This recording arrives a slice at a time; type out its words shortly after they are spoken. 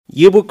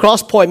Yêu bu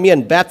Cross Point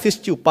miền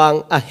Baptist chịu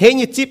pang à hết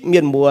như chip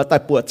miền mùa tại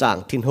bùa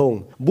tràng thiên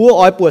hùng bùa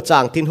ói bùa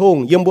tràng thiên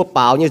hùng yếm bùa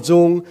bảo như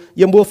dung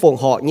yếm bùa phồng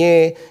họ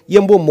nhé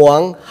yếm bùa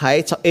muang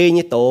hãy cho ê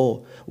như tổ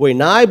với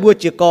nái bùa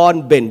chỉ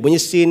con bền bùa như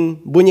xin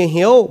bùa như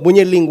hiếu bùa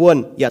như linh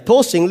quân ya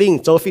thố sinh linh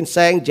cho phin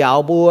sang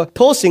giáo bùa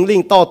thố sinh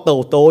linh to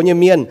tổ tổ như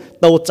miền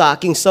tổ trả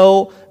kinh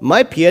sâu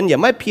mái phiền ya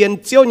mái phiền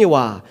chiếu như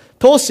hòa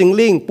thố sinh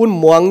linh bùn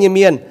muang như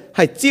miền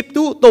hãy chip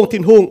tu tông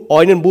thiên hùng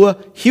ói nên bùa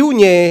hiếu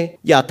nhé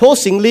ya thố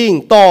sinh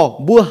linh to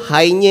bùa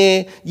hay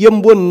nhé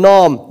yếm bùa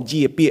nòm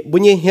dì bịa bùa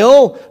như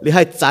hiếu li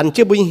hãy chán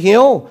chế bùa như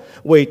hiếu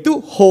为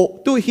tu好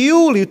tu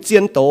hiếu liu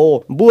chiến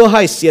tổ bùa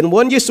hai xiên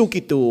muốn Giêsu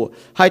Kitô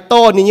hai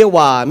to ni như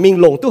hòa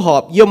mình lồng tu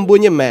họp yếm bùa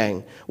như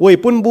mèng为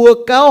bùn bùa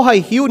cao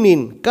hai hiếu nín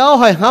cao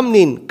hai ham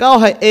nín cao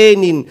hai ê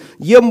nín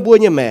yếm bùa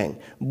như mèng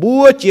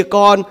bùa chỉ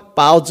con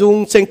bảo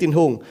dung sinh tình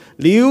hùng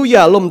liu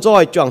ya lom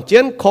roi chọn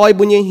chiến khoi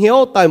bùa như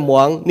hiếu tại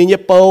muang ni như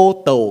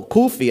bầu tổ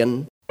khu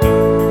phiền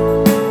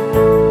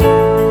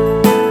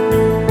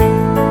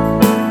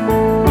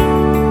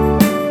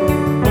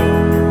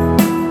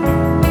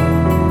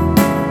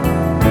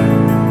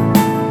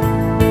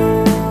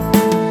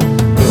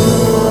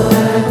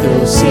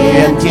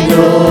thiên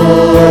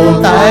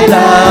hùng tái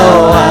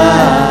lao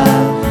à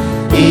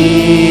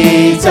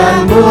y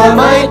chan bùa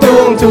mái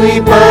tung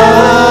thui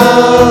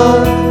bờ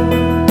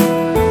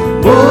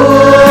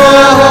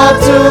bùa họp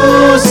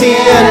chu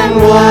xiên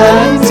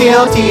muốn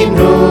chiếu thiên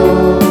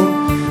hùng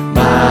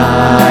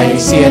bài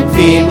xiên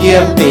phim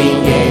yếm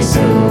tình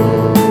Giêsu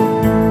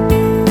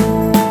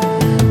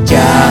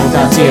chàng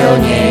thao chiếu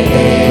nhẹ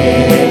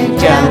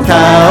chàng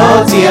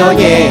thao chiếu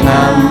nhẹ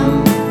ngầm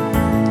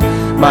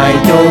mày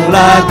tung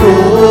là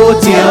cũ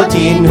chiếu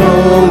thiên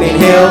hùng nên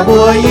heo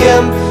bùa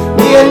yếm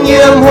miên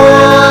yếm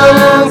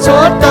hoang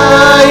chót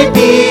tai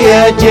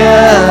bia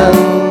chàng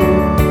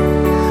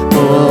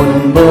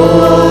ôn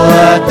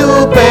bùa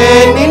tu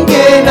bên nín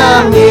ghê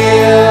nam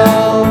nhiều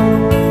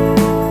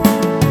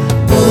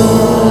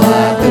bùa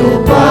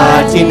tu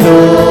qua thiên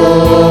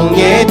hùng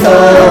nhé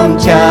tôm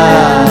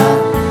trà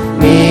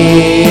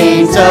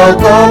mình giàu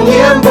công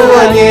yếm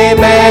bùa nhé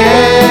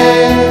mẹ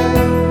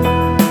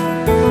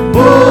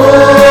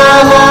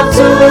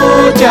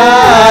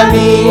cha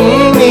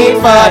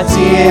nín phát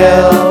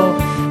chiều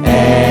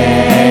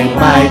em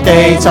mai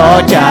tây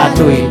cho cha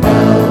tuổi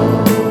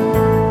bầu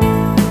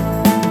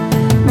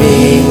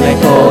mình lấy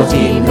cô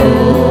thiên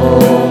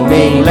hùng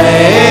mình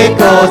lấy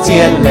cô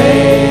chiến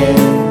lên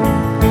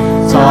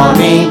cho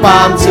mình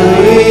bám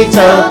dưới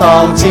chờ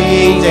tòng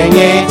trình để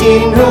nghe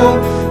thiên hùng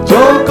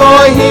chúng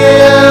coi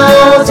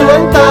hiếu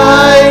chuốn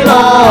tay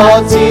lo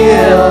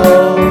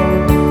chiều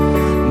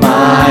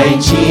mai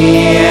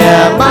chia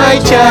mai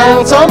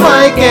chẳng gió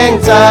mai kèn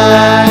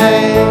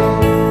dài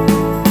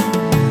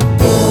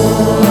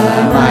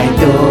mai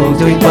tung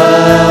thui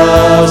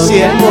bờ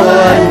xiên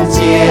muôn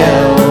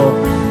chiều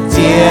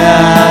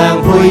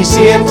chiang vui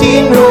xiên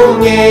thiên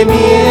hùng nhẹ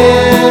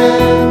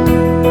miên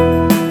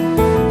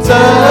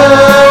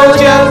dẫu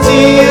chẳng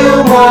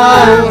chiếu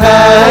hoàng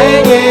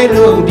hải nhẹ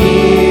luồng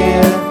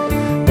địa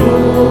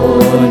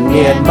buồn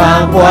miền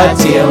mang qua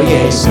chiều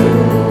Giêsu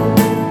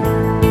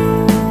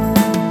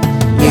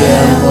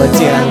yếm bùa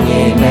chiang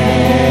nhẹ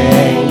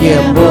mèng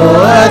yếm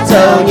bùa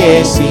châu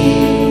nhẹ xì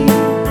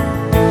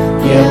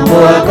yếm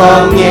bùa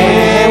con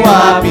nhẹ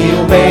hoa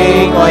biểu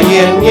mê gọi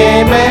yên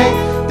nhẹ mèng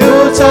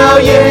tu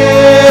châu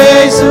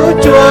Giêsu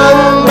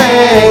chuông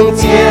mèng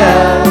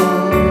chiang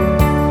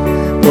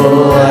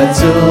bùa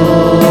chu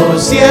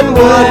xiên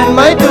buồn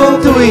mái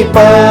tung thui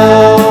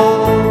bầu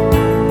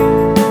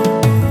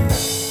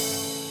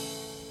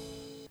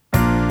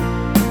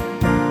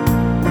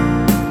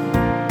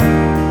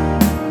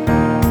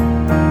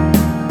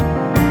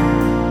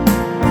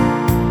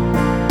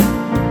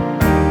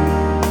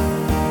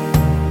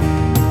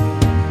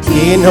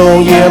thiên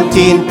hùng yếm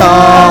thiên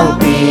tong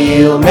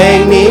biểu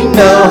mênh nín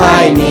đâu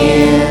hai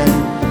niên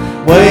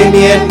với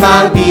miền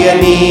mang bia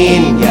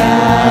nín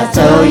nhà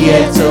châu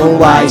yết chung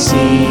hoài xì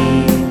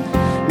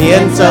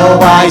miền châu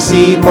hoài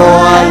xì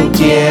muôn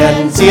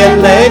chiến chiến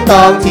lấy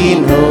tong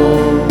thiên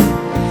hùng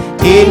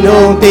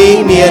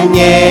tính miền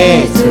nhẹ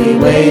dưới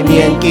với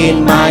miền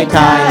kín mai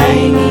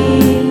khai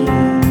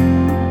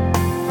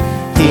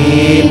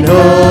thiên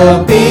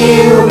hùng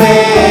biểu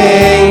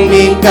mênh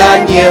nín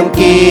can yếm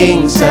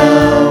kinh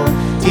sâu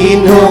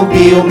thiên hùng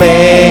biểu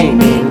mênh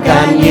nín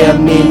can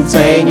yếm nín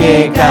xây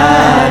nhẹ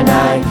ca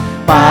này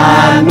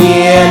bàn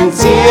miền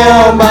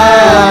chiếu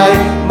mai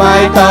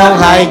mai tông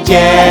hai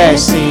che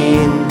xin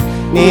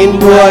nín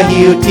bùa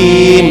hiu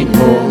thiên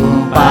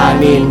hùng bà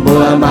nín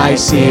bùa mai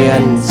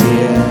xiên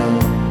chiều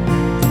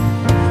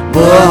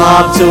bùa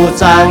họp chu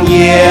trang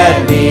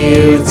yết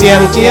liu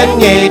chiang chiến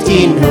nhẹ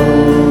thiên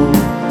hùng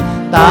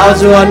tao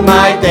ruồn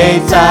mai tây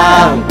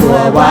trang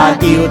của hoa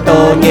tiêu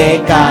tô nhẹ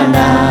ca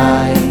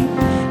này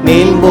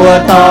nín bùa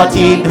to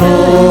thiên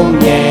hùng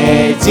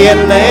nhẹ chiến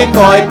lấy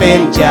coi bên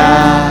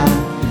cha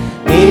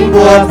nín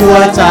bùa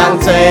vua trang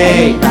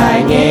xây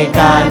đại nhẹ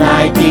ca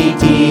này đi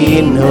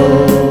thiên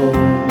hùng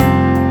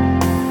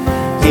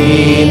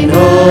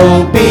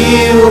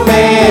biểu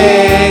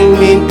mênh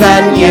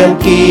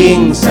can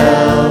kinh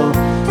sầu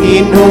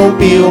tin hùng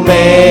biểu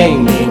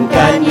mình nín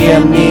can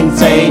yếm nín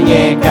dây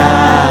nhẹ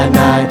ca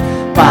này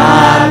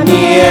bà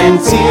niên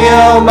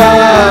chiếu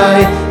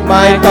mai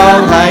mai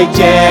con hai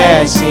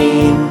trẻ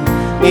xin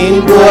nín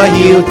bùa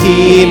hiu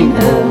thiên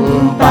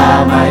hùng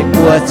bà mai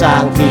bùa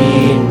trang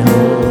thiên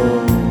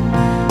hùng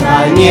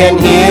bà niên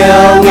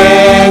hiu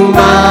ngang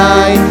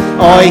mai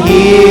ôi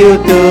hiu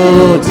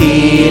tu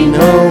thiên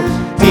hùng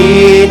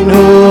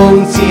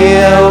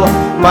chiều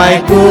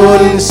mai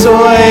cun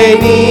xuôi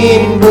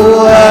nín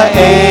bùa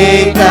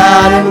ê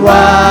can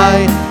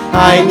hoài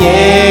hai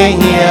nhé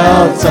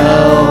hiểu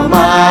dầu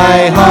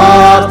mai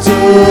hóp chú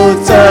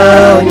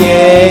dầu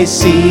nhé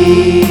xì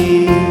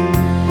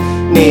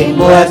nín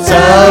bùa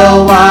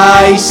dầu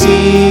ai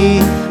xì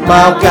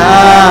mau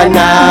cả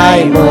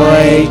nai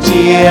mùi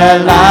chia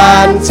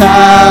lan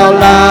chào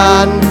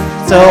lan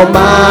dầu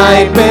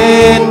mai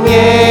bên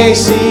nhé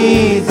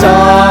xì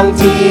dòng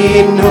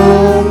thiên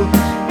hùng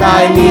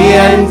đại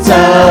niên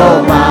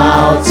dầu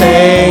màu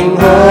chênh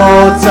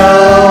hô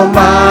dầu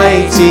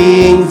mai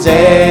chính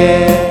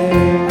dê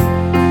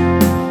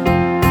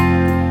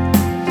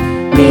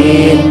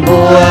nín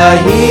bùa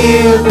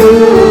hiu tu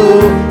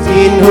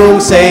thiên hùng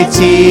sẽ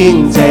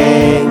chính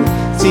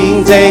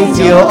dênh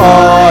chiều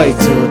oi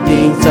chủ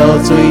tình dầu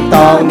chui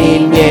tông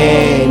nín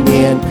nhẹ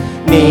niên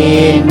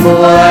nín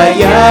bùa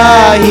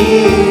ya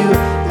hiu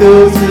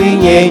tu duy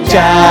nhẹ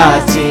cha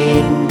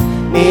chín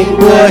nín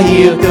bùa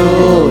hiu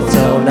tu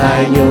dầu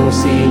nai nhung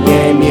xì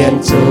nhẹ miền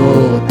chu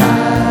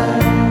tàn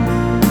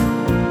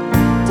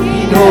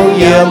thiên hùng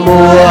yêu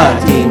mùa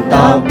thiên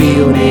tông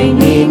biểu nên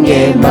nín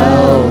nhẹ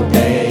màu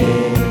tê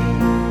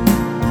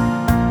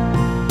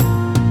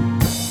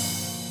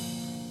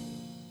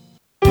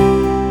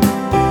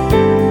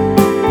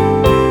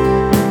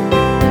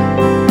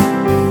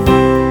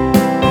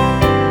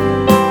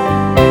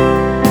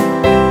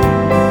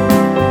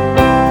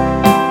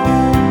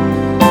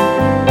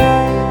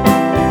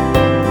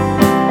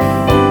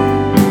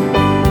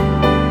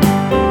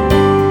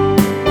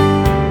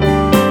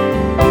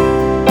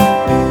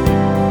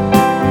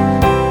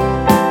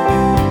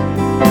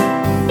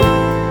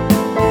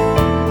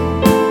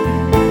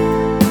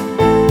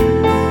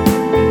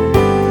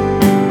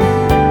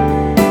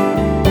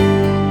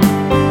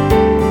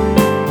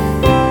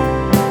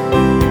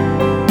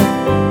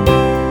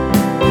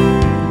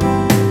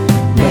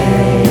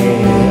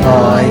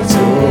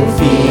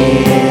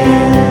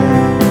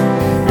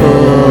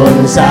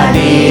ra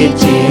đi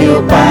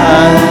chiều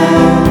băng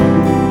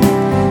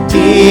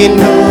thiên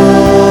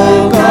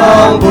hùng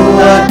con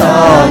búa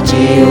to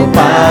chiều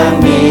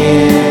băng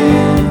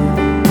miền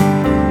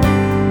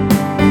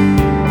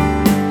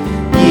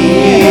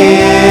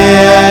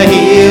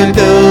hiu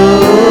tu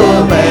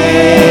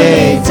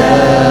mây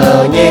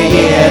giờ nhẹ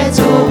nhẹ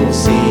trung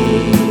xì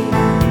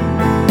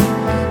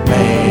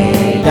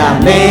mây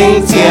đam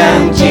minh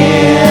chiang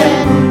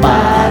chiến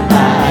ba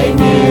tài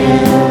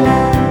nhiều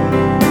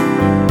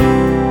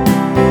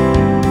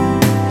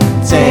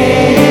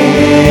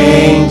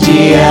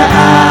chia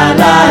a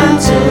lan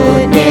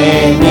chu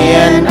nhẹ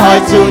nhiên ôi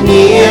chu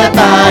nghĩa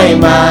tai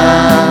mà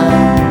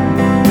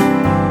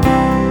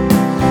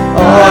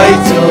ôi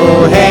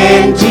chu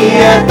hên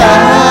chia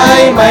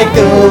tai mai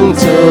tung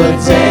chu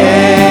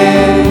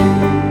chen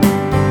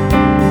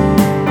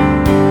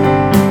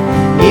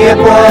nghĩa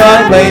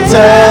buồn bây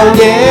giờ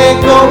nhẹ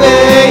công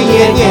ê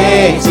nhẹ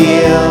nhẹ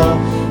chiều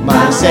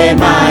mang xe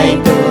mai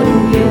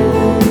tuôn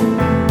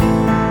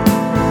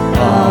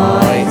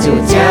chủ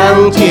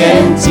trắng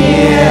thiên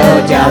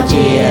chiều chào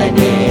chia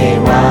nhẹ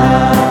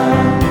hoa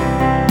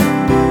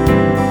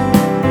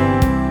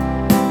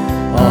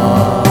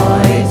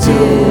ôi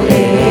chủ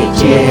ê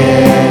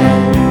chiều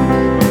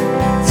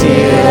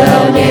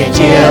chiều nhẹ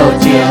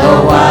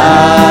chiều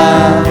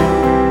hoa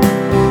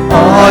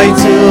ôi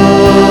chủ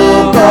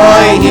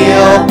coi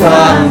hiếu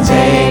quang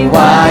dày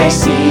hoài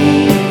xì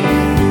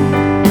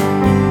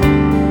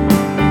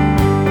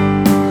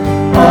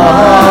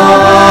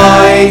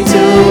ôi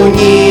chủ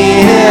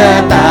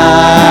nghĩa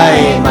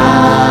tài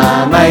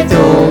mà mai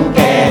tung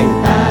kèn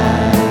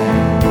tài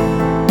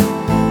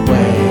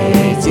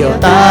quê chiều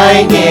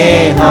tai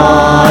nghe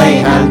hỏi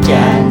hàng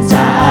chàng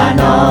xa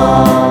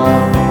nó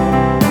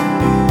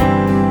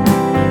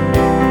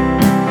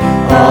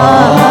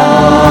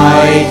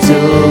ôi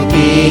chủ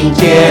kinh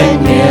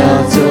trên nhiều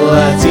chùa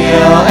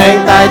chiều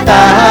anh tai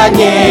ta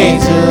nhẹ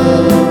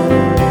chùa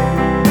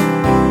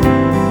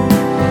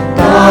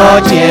to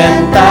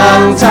chiến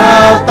tăng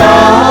sao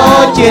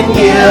to chiến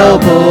yêu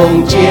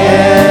vùng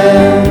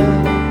chiến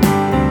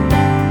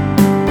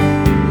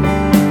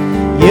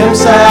yếm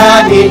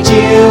xa đi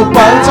chiều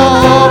quán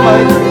gió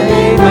mai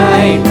thấy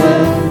mai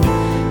mừng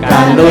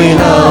càng đôi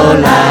hầu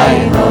lại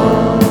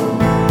hầu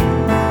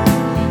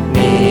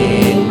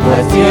nhìn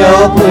vừa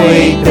chiều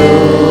bụi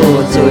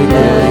từ rồi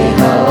lời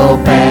hầu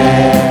bè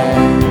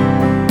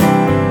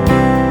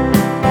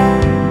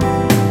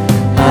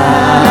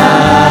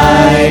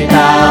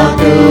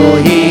tu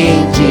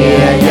hình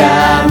chia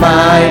ya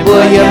mai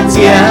bùa yếm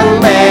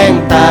chiang men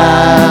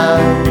ta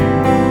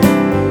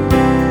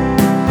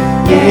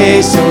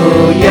Giêsu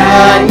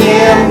ya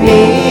nhiễm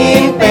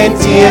nín bên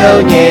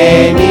chiều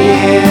nhẹ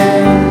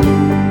nhàng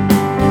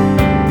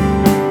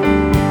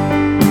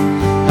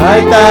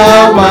hai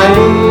tao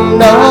mình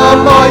nó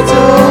môi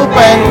chú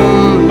bên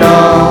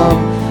nó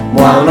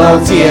hoàng nó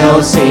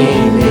chiều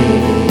xin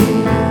đi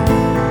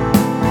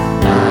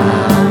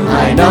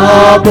hai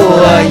nó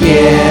bùa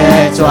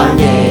ye cho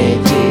nhẹ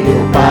chịu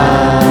ba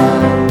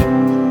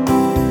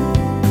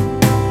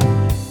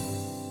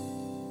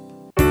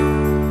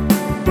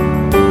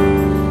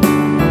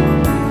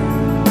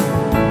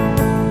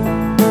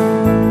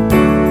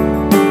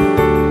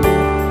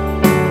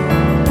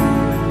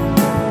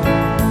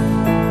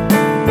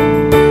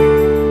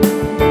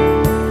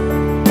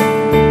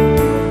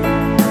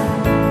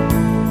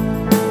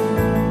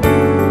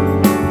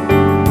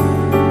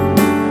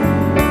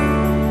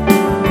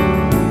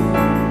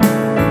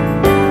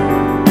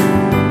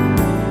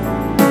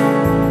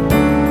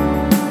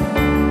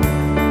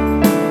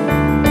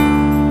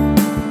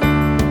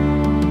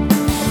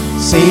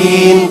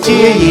xin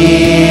chia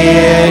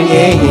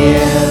nhẹ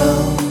nhiều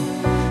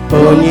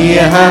hồn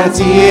nhẹ hàng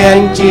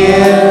chiến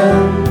chiến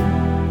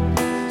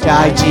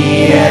trái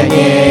chia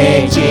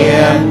nhẹ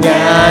chiến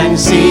ngàn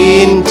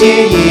xin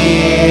chia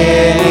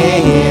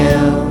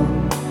nhiều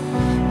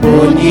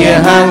hồn nhẹ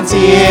hàng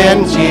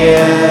chiến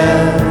chiến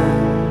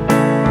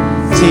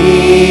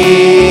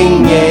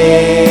xin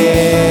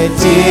nhẹ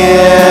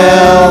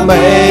chiều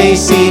mấy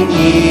xin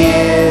nhẹ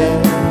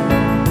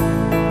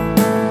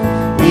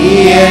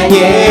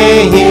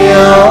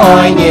hiểu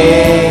ôi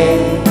nhẹ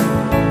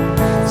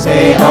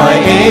sẽ hỏi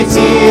ế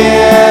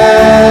chiều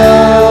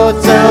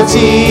châu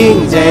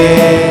chính dề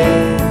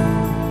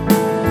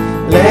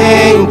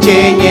lên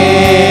chế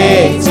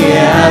nhẹ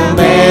chàng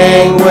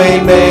bên quê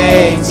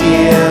mê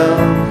chiều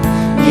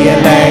nhẹ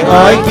lành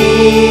ôi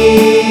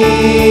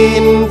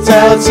kín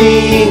châu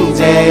chính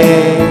dề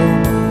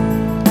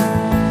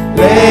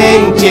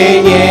lên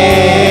chế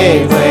nhẹ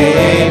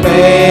quê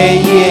mê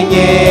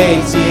nhẹ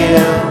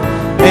chiều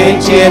bên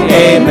trên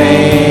êm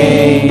yêu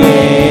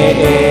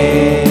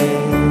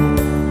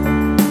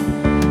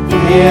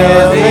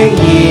anh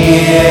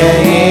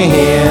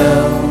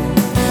yêu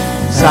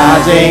xa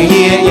dành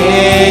yên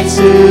nhẹ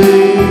chữ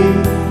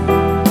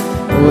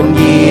hôn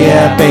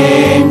nhẹ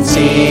bên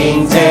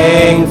chính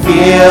danh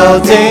phiêu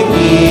danh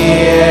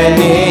yên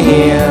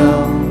yêu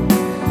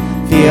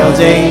phiêu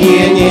danh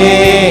yên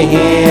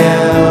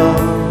yêu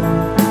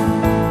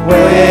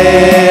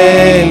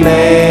quê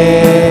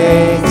mê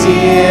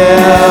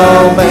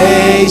chiều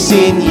mấy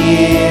xin nhẹ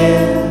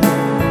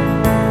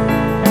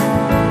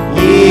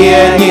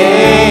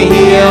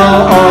hiểu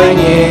ôi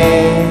nhẹ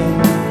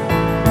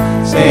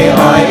sẽ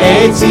hỏi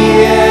ế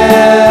chiều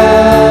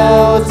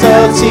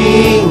châu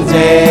chính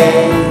dề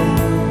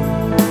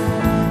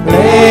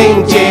lên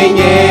chế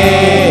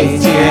nhẹ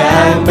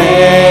chàng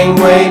bên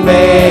quê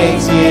mê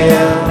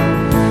chiều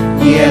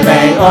nhẹ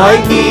lành ôi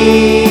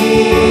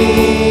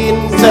kín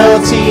châu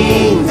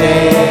chính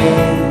dề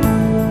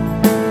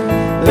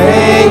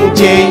lên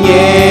chế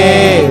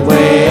nhẹ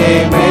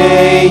quê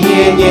mê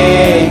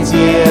nhẹ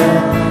chiều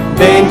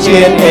bên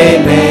trên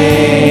êm nhẹ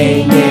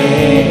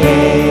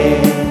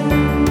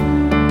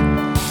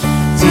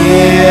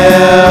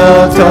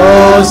chiều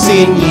thô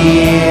xin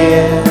nhẹ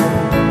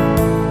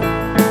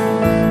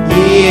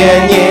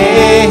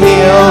nhẹ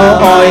hiểu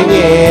ôi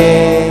nhẹ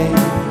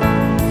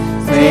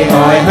phải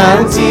hỏi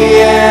hắn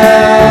chiều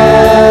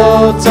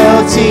châu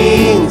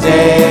chính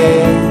dề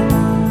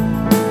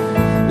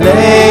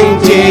lên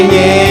chế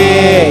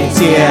nhẹ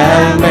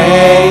chàng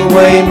men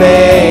quê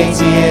mê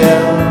chiều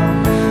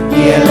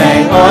nhẹ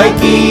lành ôi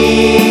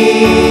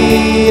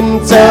kín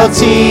châu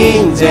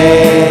chính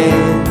dề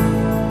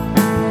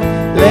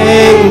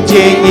lên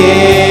chế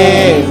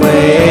nhẹ quê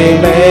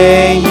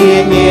mê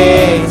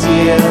nhẹ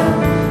chiều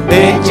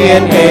bên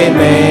trên êm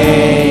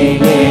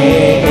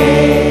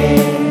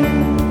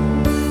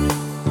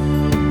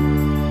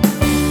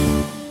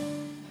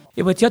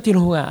bữa chiếu tin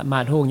hùng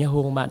mạn hùng nhà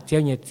hùng mạn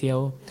chiếu nhà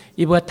chiếu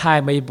bữa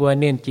thai mấy bữa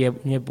nên chiếu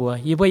nhà bữa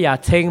bữa nhà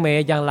chênh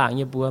mấy giang lạng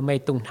nhà bữa mấy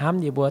tùng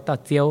thám nhà bữa tọt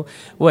chiếu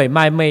buổi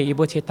mai mấy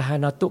bữa chia tay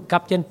nó tụ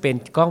cắp chânเป็น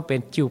กล้องเป็น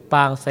จิ๋วป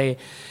างใส่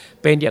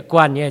เป็นเดียกว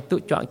นเนี่ยตุ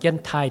จ่องchân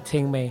thai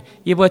chênh mấy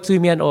bữa chui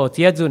miền ổ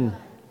chia dùn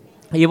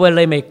bữaเ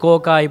ลยmấy cô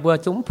coi bữa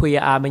chúng phuy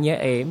mấy nhà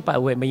ếm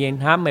bảo vệ mấy nhà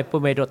hám mấy bữa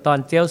mấy đột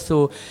tòn chiếu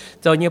su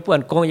cho như bữa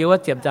công bữa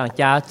tiệm giảng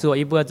giá chùa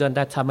bữa dần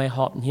đãทำให้ห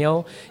อบเหี้ยว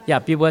อย่า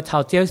bữaเท่า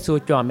chiếu su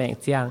จ่อแมง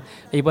เจียง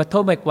bữaโท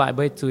ษไม่กว่า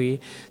bữaจุย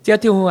เจ้า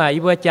ที่หัว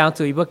bữaจาง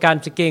จุยbữaการ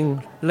จะเก่ง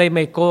เลย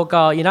mấy cô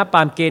coiนับป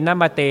ามเกณฑ์นับ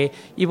มาเต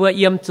bữaเ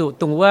ยี่ยมจุ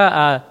ตรงว่า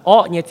อ้อ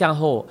เนี่ยจางโ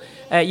ห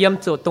เยี่ยม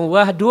จุตรงว่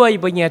าด้วย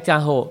bữaเนี่ยจา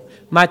งโห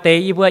มาเต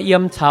อีบัวเยี่ย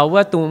มเฉาว่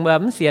าตุงแบ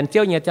บเสียนเ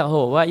จ้าเนี่ยจะโห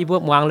ว่าอีบัว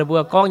มองเลยบัว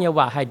ก้องเนี่ย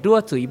ว่าให้ดัว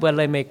จุยบัวเ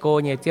ลยไม่โก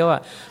เนี่ยเจ้าอ่ะ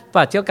ป่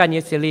าเจ้าการเนี่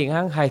ยเสียลิง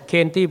หั่งให้เค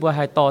นที่บัวใ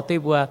ห้ต่อที่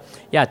บัว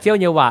อย่าเจ้า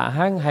เนี่ยว่า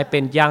หั่งให้เป็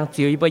นยาง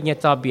จิ๋วบัวเนี่ย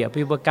จอเบีย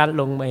พี่บัวการ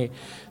ลงไม่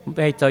ไป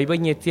จุยบัว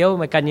เนี่ยเจ้า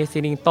มาการเนี่ยเสี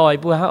ยลิงต่อย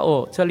บัวฮะโอ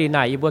เชื่อลีไหน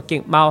อีบัวเก่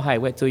งเมาให้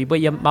ไว้จุยบัว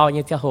เยี่ยมเมาเ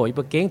นี่ยจะโหอี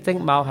บัวเก่งเจ้ง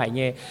เมาให้เ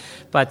นี่ย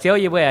ป่าเจ้า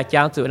อีบัวจ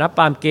างจุยนับป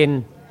ามกิน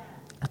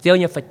เจ้า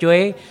เนี่ยฝัดจุ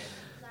ย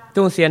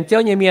ตุงเสียนเจ้า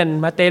เยเมียน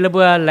มาเตระเ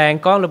บือแรง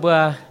ก้องระเบือ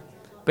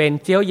เป็น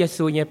เจ้าเย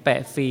ซูเยแปะ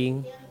ฟิง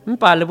มัน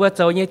ป่าระเบือเ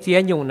จ้าเยเจีย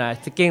นอยู่น่ะ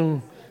จะเก่ง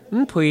มั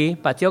นผุย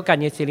ป่าเจ้ากัน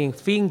เยสิลิง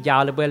ฟิงยา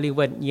วระเบือลิเว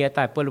นเยแ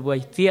ต่ประเบือ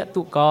เจีย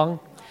ตุกอง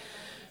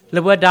ระ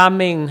เบือดามเ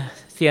มง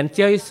เสียนเ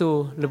จ้าเยซู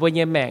ระเบือเย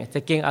แมงจะ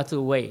เก่งอาจู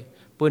เวย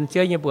ปุ่นเ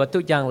จ้าเยบัวตุ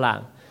ยางหลัง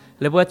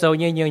ระเบือเจ้า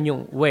เยยุ่ง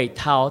เวยเ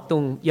ท้าตุ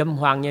งยำ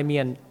หวางเยเมี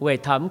ยนเวย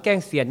ถามแกง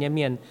เสียนเยเ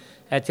มียน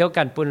แต่เจ้า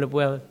กันปุ่นระเ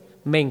บือ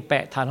เม่งแป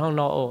ะฐานห้อง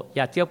นอโออ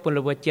ย่าเจ้าปุ่นร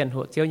ะเบือเจียน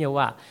หัวเจ้าเย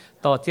ว่า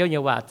ต่อเจ้าเย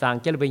ว่าจาง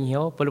เจ้าระเบียง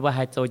ปุ่นระเบือใ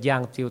ห้เจ้ายา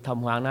งจิวท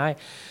ำหวางนาย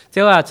เจ้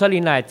าว่าชลี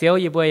นายเจ้า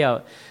เยบัว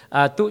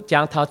ตุจา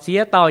งเท้าเสีย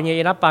ต่อเย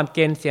นับปามเก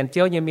ณฑ์เสียนเ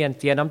จ้าเยเมียนเ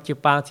สียน้ำจิว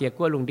ปางเสีย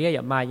กัวลุงเดียอ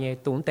ย่ามาเย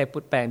ตุงแต่ปุ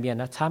ดแปลงเมียน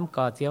นะช้ำ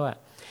ก่อเจ้า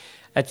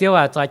เจ้า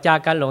จอยจา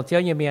การหลงเจ้า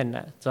เยเมียน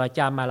จอยจ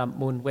ามาลำ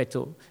มุนเว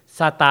จุซ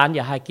าตานอ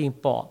ย่าให้กิน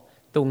ปอ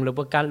ตุงหรือ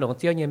ว่าการหลงเ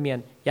จ้าเยเมียน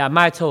อย่าม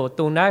าโฉ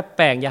ตุงนั้นแ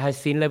ปลงอย่าให้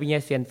สินเลยวิญญา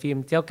ณเสียนฟิล์ม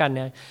เจ้ากันเ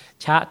นี่ย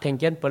ชะแทง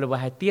เจนปรบ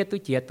ให้เตี้ยตุ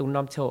เจียตุงน้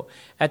ำโฉ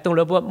ตุงห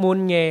รือว่ามุน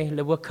เยห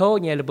รือว่าเขา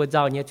เยหรือว่าเจ้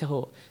าเยโฉ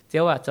เจ้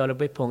าจะหรือ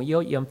ว่าผงเยี่ย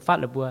วเยี่ยมฟัด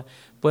หรือว่า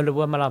ปนหรือ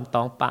ว่ามาลำต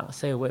องปังเ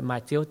ซเวมา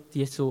เจ้าเ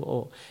ยซูโอ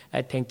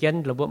แทงเจน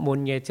หรือว่ามุน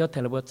เยเจ้าแท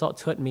งหรือว่าเจาะ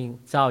ชดมิง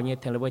เจ้าเย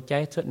แทงหรือว่าใจ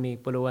ชดมิง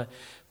ปรบ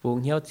ฝูง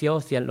เหี้ยวเจ้า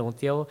เสียนหลงเ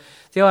จ้า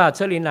เช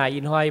ลินาอิ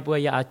นหอยบัว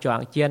ยาจว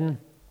งเจียน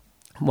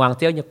หวังเ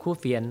จ้าเนี่ยคู่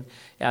เฟียน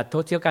โท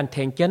ษเจ้ากันแท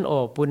งเจนโอ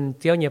ปุ่น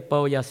เจ้าเนี่ยเปา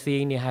ยาซี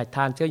เนี่ยหายท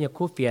านเจ้าเนี่ย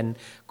คู่เฟียน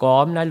กอ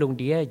มนายลุงเ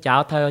ดียยา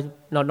วเธอ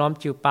นอนน้อม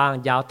จิวปาง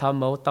ยาวเธอ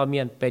เมาตอเมี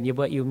ยนเป็นยูเบ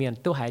อร์อิวเมียน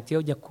ตู้หายเจ้า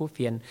เนี่ยคู่เ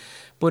ฟียน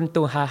ปุ่น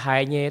ตุงหา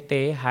ยเนี่ยเต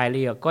ะหายเห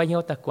ลียวก็เหี้ย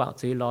วตะกวาง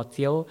สีหล่อเ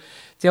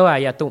จ้า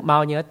อย่าตุงเมา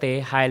เนี่ยเตะ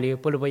หายเหลียว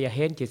ปุ่นหรือว่าอย่าเ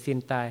ห็นจิตสิน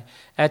ตาย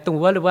ตุง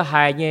ว่าหรือว่าห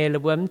ายเนี่ยหรื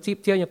อว่าจิบ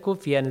เจ้าเนี่ยคู่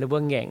เฟียนหรือว่า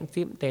แง่ง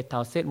จิบเตะเท้า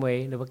เส้นมวย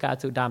หรือว่าการ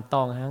จุดดามต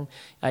องฮัง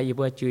ยูเ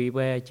บอร์จุยเบ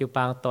อร์จิวป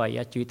างต่อย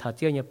จุยเท้าเ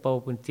จ้าเนี่ยเปา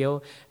ปุ่นเจ้า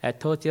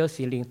โทษเจ้า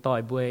สีลิงต่อ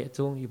ยบัว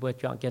จุงยูเบอร์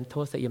จวงเจนโท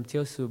ษเสียมเจ้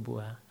าสูบั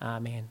วอา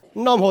เมน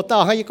น้อมหัวเต่า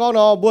ให้ก็น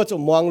อบัวจุ่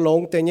มมองลง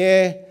แต่เนี่ย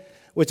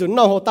วิจุน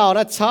น้อมหัวเต่าน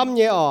ะช้ำเ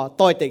นี่ยอ๋อ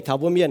ต่อยเตะเท้า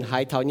บัวเมียนหา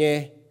ยเท้าเนี่ย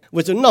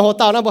วิจุนน้อมหัว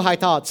เต่านะบัวหาย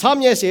เท้าช้ำ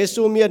เนี่ยเสีย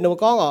สูเมียนหนู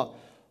ก็อ๋อ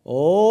โ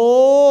อ้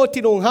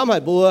ที่ลงห้ามหา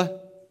ยบัว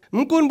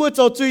มึงกุนบัวเ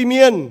จ้าจุยเ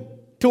มียน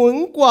ถุง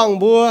กวาง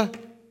บัว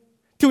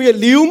ถุงเหยียด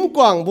ลิ้วก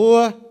วางบัว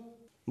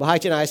บ่หาย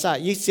จะไหนซะ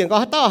ยิ่งเสียงก็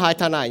เต่าหาย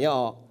ทางไหนเนี่ย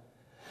อ๋อ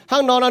ห้า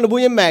งนอนนั่นบัว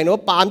ยังแมงหนู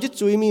ปามจะ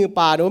จุยมี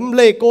ป่าหนูเ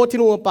ลโก้ที่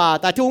ลงป่า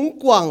แต่ถุง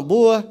กวาง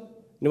บัว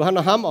หนูห้างน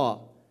อนห้ามอ๋อ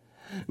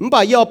มึงป่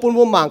ายอปุ่น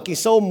บัวหมางกิน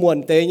โซ่มวน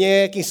เตยเนี่ย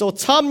กินโซ่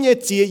ช้ำเนี่ย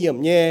เจียเยี่ยม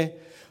เนี่ย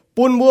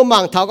ปุ่นบัวหมา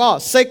งเท่าก็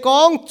ใส่ก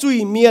องจุย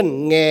เมียน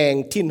แงง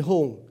ทิ้นห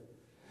ง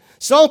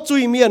สองจุ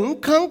ยเมียน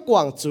ข้างกว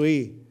างจุย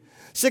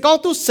ใส่กอง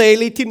ตู้เส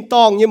รีทิ้นต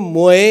องเนี่ยม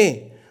วย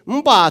มึง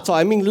ป่าจอ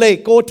ยมิงเล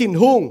โก้ทิ้น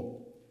หง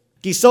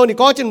กินโซ่นี่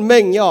ก็จะเม่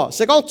งย่อใ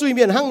ส่กองจุยเ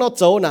มียนห้างนอโ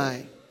จนาย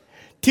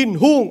ทิ้น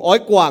หงอ้อย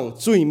กวาง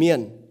จุยเมีย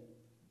น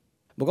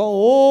บอกว่าโ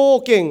อ้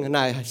เก่งน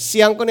ายเสี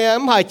ยงก็เนี่ย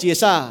ไม่หายเจีย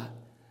ซา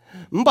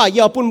唔把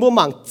要半部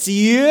忙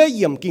接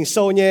嚴經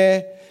數呢，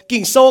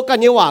經數กัน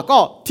嘢話ก็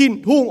ทิ้ง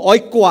หุ่งอ้อย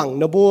กวาง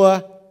นะบัว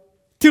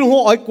ทิ้งหุ่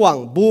งอ้อยกวาง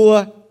บัว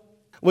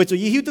為咗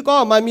以後都講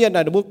มาเมียนน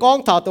ะบัว講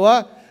頭ตัว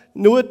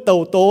นู้นตัว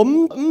ต้ม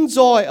จ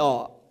อยอ๋อ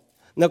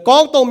นะ講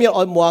ตัวเมีย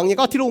อ้อยหมวงเนี่ย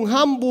ก็ทิ้งหุ่งห้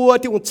ามบัว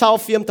ทิ้งหุ่งชาว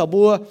เฟียมตัว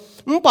บัว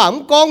ป่า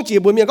講จี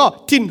บัวเมียก็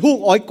ทิ้งหุ่ง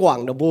อ้อยกวาง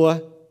นะบัว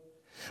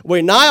為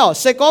ไหนอ๋อ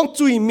ใส่講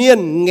จุยเมียน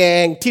แง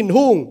งทิ้ง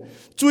หุ่ง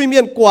จุยเมี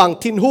ยนกวาง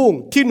ทิ้งหุ่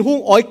ง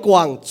อ้อยกว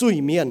างจุย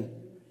เมียน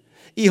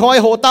อีหอย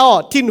โหเต้า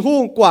ทิ้นหุ่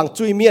งกวาง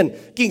จุยเมียน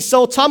กิ่งโซ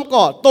ช้ำก่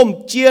อต้ม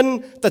เจียน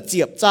ตะเจี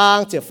ยบจาง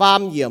เจียฟา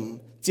มเยี่ยม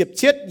เจียบเ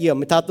ช็ดเยี่ยมไ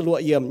ม่ทาตะลัว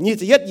เยี่ยมนี่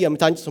จะเย็ดเยี่ยม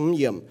ทันสมเ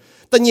ยี่ยม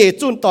ตะเหย่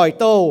จุนต่อย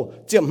โต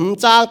เจียบหืม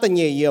จางตะเห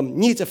ย่เยี่ยม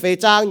นี่จะเฟ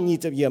จางนี่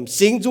จะเยี่ยม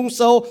สิงจุงโซ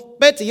เ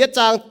ป็ดจะเย็ดจ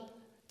าง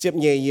เจียบ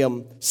เหย่เยี่ยม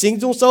สิง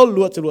จุงโซ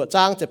ลัวจะลัวจ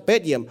างจะเป็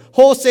ดเยี่ยมโฮ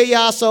เซย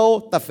าโซ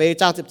ตะเฟ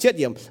จางจะเช็ด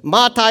เยี่ยมม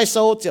าไทโซ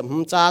เจียบหื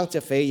มจางจะ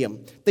เฟเยี่ยม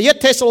ตะเย็ด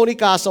เทสโลนิ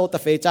กาโซตะ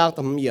เฟจางต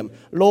ะหืมเยี่ยม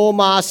โล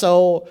มาโซ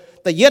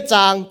แต่เยจ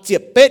างเจีย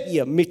บเป็ดเ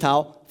ยี่ยมมีเท้า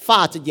ฟ้า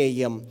จะเ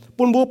ยี่ยม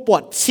ปุ่นบัวปว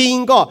ดชิง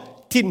ก็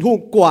ทิ้นหุ่ง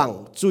กวาง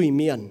จุยเ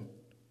มียน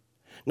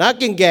นะเ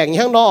ก่งแก่ง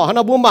ข้างนอกฮัน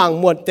บัวหมาง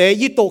มวนเตย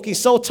ยี่โตกิ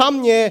โซช้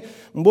ำเนี่ย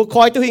บัวค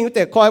อยตัวหิงแ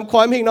ต่ค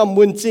อยมิงนอ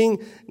มุนจริง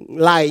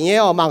ไหลเนี่ย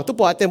หมางตุ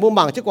ปวดแต่บัวหม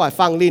างจะกวาด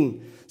ฟังลิน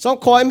สอง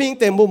คอยมิง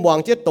แต่บัวหมาง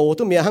จะโต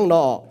ตัวเมียข้างน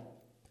อก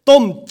ต้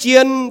มเจีย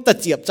นตะ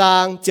เจียบจา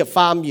งเจียบฟ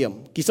ามเยี่ยม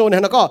กิโซเนี่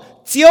ยแล้วก็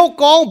เจียว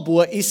กองบั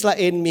วอิสราเ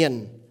อลเมียน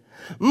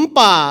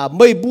ป่าไ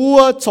ม่บัว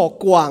ฉอก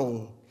กวาง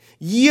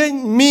เยี่ย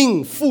มิง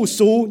ฟู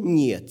ซูเห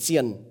นียเจี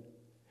ยน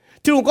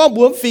ที่ลุงก็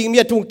บัวฟิงเมี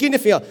ยทุงกินได้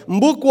ฟิง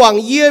บัวกวาง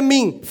เยี่ยมิ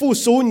งฟู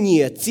ซูเหนี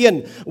ยเจียน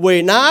เว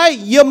นาย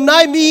เยี่ยมนา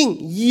ยมิง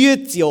เยี่ย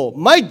เจียว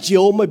ไม่เจี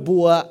ยวไม่บั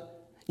ว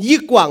ยี่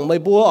กวางไม่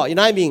บัวอี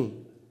นายมิง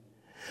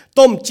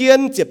ต้มเจียน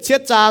เจ็บเช็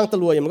ดจางตะ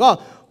ลวยอย่างมันก็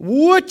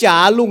วัวจ่า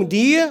ลุงเ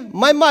ดียไ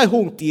ม่หุ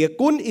งเตีย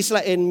กุนอิสร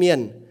าเอลเมียน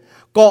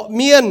เกาะเ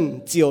มียน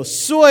เจียว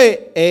ช่วย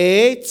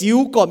จิว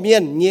เกาะเมีย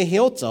นเนี่ยเหี้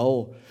ยวเจ้า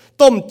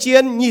ต้มเจีย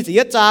นนี่จะ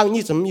ยัดจาง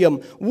นี่จะเยี่ยม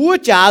วัว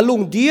จ่าลุ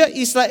งเดีย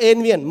อิสราเอล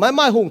เมียนไ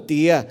ม่หุงเ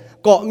ตีย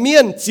เกาะเมีย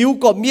นจิว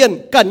เกาะเมียน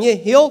กันเนี่ย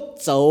เหี้ยว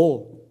เจ้า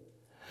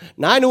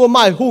นายหนูไ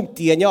ม่หุงเ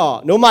ตียเนี่ย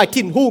หนูไม่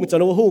ทิ้นหุงจะ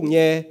หนูหุงเ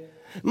นี่ย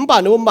มันป่า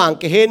หนูหมาง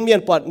เกเห็นเมียน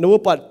ปอดหนู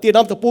ปอดตีน้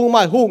ำตะปูไ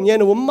ม่หุงเนี่ย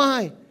หนูไม่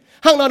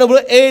hang nào nó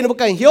bữa nó bữa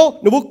cảnh hiếu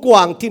nó bữa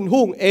quảng thiên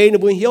hùng nó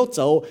bữa hiếu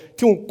dấu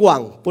thiên hùng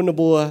quảng bữa nó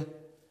bữa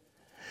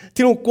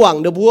thiên hùng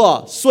quảng nó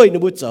bữa xuôi nó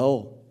bữa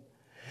dấu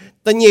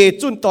ta nhẹ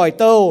chun tỏi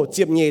tàu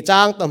chiệp nhẹ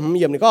trang tầm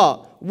hiểm này có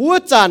vua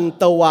tràn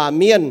tàu hòa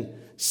miền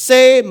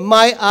xe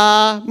mai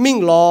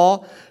minh lò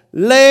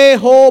lê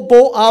hô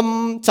bố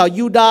chào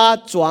Yuda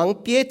choáng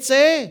bia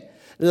chế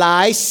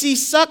lại si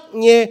sắc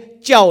nhẹ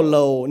chào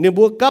lầu nên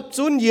bua cấp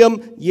chun yếm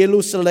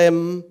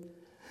Jerusalem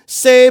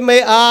xe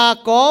mai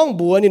con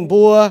bùa nên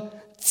bùa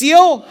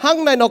chiếu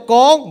hăng này nó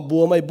con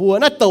bùa mày bùa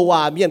nó tàu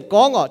hòa miền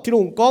con thiên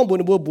hùng con bùa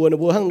nó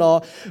bùa hăng nó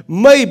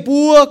mày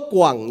bùa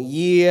quảng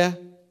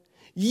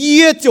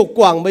yê chiều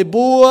quảng mày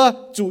bùa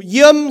chủ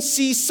yếm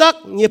si sắc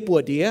nhẹ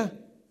bùa đĩa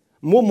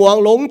mua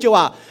muang lống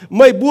cho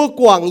mày bùa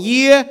quảng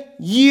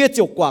yê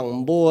chiều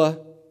quảng bùa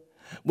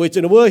bởi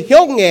cho nó bùa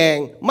hiếu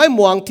ngàn mấy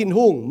muang thiên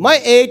hùng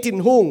mấy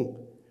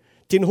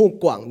thiên hùng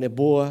quảng này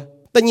bùa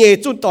ta nhẹ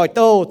chun tỏi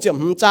tàu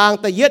chậm trang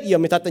ta yết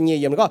yếm ta nhẹ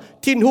yếm có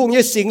thiên hùng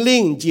nhẹ sinh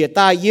linh chia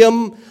ta yếm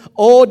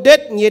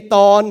Odet nhẹ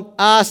tòn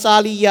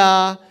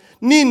Asalia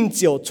nín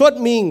chiều chuột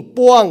mình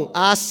buông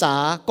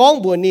Asa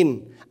con bùa nín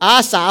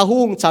Asa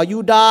hùng chào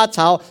Yuda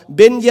chào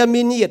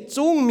Benjamin nhiệt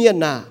trung miền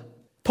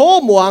thô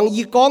muang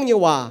y con như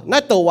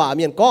nãy tàu hòa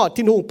miền có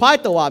thiên hùng phái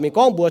tàu hòa miền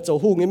con bùa chầu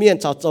hùng như miền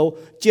chào chầu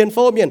chiến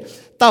phô miền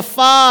ta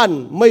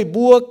phan mày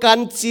bùa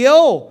can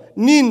chiếu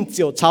nín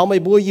chiều chào mày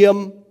bùa yếm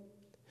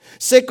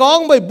sẽ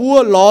con mày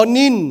bùa lò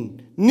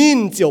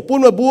nín chiều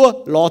pun mày bùa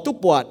lò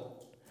túc bọt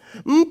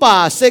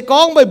bà sẽ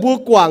con mày bùa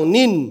quảng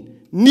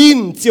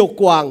nín chiều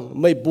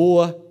quảng mày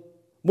bùa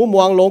mua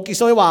muang lông kỳ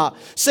soi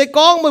sẽ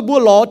con mày bùa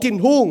lò thiên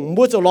hùng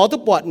bùa chiều lò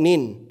túc bọt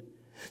nín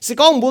sẽ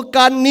con bùa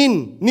can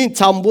nín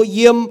chầm bùa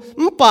yếm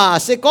bà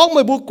sẽ con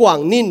mày bùa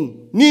quảng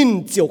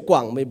nín chiều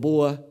quảng mày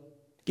bùa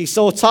kỳ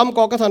sâu chăm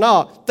có các thằng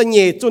nào ta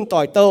nhẹ chun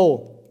tỏi tàu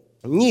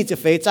nhị chỉ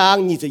phê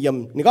trang nhị chỉ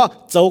yếm你看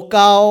走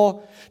高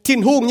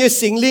thiên hùng như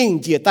sinh linh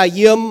chia ta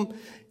yếm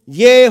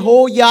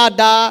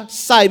Yehoyada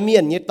sai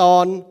miền như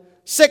tòn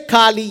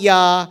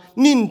Sekalia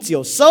nín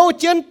chiều sâu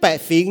trên bẻ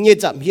phình như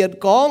chậm hiền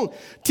con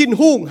thiên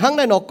hùng hăng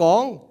này nó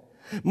con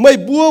mày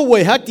bùa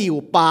về hát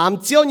tiểu bám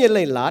chiếu như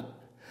lầy lát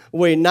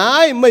về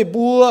nái mày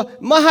bùa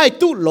mà hai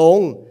tụ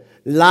lồng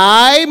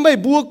lái mày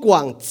bùa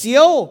quảng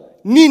chiếu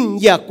nín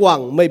ya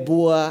quảng mày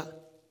bùa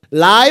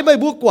lái mày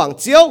bùa quảng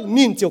chiếu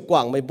nín chiều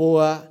quảng mày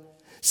bùa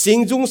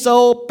sinh dung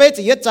sâu bê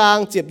chỉ yết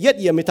trang chiệp yết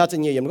yếm mi ta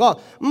chân yếm có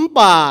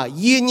bà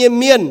yê nhê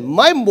miền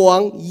mái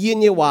muang yê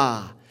nhê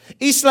hòa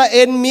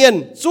Israel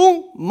miền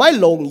trung mái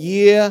lồng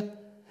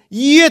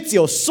yê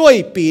chiều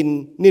xoay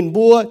pin nín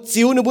bùa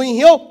chiếu nín bùa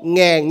hiếu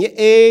ngàn như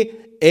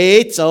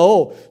ê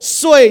châu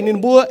xoay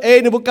nín bùa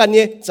can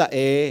như cha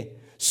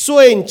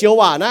xoay chiều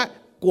hòa ná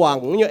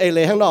quảng như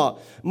lê hang nọ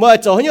mà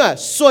châu như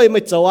xoay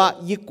mấy châu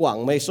yê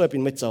quảng mấy xoay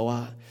pin mấy châu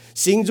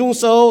sinh dung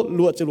sâu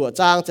lụa cho lụa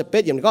trangจะเป็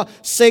ดอย่างก็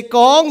sẽ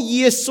có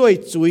yê xuôi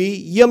chuối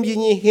yếm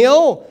yê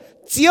hiếu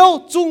chiếu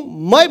trung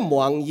mấy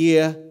muang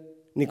yê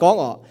你講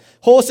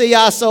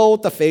Hosea sâu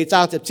ta phê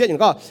trangจะเป็ดอย่าง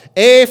ก็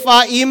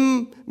Ephraim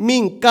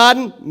minh can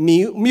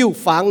miêu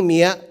phang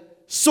mía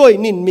xuôi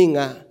nín minh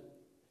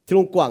ที่ล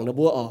งกว่างนะ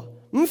บัว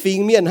ฟิง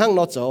เมียนห้างน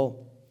อโจ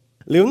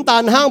หรือตา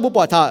นห้างบุปผ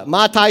าถาม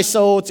าไทยโซ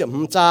จะ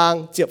จาง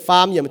จะฟา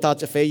ร์มอย่างta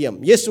จะเฟย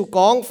เยซู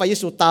ก้องไฟเย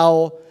ซูเตา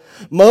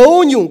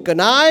mẫu nhung cái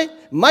này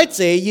mấy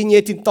chế yên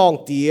nhẹ tin tòng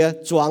tía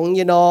choáng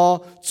như nó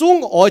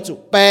chung oi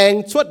chụp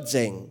bèn chuột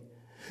rèn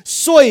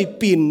xuôi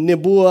pin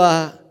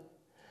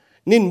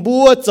nín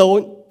bùa châu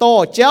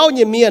to chéo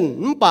như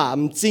miền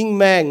bảm chính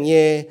mèn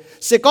như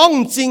sẽ có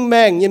chính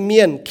mèn như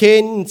miền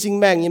khen chính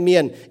mèn như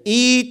miền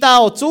y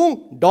tao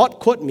chung đót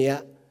khuất mía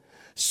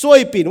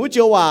xuôi pin với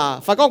chiều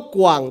phải có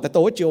quảngแต่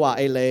ตัวchiều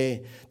เลย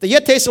แต่ยั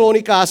ดเทสโล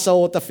นิกาโซ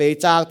แต่เฟ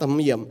จางแต่ไ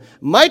ม่ยม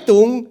ไม่ตุ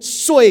ง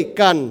ช่วย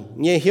กัน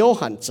เนี่ยเหี้ยว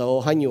หันโจ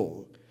หันอยู่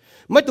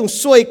ไม่ตุง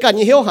ช่วยกันเ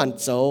นี่ยเหี้ยวหัน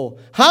โจ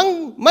หัง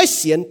ไม่เ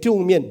สียนทุ่ง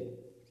เมียน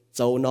โจ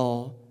นอ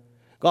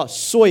ก็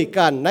ช่วย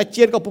กันนายเ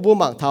จียนก็ปู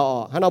หมั่งเท้า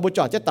ฮันเอาบุจ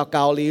อดเจ้าตาเก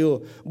าลิว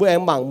บุเอง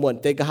หมั่งหมุน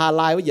เตกฮาไ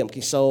ลไว้เยี่ยม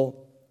กิโซ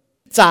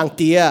จางเ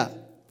ตีย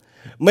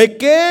ไม่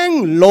เก่ง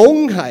หลง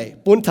หาย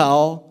ปุ่นเท้า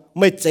ไ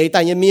ม่ใจตา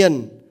ยเมียน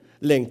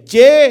เหล่งเ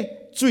จ้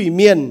จุยเ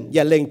มียนอ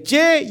ย่าเหล่งเ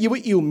จ้ยิ่ง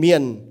อิ่วเมีย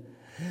น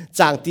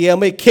จางเตีย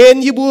ไม่เคน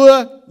ยี่บัว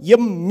ยิ่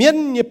มเมียน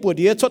ยี่ปวดเ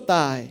ดียชดต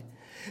าย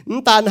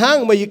ตานห้าง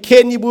ไม่เค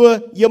นยี่บัว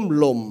ยิ่ม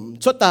หล่ม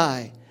ชดตาย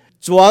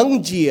จวง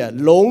เจีย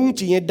หลง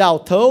จีเดาว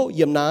เท้า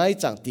ยิ่มนาย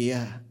จางเตีย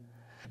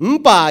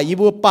ป่ายี่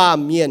บัวป่า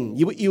เมียน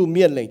ยี่บัวอิ่วเ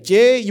มียนเหล่งเจ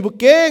ยี่บัว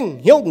เก่ง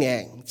เหี้ยวแง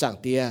งจาง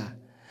เตีย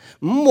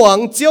หวัง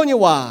เจียวนี่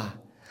ว่า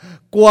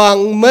กวาง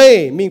ไม่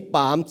มีป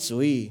ามจุ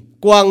ย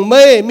กวางไ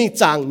ม่มี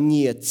จางเห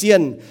นียเจีย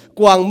น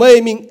กวางไม่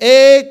มี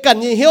กัน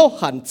ยี่เหี้ยว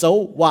หันเจ้า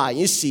ว่า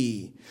ยี่สี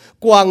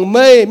กวางไ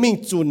ม่มี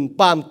จุน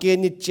ปามเก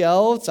ณฑ์เจ้า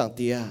จางเ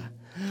ตีย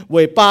เว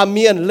ยปามเ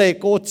มียนเลย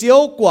โกเจียว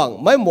กวาง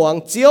ไม่หมวง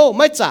เจียวไ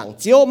ม่จาง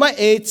เจียวไม่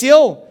เจีย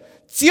ว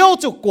เจียว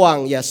จุกวาง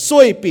อย่าช่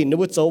วยปิ่นนึก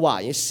ว่าเจ้าว่า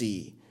อย่างสี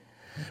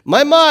ไม่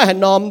ให้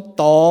นอม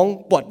ตอง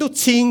ปวดตุ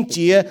ชิงเ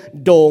จีย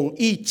ดง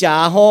อีจ่า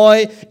หอย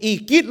อี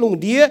กิดลุง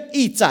เดีย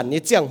อีจันเนี่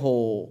ยเจียงโห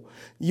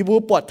伊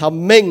不不他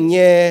命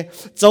耶，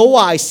走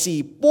外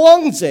是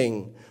帮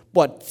正，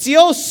不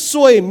照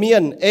水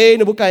面诶，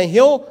你不敢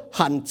晓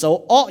行走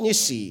恶你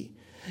事，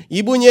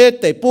伊不耶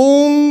得帮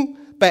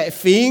白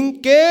fin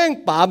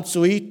驚板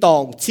水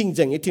當清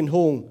淨嘅天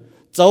空，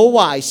走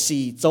壞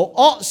事走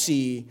惡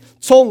事，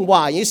從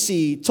壞嘅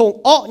事從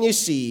惡嘅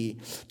事，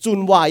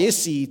轉壞嘅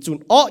事轉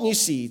惡嘅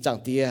事，這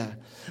樣啲啊，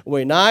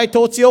為乃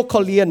托照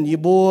可憐一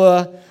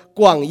波。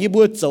quảng y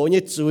bua走như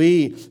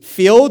chuối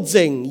phiếu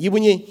dình y bua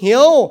như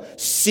hiếu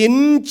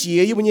xin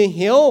chia y bua như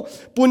hiếu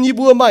bun y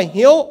bua mai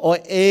hiếu ở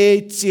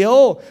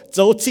chiếu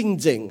dấu chinh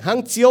dình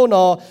hang chiếu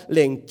nó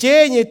liền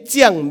chế như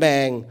giang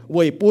mèng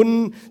với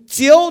bun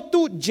chiếu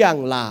tu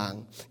giang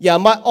làng và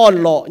mai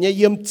on lọ như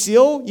yếm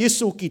chiếu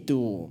Giêsu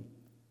Kitô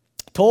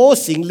thố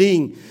sinh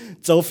linh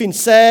dấu phiên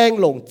sang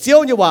lồng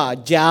chiếu như hòa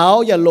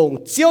giáo và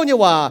lồng chiếu như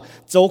hòa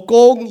dấu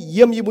công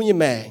yếm y bua như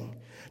mèng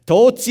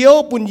thố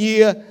chiếu bun y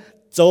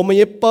dấu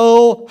mấy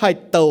bao hay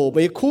tàu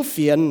mấy khu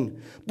phiền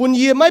bún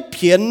yê mấy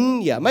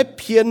phiền ya mấy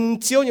phiền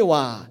chiếu như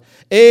hòa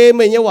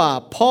mấy như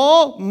hòa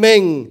phó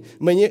mình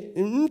mấy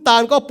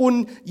tàn có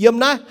bún yếm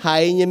ná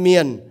hay như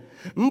miền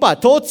bà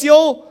thô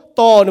chiếu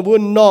to nó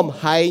bún nòm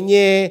hay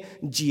như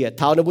dìa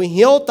thảo nó bún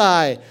hiếu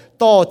tài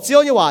to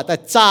chiếu như hòa tại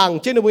chàng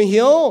trên nó bún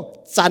hiếu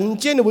chắn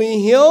trên nó bún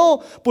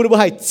hiếu bún nó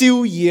hay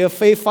chiếu yê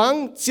phê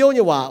phán chiếu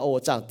như hòa ồ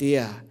chàng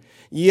tia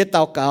yê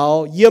tao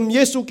cáo yếm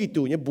Giêsu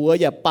Kitô như bùa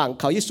ya bằng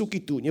khảo Giêsu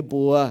Kitô như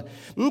bùa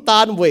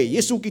tan về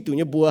Giêsu Kitô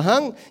như bùa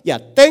hăng ya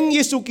tên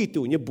Giêsu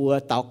Kitô như bùa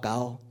tao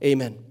cáo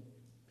amen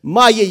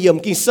mai yê yếm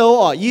kinh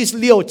sâu ở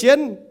Israel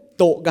trên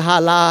tổ gà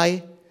lai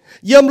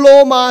yếm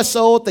lô ma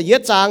sâu tại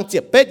yết trang chế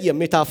bết yếm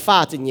như ta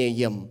pha trên nhẹ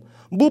yếm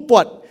bù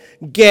bọt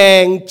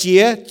gàng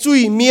chế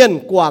truy miên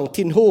quảng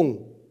thiên hùng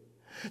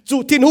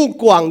chủ thiên hùng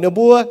quảng nửa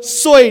bùa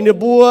xoay nửa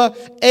bùa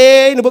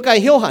nửa bùa cái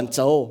hiếu hẳn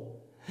châu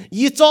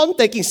y chọn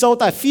tại kinh sâu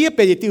tại phía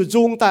bên tiêu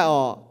dung tại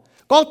ở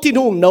có thiên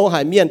hùng nấu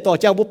hải miền tỏ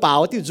trang bút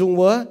báo tiêu dung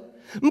vớ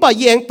bà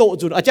yên tổ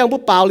dùn ở trang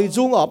bút báo li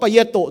dung ở bà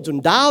yên tổ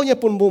dùn đáo như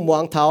bún bù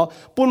muang tháo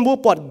bún bù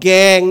bọt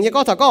gèng như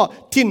có thà có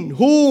thiên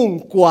hùng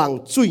quảng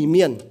truy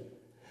miền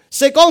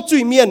sẽ có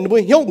truy miền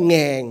bùi hiếu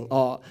ngèng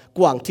ở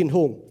quảng thiên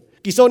hùng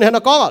kinh sâu này nó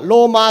có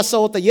lô ma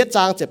sâu tại yết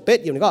trang chế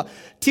bết nhiều này có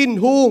thiên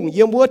hùng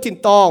yếm búa thiên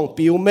tòng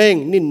biểu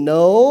mình nín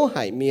nấu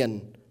hải miền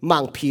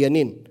mang phía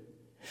nín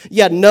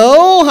ya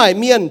nấu hải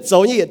miền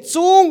dấu như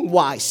trung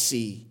hoài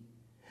xì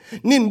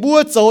nín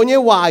bua dấu như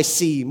hoài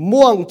xì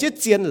muang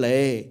chết chiến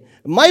lệ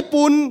máy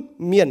bún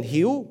miền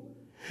hiếu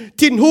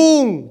thiên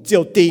hùng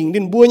chiều tình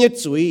nín bua như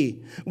chuối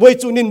với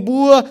chủ nín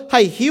bua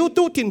hay hiếu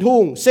tu thiên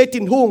hùng sẽ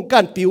thiên hùng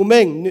can biểu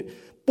mình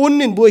bún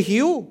nín bua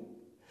hiếu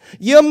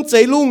yếm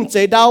chế lung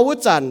chế đau với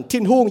chản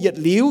thiên hùng yết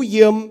liu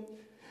yếm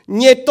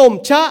nhẹ tôm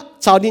cha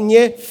chào đi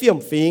nhẹ phiền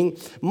phiền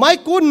máy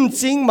cún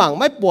chính mảng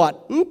máy bọt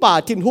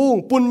bà thiên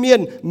hùng bún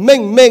miên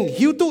mình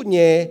hiếu tu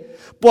nhẹ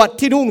bọt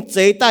thiên hùng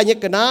chế tai nhẹ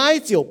cái nái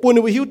chiều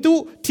bún với hiếu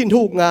tu thiên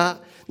hùng à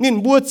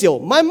nín bua chiều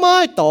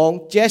mai tòng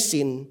chế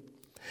xin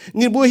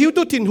nín bua hiếu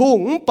tu thiên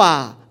hùng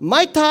bà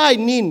máy thai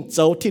nín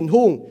dấu thiên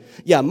hùng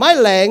ya máy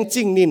lẹng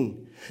chính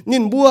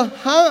nín bua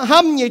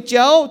ham nhẹ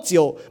cháu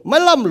chiều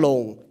máy lâm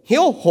lồng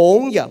hiếu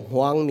hồng ya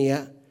hoang mía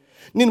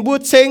nín bua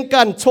chen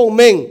can thông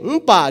minh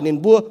bà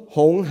nín bua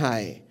hồng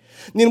hải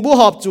nín bua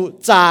họp chủ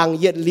chàng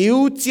yết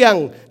liu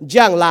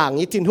giang làng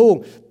như thiên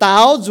hùng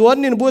táo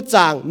duốn nín bua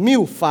chàng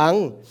miêu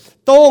phẳng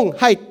tông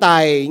hay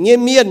tài như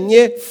miên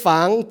như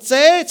phẳng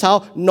chế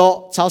chào nọ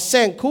chào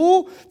sen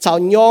khu chào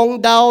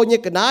nhong đau như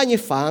cái ná như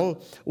phẳng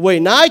với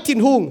nái thiên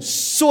hùng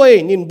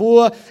xuôi nín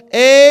bua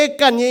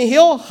can như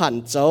hiếu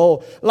hẳn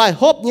châu lại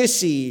hộp như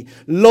xì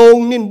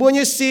lồng nín bua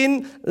như xin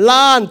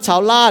lan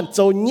chào lan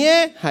châu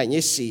nhé hay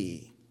như xì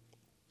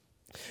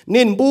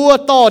nín bua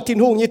to thiên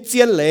hùng như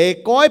chiên lệ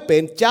gói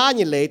bền cha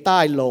như lệ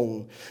tai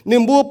lồng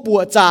nín bua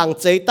bùa chàng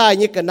chế tai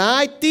như cái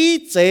nái tí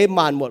chế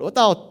màn một của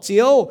tao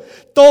chiếu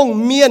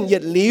tông miên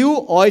yết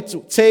liu oi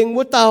chủ chênh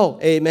của tao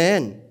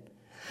amen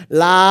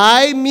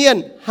lại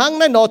miên hăng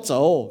nái nó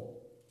châu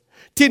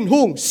thiên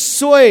hùng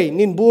xuôi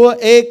nín bua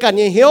can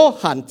như hiếu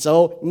hẳn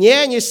châu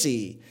nhé như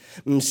xì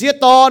xía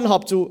ton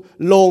họp chủ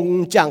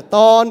lồng chẳng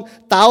ton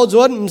tao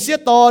duốn xía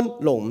ton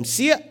lồng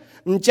xía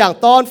chẳng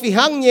ton phi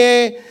hăng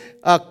nhé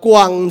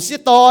quảng xí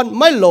ton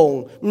mấy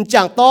lồng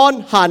chẳng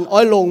ton hẳn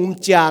oi lồng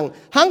chẳng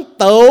hăng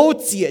tấu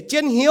chia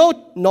trên hiếu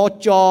nó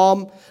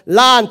chòm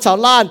lan chào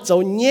lan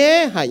châu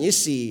nhé hay như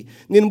xì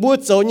nên bua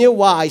châu như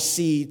hoài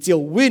xì chiều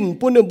win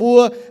bún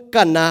bua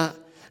cần à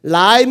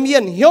lại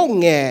miền hiếu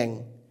ngèng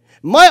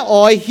mấy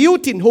oi hiếu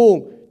thiên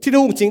hùng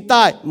chính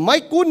tại mấy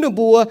cún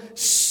bua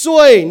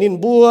xuôi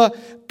nên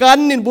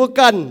bua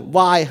cần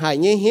vài hay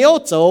như hiếu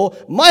châu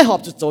mấy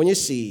họp châu như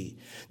xì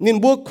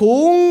nín bua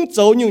khung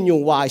châu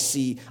nhung hoài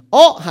xì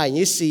ó hải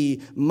như xì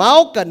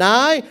máu cả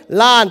nái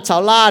lan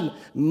chào lan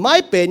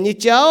máy bền như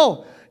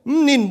cháu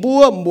nín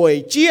bua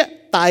mùi chia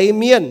tay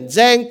miền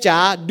giang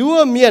trả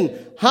đua miền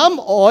hám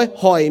ỏi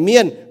hỏi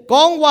miền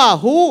con hòa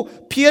hú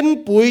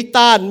phiên bùi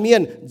tàn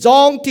miền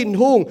dòng thiên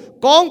hùng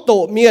con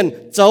tổ miền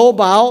châu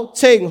báo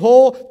chênh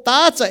hô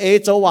ta cho ê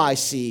châu hoài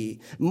xì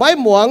máy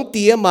muang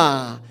tía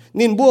mà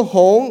nín bùa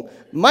hống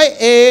mai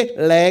ê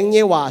lẹng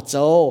như hòa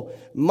châu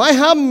mai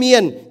ham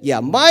miền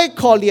và mai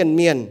kho liền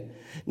miền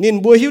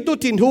nín bùa hiếu tu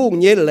tin hùng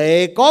như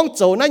lệ con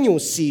châu na nhung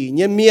xì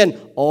như miền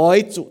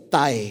oi trụ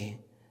tay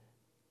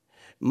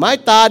mai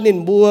ta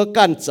nín bùa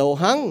can châu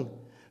hăng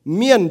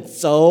miền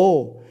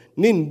châu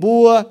nín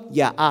bùa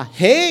và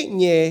hế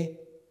nhé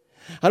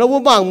hắn bùa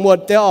bằng một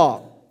teo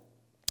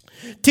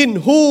tin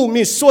hùng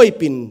nín xuôi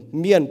pin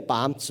miền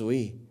bám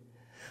chuối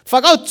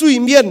và các chuối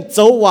miền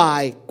châu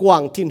hoài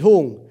quảng tin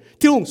hùng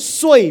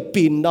xuôi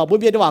pin nó bùa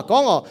biếtว่า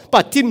có ngọ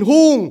bà tin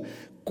hùng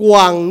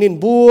quảng nín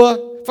bùa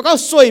và các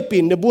xuôi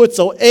pin nín bùa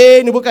châu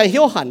nín bùa cái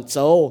hiếu hẳn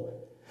châu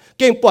เ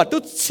ก่ง bọt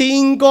tút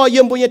xin có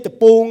yếm bùa nhật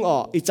bung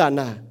ít chán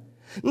à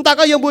ta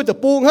có yếm bùa tập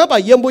bung hả bà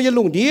yếm bùa nhật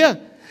lùng đĩa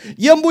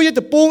yếm bùa nhật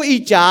bung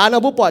ít chán nó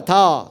bùa bọt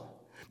thọ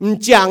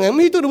chẳng em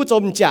hít tôi nó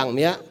bùa chẳng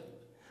mía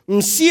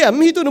xía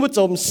em hít tôi nó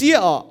bùa xía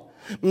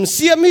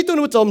xía em hít tôi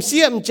nó bùa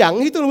xía chẳng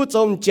hít tôi nó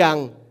bùa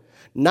chẳng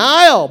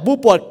nãy bùa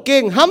bọt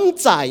ก่ง hắm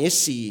giải như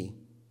xì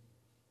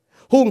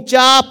hùng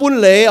cha bún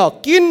lệ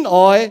kín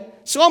ỏi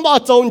sao mà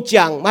trộn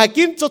chẳng mà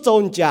kín cho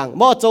trộn chẳng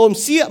mà trộn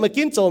xía mà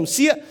kín trộn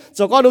xía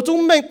cho con đồ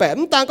chúng mình bẻ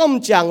ta có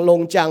chẳng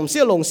lồng chẳng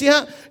xía lồng xía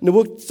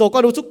nếu cho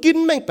con đồ chúng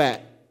kín mình bẻ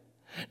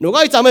nếu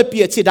có chẳng mà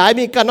bịa chỉ đại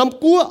mình cả năm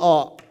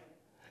cua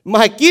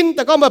mà kín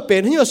ta có mà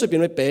bẻ nhiều sự biến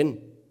mới bẻ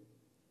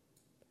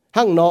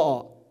hang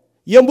nó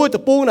yếm bùi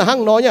tập bung là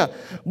hang nó nha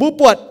bùi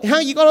bọt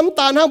hang gì có lắm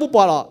tàn hang bùi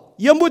bọt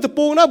yếm bùi tập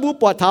bung nó bùi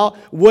bọt tháo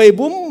về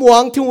bùi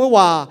muang thiên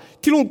hòa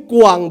thiên lùng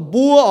quảng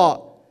bùa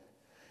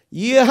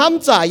ยี่ห้าม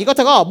จ่ายยี่ก็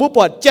ทั้งก็บุปผ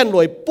าเจนร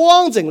วยป้อ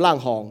งเจงล่าง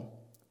หอง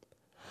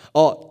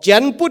เจ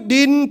นปุด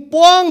ดิน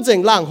ป้องเจง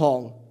ล่างหอง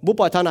บุป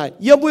ผาท่านไหน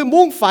เยี่ยมบุย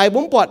มุ่งฝ่ายบุ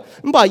ปผา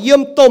บุปผาเยี่ย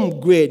มต้ม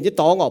เกวียนยี่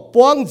ตอง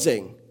ป้องเจ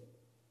ง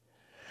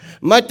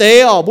มาเตะ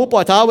บุปผ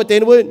าท่ามาเตะ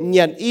นุ้ยเหยี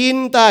ยนอิน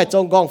ใต้จ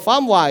งกองฟ้า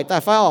มวายใต้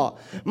ฟ้า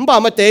บุปผา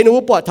มาเตะนุ้ย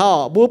บุปผา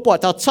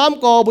ท่าช้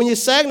ำกอบุญยี่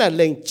แสงน่ะเ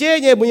ล่งเจ๊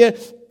เนี่ยบุญยี่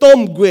ต้ม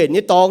เกวียน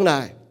ยี่ตองน่ะ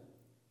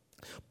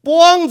ป้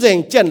องเจง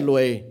เจนรว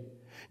ย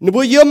นุ้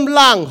ยเยี่ยม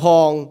ล่างห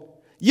อง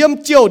เยี่ยม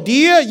เจียวดี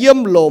เยี่ยม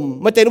ลม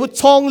มาเต็นว่า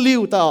ช่องลิ้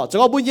วต่อจะ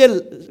ก็บุญเย่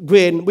เกร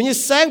นบุญเย่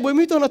แสงบุญ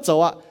มีตัวนั้นเจ้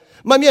า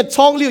มันมี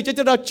ช่องลิ้วจะ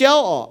เราเจ้า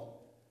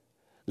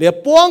เหลือ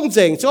ป้องเจ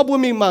งจะก็บุญ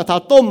มีมังเท้า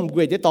ต้มเกร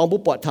นจะตองบุ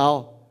ปผาเท้า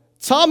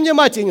ช้ำยังไ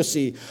ม่จริงอยู่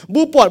สิ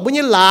บุปผาบุญเ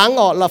ย่หลาง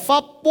ละฟ้า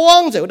ป้อ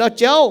งเจงเราเ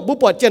จ้าบุป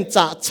ผาเจน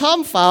จ่าช้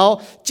ำฝ้า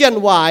เจน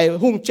วาย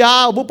หุ่งเจ้า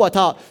บุปผาเ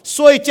ท้าส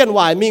วยเจนว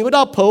ายมีก็ไ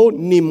ด้เผา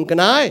นิ่มกัน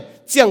นะ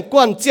เจียงก้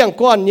อ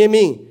นเนี่ย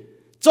มิง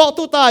เจาะ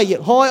ตู้ใต้เหยีย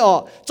ดห้อย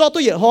เจาะ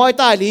ตู้เหยียดห้อยใ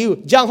ต้ลิ้ว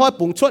ย่างห้อย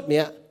ปุ่งชดเ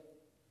นี่ย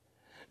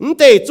แ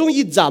ต่จุง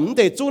ยี่จำแ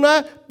ต่จุงนะ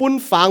ปุ่น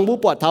ฝังบุป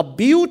ผาเท้า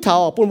บิ้วเท้า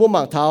ปุ่นบุ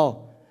มังเท้า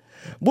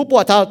บุปผ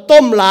าเท้าต้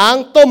มล้าง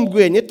ต้มเก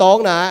วียนนี่ตอง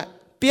นะ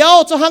เปียว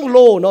จะหั่งโล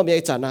เนาะมีไ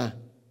อ้จันนะ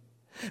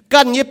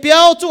กันยี่เปีย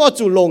วจุงเอา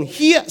จุลงเ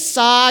ฮียซ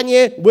าเ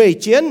นี่ยเว่ย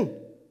เจี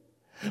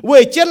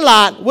ยนหล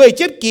าดเว่ยเ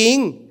จียนกิ่ง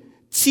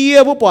เชีย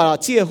บุปผา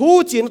เชียหู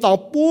จีนตอง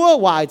ปัว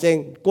วายเจง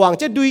กวาง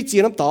จะดุยจี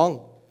นน้ำตอง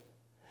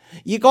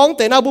อีกองแ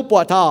ต่หน้าบุปผ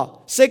าเท้า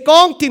เสกอ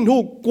งทิ้งหู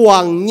กวา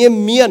งเงีย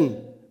เมียน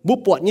บุป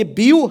ผาเนี่ย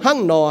บิ้วหั่ง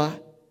นอ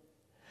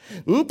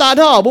ตา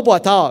ท่อบุปผา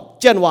ท่อ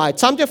เจนวาย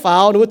ช้ำจะฝ่า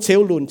วหนูเชล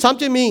หลุนช้ำ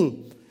จะมิง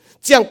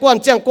เจียงกวน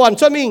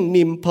ช่วยมิง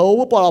นิ่มเผา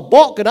บุปผาบ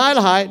อกก็ได้ล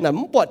ะหายนั่น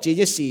บุปผาจี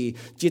จะสี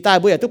จีตาย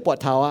บุญทุกปวด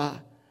เท้า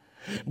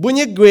บุญ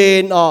เกร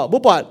นบุ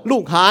ปผาลู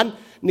กหาน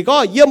นี่ก็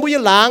เยี่ยมบุญ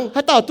หลางใ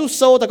ห้ต่อตุโ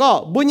ซแต่ก็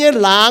บุญ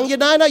หลางยัง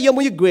ได้นะเยี่ยม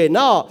บุญเกรน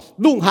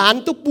ลูกหาน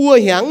ตุปัว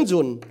หาง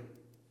จุน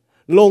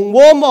ลงว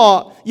ม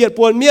เหยียดป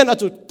วนเมียน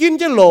จุดกิน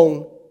จะลง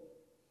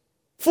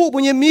ฟูบุ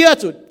ญเมีย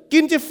จุดกิ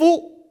นจะฟู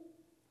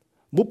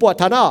บุปผา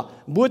ท่านะ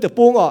บุญแต่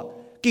ปุง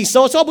กิโซ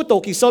ชอบบุตร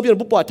กิโซเป็น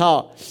บุปผาท่า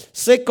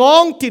เสกอ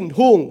งถิ่น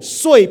หุ่ง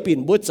สวยปิ่น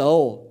บุเจ้า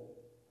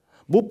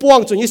บุปวง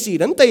จนยี่สี่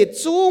นั้นแต่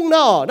จุงน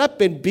ะนั่นเ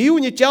ป็นบิว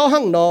ยี่เจ้า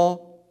หั่งนอ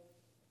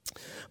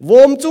ว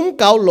มจุ้ม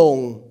เกาลง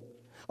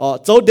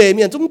เจ้าเด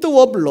มียนจุ้มตัวว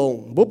มลง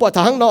บุปผาท่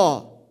าหั่งนอ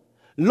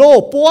โล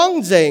ปวง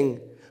เจง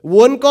ว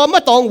นก็ไม่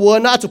ต้องวน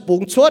นะจุปุ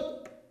งชด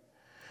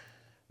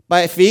ไป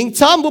ฟิง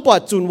ช้ำบุปผา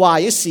จุนวาย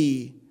ยี่สี่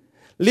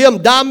เลี่ยม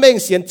ดามเมง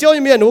เสียนเจ้า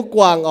เมียนหูก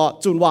วาง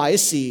จุนวาย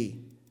ยี่สี่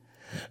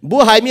บั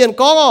วหายเมียน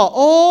ก้องโ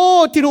อ้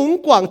ที่หุง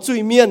กว่างจุย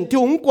เมียนที่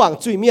หุงกว่าง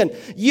จุยเมียน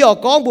ยี่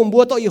ก้องบุมบั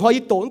วตัวอีหอย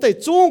โตนแต่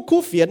จุ้งคู่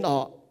เฟียน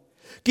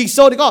กิโซ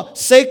นี่ก็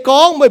เสก้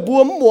องไม่บัว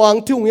มวง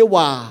ที่หุงเย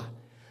ว่า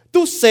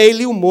ตู้เส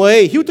ลิวมวย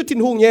หิวตุทิน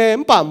หุงเย่ม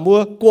ป่ามบัว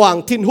กว่าง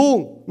ทินหุง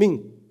มิง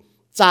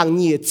จางเห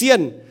นียเจีย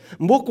น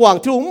บัวกว่าง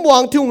ที่หุงมว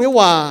งที่หุงเย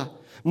ว่า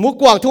บัว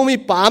กว่างที่หุงมี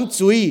ปาม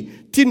จุย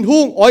ทินหุ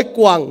งอ้อยก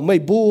ว่างไม่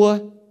บัว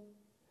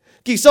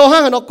กิโซห้า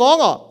งนก้อง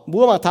บั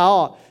วมาเท้า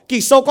กิ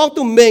โซก้อง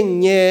ตุ้มเมง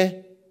เย่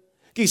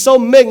กิโซ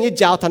เมงยี่เ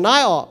จ้าทนา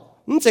ย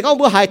มันจะก้อง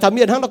บัวหายทำเ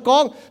มียนห้างนก้อ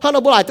งห้างน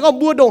บัวหายแต่ก้อง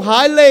บัวดงหา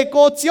ยเลโก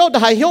เจียวได้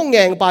หายห้องแง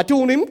งป่าทุ่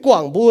งนิ้มกว่า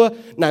งบัว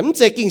นั่นมันจ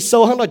ะกิโซ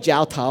ห้างนเจ้า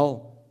เท้า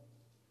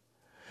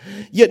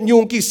เหยียดยุ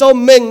งกิโซ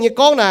เมงยี่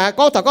ก้องนะ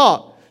ก้องแต่ก็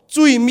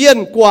จุยเมียน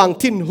กว่าง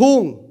ทินหุ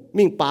ง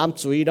มิ่งปาม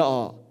จุยนะ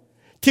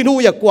ทินหุง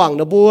อย่ากว่าง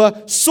นะบัว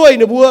สวย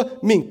นะบัว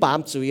มิ่งปาม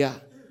จุย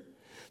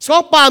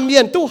có ba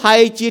miền tu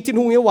hay chỉ thiên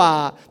hùng như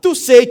hòa tu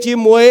xe chỉ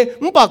muối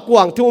bà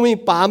quảng thiên hùng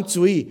mình bám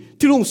chui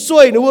thiên hùng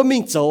xuôi nữa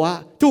mình走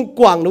啊thiên hùng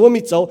quảng nữa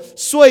mình走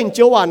xuôi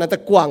chiếu hòa là ta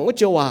quảng của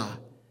chiếu hòa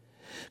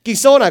kỳ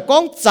sau này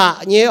con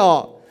trả nhé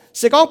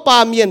sẽ có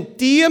ba miền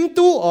tiêm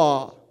tu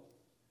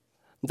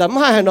đấm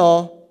hai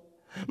nó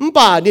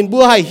bà điền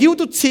bùa hay hiếu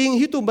tu chinh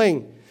hiếu tu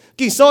mình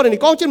kỳ sau này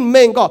con chân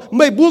mình có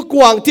mấy bùa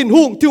quảng thiên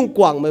hùng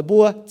quảng mấy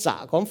bùa trả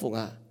con phụng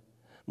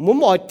muốn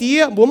mọi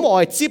tía muốn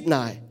mọi chip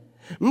này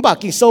bà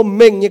kỳ sau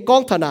mình như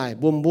con thằng này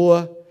buồn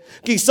bùa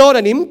kỳ sau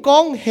là nín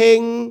con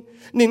hình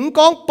nín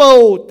con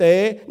bầu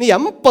tế nín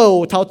ấm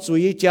bầu thao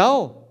chuối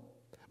cháu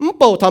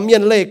bầu thao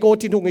miền lệ cô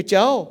thiên hùng ấy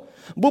cháu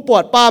bố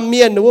bọt ba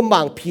miền nữa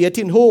mảng phía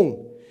thiên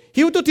hùng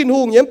hiếu tu thiên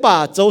hùng nhém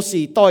bà châu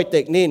sĩ toi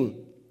tệch nín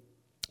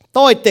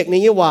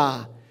như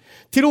hòa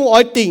thiên hùng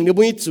ói tỉnh nữa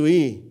bùi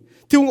chuối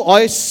thiên hùng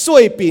ói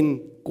xuôi pin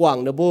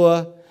quảng nữa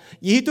bùa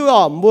ý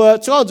tôi mùa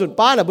cho chuẩn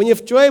ba là bao nhiêu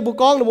chơi bố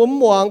con là bố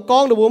muang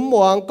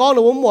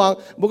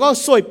bố con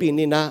xuôi pin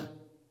nín na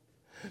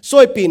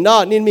xuôi pin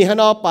đó nín mi hang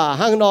nó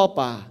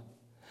bà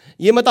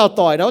ý mà tao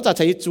tỏi nóจะใ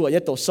ช้จั่วเนี่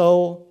ยตัวโซ่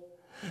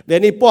เดี๋ยว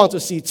นี้ป้องจุ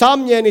ดสีช้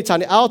ำเนี่ยนี่ฉัน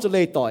เนี่ยเอาจุดเล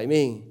ยต่อย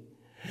มิง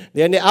เ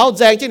ดี๋ยวนี้เอาแ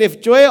จงจะเนี่ย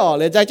ช่วยเ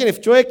ลยแจงจะเนี่ย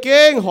ช่วยเ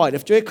ก่งหอยเนี่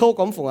ยช่วยเข้า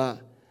กำฝง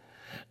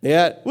เนี่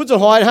ยวุ้นจุด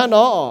หอยฮะเน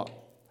าะ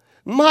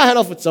ไม่ให้เร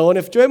าฝึกโซ่เ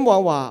นี่ยช่วยมอง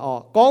ว่า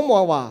ก้องมอ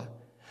งว่า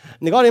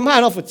นี่ก็เนี่ยไม่ให้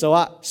เราฝึกโซ่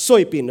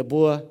xuôi pinนะ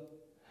บัว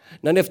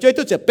นั่นเนี่ยช่วย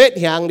ตัวจะเป็ด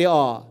หางเดียว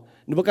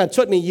นี่พวกการช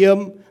ดมีเยี่ยม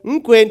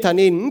เกวนฐา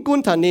นินกุน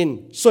ฐานิน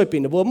ช่วยปิ่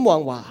นบัวมอง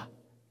ว่า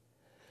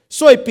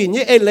ช่วยปิ่น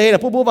ยี่เอเล่นะ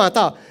ผู้บัวมา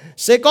ต่อ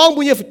เสกอง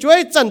บุญช่วย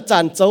จัน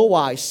เจ้าไหว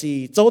สี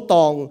เจ้าต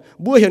อง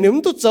บัวเห็นนี่มั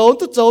นตุ๊เจ้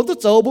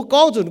าบัวก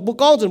องจุนบั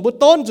ว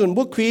ต้นจุน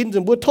บัวควีนจุ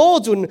นบัวโท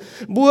จุน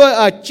บัว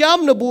จ้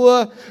ำนะบัว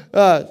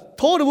โ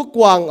ทนะบัวก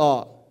วาง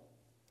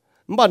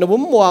มันบอกนะบัว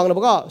มองนะ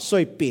บัวก็ช่ว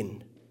ย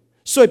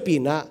ปิ่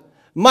นนะ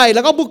ไม่แ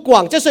ล้วก็บัวกวา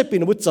งจะช่วยปิ่น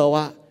นะบัวเจ้า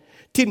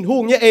thiên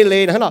hùng như ê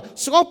lê này nó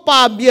có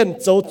ba miền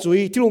châu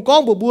chuối thiên hùng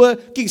con bùa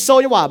kinh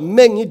sâu nhưว่า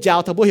mình như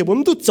giáo thằng bùa hiểu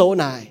bốn tu châu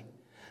này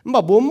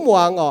mà bốn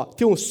muang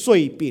thiên hùng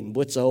xuôi pin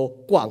bùa châu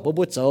quảng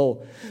bùa châu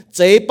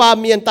chế ba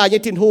miền tai như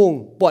thiên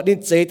hùng bọn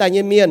nín chế tai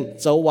như miền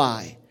châu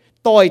hoài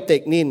toi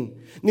tệch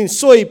nín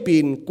xuôi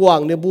pin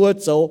quảng nín bùa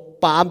châu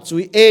bám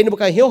chuối ê nó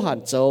cái hiếu hẳn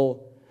châu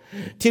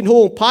thiên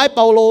hùng phái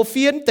Paulo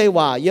phiến tây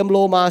hòa yếm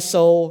lô ma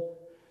sâu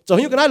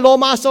rồi như cái này lô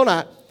ma sâu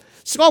này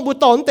có bùa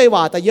tòn tây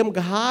hòa tại yếm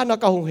cá nó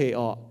cao hùng hệ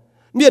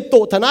miền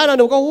tổ thần ai là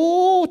nó có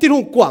thiên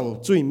hùng quảng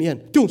chui miền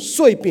thiên hùng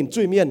xuôi pin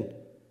chui miền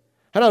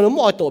hay là nó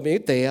mọi tổ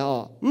miền tề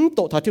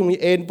tổ thảo thiên hùng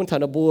en bún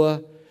thần bùa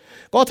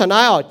có thần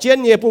ai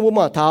trên nhẹ bùa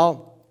mà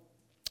thảo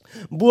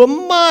bùa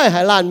mai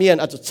hay là miền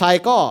ở chỗ trái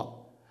có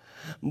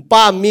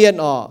ba miền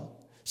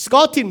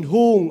có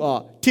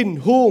thiên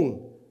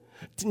hùng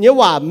nhớ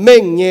ว่า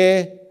mình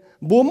nhé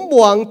bùa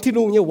muang thiên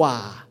hùng nhớว่า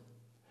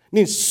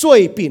nên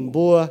xuôi pin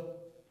bùa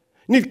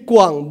nên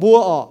quảng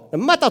bùa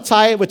mà ta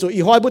trái với chỗ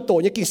y hoi bùa tổ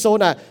như kinh sâu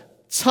này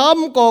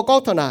chấm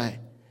có thằng này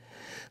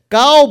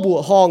cao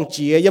bùa hòn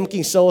chỉ yếm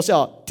kinh sâu sẽ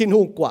thiên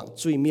hùng quảng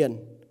chui miền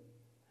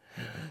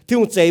thiên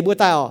hùng chế bùa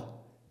tai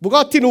bùa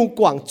có thiên hùng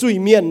quảng chui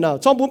miền nào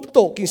trong bùa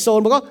tổ kinh sâu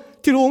bùa có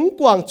thiên hùng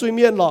quảng chui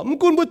miền lọ mình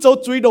cũng bùa châu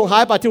chui đồng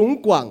hải bà thiên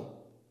hùng quảng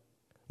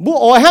bùa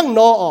ỏi hang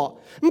nọ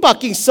mình bà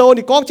kinh sâu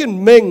thì có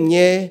trên mình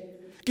nhé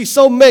kinh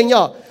sâu mình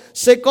nhở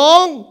sẽ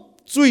có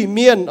chui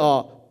miền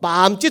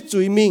bám chết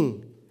chui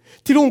mình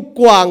thiên hùng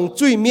quảng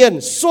chui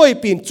miền xuôi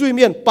pin chui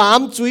miền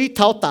bám chui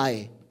tháo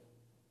tài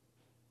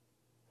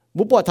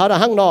bố bỏ tháo là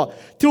hang nọ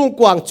thiên hùng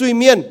quảng chui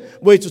miền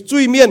với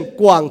chui miền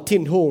quảng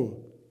thiên hùng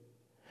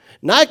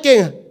nãy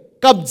cái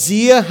cầm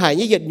dìa hải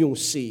như nhiệt nhung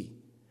xì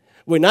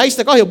với nãy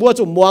sẽ có hiểu bùa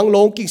chủ muang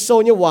lông kinh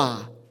sâu như hòa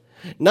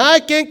nãy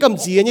cái cầm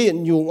dìa như nhiệt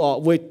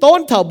nhung với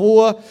tôn thảo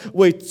bùa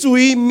với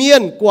chui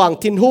miền quảng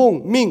thiên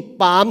hùng mình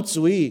bám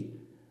chui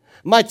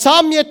mà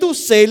chăm như tu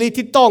xế li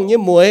thì tòng như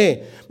muối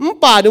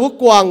bà được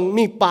quảng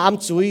mình bám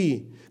chui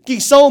kinh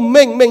sâu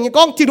mình như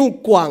con thiên hùng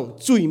quảng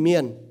chui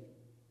miền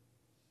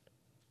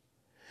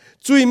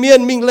chui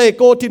miền mình lê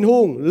cô thiên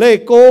hùng lê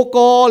cô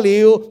có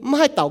liu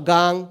mai tàu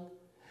gang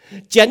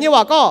chén nhưว่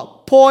าก็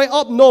point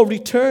of no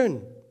return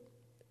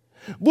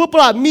บัวป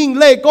ลาmình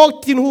lê cô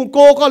thiên hùng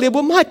cô có liu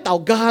บัวmai tàu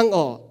gang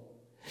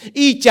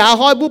อีจ๋า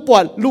หอยบัวปว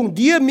ดลุงเ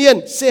ดียเมียน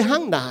เสหั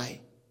งนาย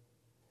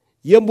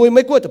เยี่ยมบุยไ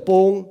ม่กลัวตะป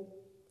ง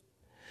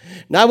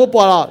นายบัวป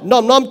วด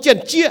น้อมเจียน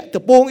เจี๊ยตะ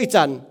ปงอี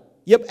จัน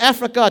เยี่ยมแอฟ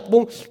ริกาตะป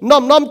ง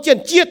น้อมเจียน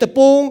เจี๊ยตะป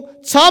ง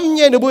ช้ำเ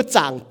นี่ยหนูบัวจ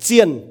างเจี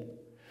ยน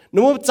ห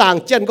นูจาง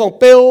เจียนกอง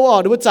เปล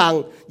หนูจาง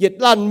เหยียด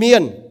ลันเมีย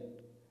น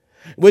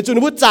เวจูห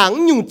นูจาง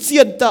ยุ่งเจี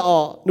ยนตะ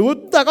หนู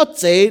ตะก็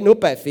เจหนู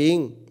แปะฟิง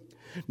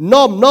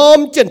น้อม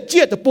เจียนเ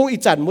จี๊ยตะปงอี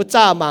จันหนู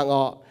จ้ามาง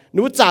ห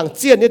นูจางเ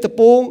จียนเนี่ยตะ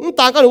ปง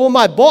ตาก็หนูม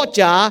าบ่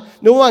จ๋า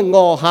หนูมาง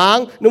อหาง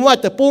หนูมา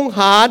ตะปงห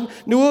าน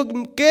หนู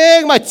แกง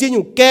มาเจียนอ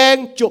ยู่แกง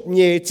จบเ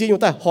ย่เจียนอยู่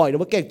แต่หอยหนู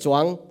มาแกงจว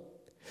ง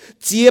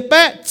เจียแป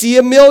ะเจีย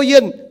เมียวเย็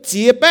นเ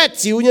จียแปะ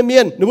จิ๋วเนี่ยเมี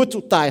ยนหนูจุ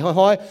ดตายห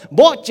อย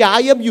บ่จ๋า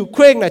เยี่ยมอยู่เค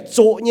ร่งน่ะโจ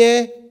เนี่ย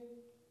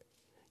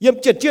ยาม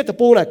เจียนเจียตะ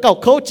ปูน่ะเก่า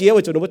เขาเจียวไ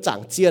ว้จนบัวจาง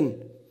เจียน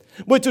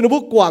ไว้จนบั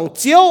วกวางเ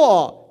จียว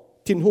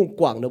ทินหง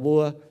กวางนะบั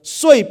ว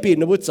ช่วยปีน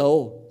นะบัวโจ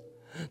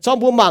cho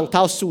mua mảng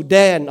thảo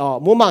Sudan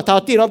mua mảng thảo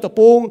tiền tập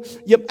bung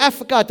yếm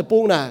Africa tập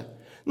bung nè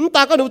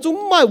ta có đủ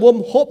chúng mai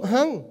vôm hộp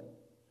hăng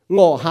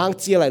ngõ hàng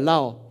chia lại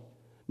lao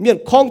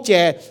miền khong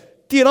chè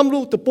tiền năm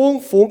lu tập bung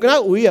phụng cái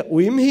nào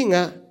ủi hình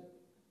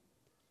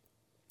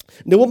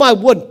nếu mai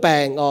buồn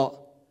bèng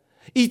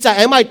ý chạy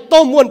em mai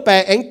tô buồn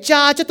bèng anh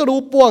cha chứ tôi đủ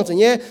buông rồi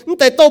nhé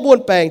แต่tô buồn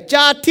bèng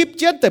cha thiếp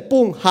chếtแต่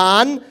bung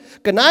hán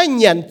cái này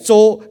nhận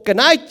chỗ cái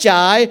này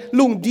trái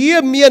lùng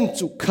đĩa miền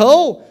chủ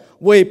khâu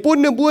về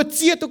bún nương bùa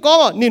chia tôi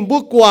có nín bùa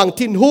quảng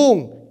thiên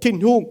hung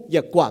อย่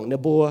ากquảng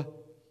nương bùa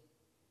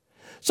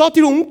sau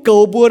thiên hung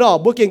cầu bùa đó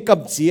bùa kiêng cầm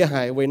chia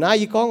hải về nãy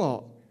ý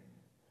có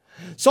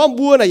sau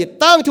bùa này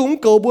tăng thiên hung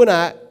cầu bùa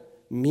này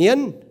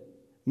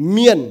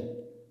miền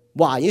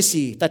quả như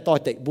gì tại tỏi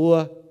tệ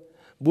bùa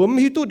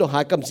mới hít tu đồ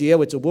hải cầm chia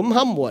về chỗ bùa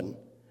hâm muộn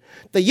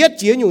tại yết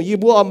chia nhung y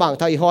bùa mảng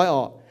thầy hỏi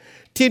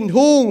thiên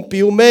hung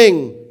biểu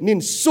mình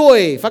nín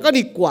xuôi phải có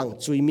đi quảng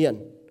chui miền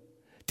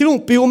thiên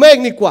hung biểu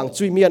mình nín quảng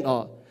chui miền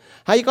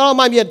hay có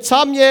mai miền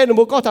chăm nhé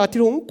nó có thà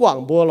thiên hung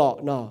quảng bùa lọ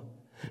nọ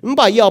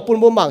bây giờ bùn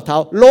bùa mảng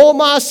thảo lô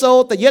ma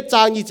sâu tại yết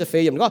trang nhưจะphê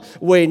yếm có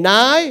về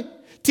nái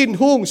thiên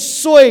hung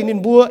xuôi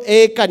nín bùa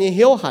cái như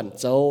hiếu hẳn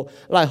châu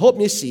lại hốp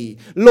như xì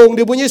lồng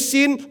điều bùa như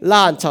xin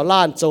lan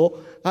châu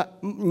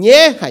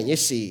nhé hay như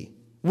xì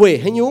về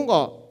hay nhúng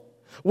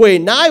về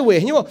nái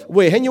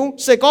về hay nhúng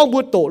sẽ có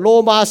bùa tổ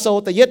lô ma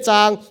sâu tại yết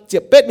trang chỉ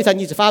biết mi thành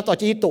nhưจะpha tọa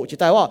chỉ tổ chỉ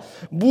tàiว่า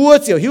bùa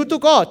chỉ hiếu tu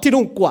có thiên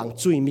hung quảng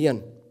chui miền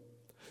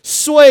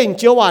xuôi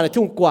chiếu vào là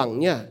thùng quảng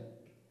nha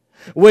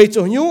về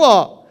chỗ nhúng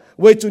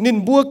về chỗ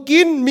nín bùa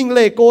kín mình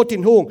lệ cô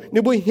thiên hung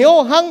nín bùa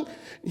hiếu hăng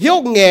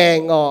hiếu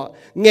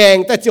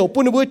ngèng tại chỗ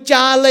bùa nín bùa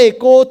cha lệ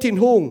cô thiên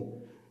hung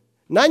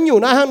nãy nhiều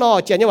nãy hăng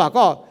nọ chả như vậy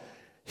có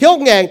hiếu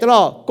ngèng tao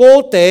nọ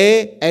cô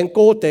tế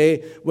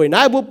về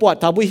nãy bùa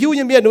bọt thảo bùa hiếu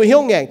như miền bùa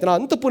hiếu ngèng tao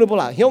nọ nó bùa nín bùa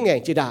là hiếu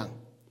ngèng chỉ đàng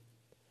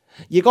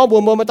vì có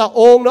bùa mà tao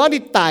ôm nó đi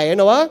tải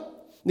nó á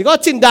你có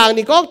chính đàng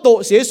你có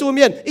tổ xế su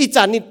miền ít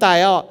chán đi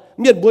tải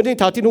miền buồn đi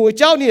thảo thiên hung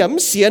cháu đi ấm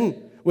xiên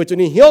với chúng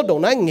mình hiếu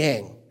đồng nãy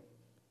ngèng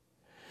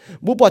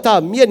bố bảo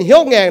thảo miền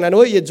hiếu ngèng là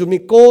nói hiện chúng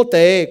mình cô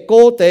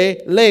tế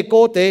lê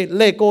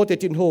cô tế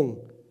thiên hung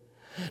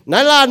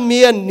nãy lan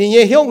miền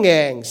ni hiếu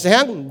ngèng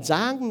sáng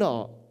dáng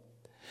nọ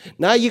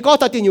nãy y có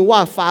thảo thiên hung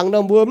hòa phẳng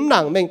nó bướm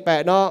nặng mình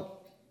bẹ nó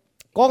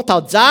con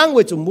thảo dáng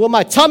với chúng mua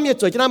mà chăm như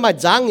trời cho nó mà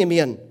dáng như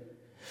miền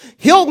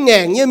hiếu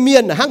ngèng như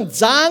miền là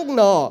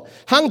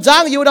hang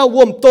dáng yêu đâu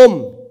vuông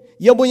tôm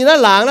yêu bùi nó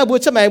láng là bùi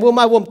cha mẹ bùi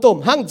mai vuông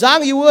tôm hang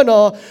dáng yêu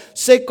nó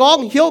sẽ có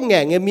hiếu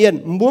ngèng như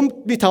miền muốn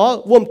bị tháo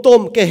vuông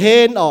tôm cái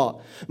hên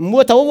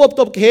mua tháo vuông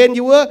tôm cái hên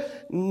yêu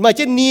mà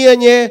trên nia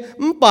nhé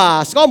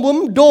bà có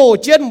muốn đồ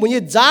trên bùi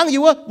như dáng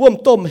yêu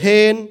vuông tôm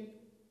hên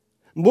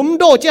muốn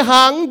đồ trên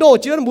hàng đồ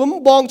trên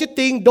muốn bong trên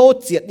tinh đồ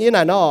triệt như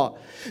này nó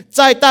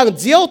trái tăng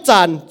diếu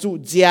tràn chủ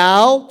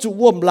giáo chủ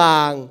vuông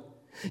làng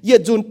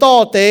yết dùn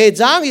to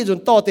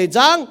tề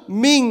giang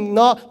mình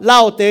nó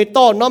lao tề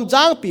to nóm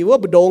giang bị vỡ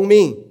bồng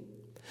mình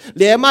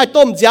lẽ mai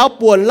tôm giáo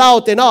buồn lao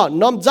tề nó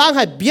nóm giang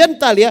hay biến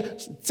ta lẽ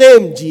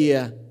chém gì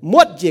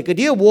muốt gì cái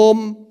điều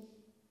vôm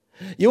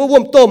yêu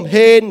vôm tôm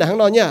hên là hăng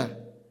nó nhá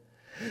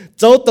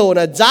châu tổ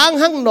là giang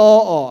hăng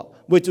nó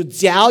với chú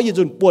giáo yết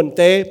dùn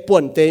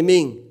buồn tề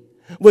mình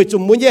với chú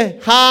muốn gì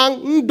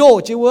hàng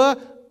độ chứ vỡ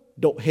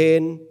độ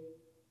hên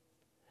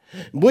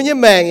bùa như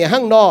mèng như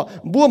hăng nọ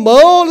bùa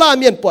mớ la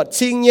miền bọt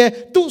chinh như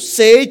tu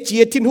xế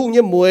chia thiên hung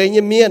như muối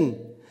như miền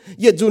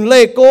yết dùn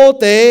lê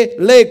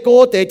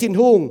cô tế thiên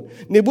hung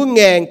nếu bùa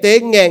ngèng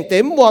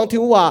tế muang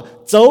thiên hòa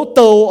dấu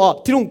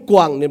tàu thiên hung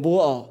quảng nếu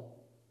bùa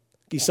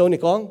kỳ sâu này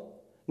con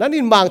nãy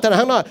nhìn màng thằng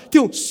hăng nọ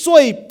thiên hung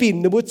xoay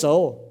pin nếu bùa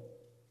dấu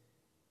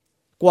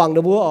quảng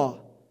nếu bùa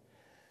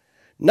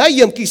nãy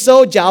yếm kỳ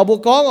sâu giáo bùa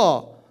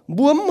con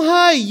bùa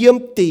hai yếm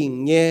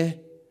tình nhé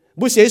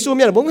bùa xế xu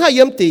miền bùa hai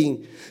yếm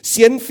tình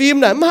xiên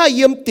phim là hai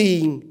yếm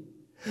tình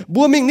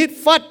bùa mình nít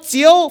phát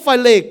chiếu phải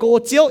lệ cô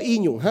chiếu y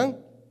nhung hăng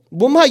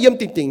bùa hai yếm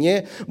tình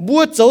nhé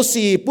bùa châu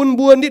xì bùn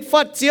bùa nít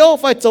phát chiếu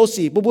phải châu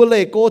xì bùa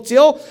lệ cô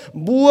chiếu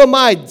bùa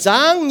mai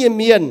giang như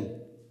miền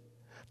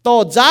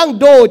to giang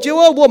đồ chiếu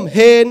bùa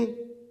hên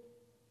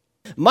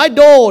mai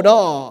đồ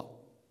đó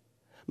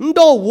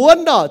đồ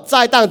vốn đó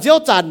trái tàng chiếu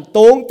tràn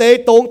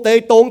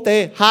tông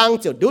tế hang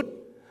chiếu đút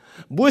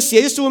bùa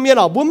xế xu miền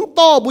đó bùm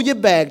to bùa như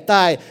bèn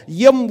tài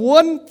yếm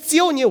vốn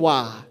chiếu như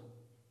hòa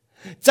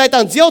trái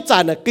tàng chiếu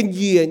tràn là cái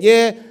gì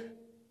nhé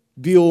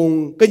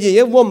biung cái gì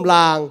nhé vôm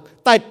làng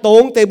tại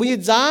tông tế bùa như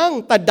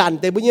giang tại đàn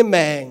tế bùa như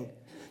mèng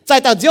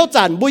trái tàng chiếu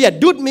tràn bùa như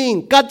đút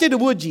mình cắt chế được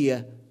bùa gì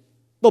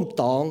tôm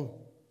tòng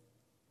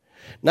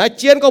nãy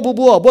chiến có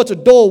bùa chủ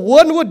đồ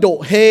vốn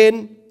độ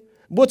hên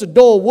bùa chủ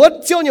đồ vốn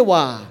chiếu như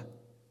hòa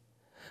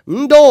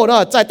đồ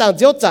đó trái tàng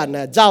chiếu tràn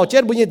là giàu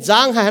chết bùa như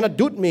giang hay là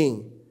đút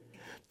mình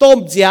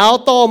tôm giáo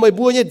to mới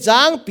bùa như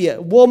giang bịa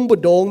vôm bùa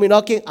đống mình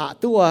nó kinh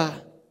tua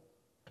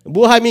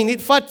bùa hai mình nít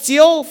phát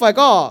chiếu phải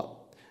có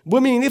bùa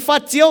mình nít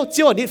phát chiếu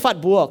nít phát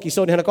bùa kỳ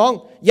sâu này là con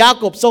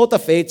Jacob sâu ta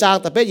phê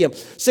trang ta biết yểm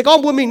sẽ có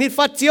bùa mình nít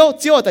phát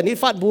chiếu ta nít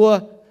phát bùa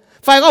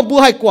phải có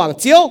bùa hay quảng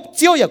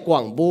chiếu ya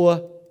quảng bùa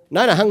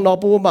nãy là hang nó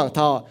bu mảng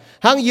thọ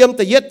hang yếm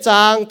từ yết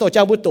trang tổ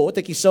trang bu tổ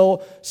từ kỳ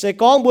sâu sẽ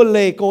có bu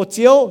lề cô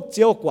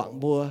chiếu quảng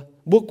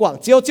bu quảng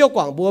chiếu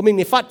quảng bùa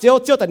mình phát chiếu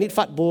tại nít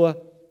phát bùa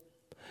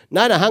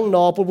nãy là hang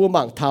nó bu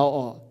mảng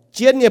thọ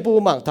chiến như bu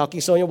mảng thọ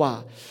kỳ sâu như hòa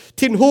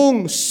thiên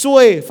hung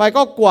xuôi phải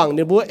có quảng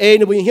để bùa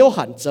nó bu hiếu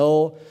hẳn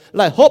châu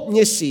lại hốp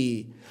như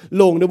xì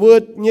lùng nó bùa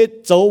như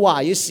châu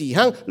hòa như xì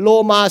hang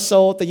lô ma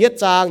sâu từ yết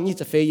trang như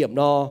จะphê yểm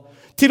nó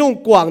thiên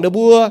hung quảng nó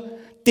bùa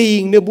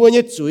tiền nó bùa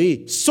như chuối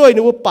xuôi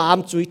nó bùa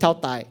bám chuối thao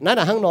tài nãy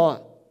là hang nó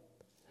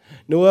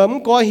nó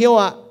muốn có hiếu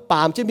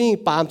bám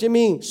chế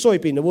mình xuôi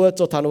bị nó bùa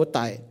cho thằng nó bùa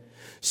tài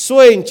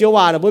xuôi chiếu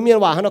hòa nó bùa miên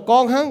hòa hang nó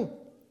con hang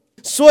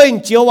xuôi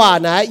chiếu hòa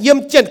nè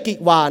yếm chân kịch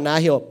hòa nè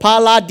hiểu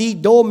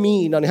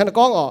paladidomi nó hang nó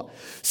con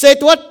sẽ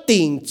tuốt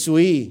tiền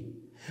chuối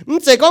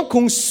sẽ có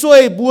khung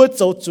xuôi bùa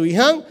cho chuối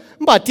hang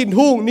bà thiên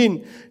hung nín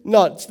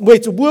nó về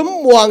chủ bùa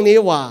muang này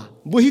hòa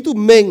bùa hít tu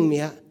mình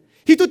nè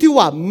hít tu thiêu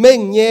hòa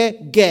mình nhé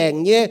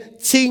gàng nhé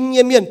chinh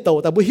nhé miền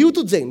tàu ta bùa hít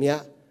tu dễ nè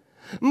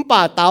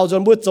bà tao cho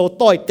bùa cho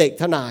tỏi tệ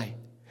thế này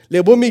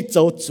liệu bùa mi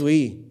cho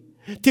chuối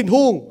thiên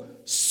hung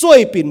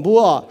xuôi bình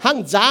bùa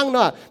hang giang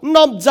nó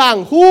nôm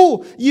giang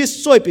hu y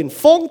xuôi bình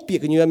phong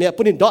biệt như mẹ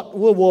bùa nín đọt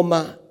vua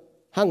mà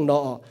hang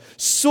nó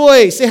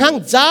xuôi sẽ hang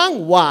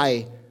giang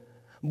hoài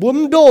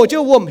bùm đô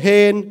chứ bùm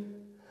hên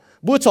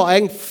bùa cho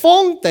anh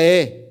phong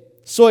tệ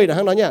xuôi là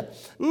hang nó nhá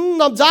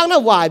nằm giang nó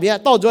hoài bia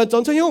tao rồi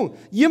chọn cho nhung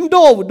yếm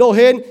đô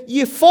hên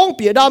y phong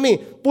biệt đau mi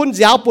bùn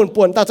giáo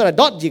bùn tao cho là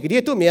đọt gì cái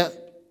đi tu mẹ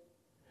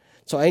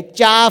cho anh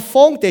cha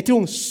phong tệ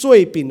thung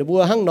xuôi bình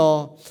bùa hang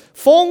nó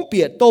phong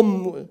biệt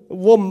tôm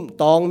vôm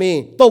tòng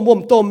mi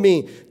tôm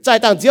mi trái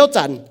tàng diếu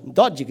chặn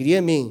đọt gì cái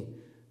đi mi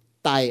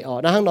tại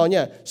ở đó hang nó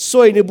nhá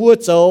xuôi nó bùa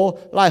châu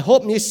lại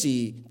hốp như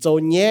xì châu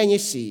nhẹ như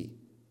xì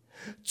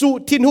trụ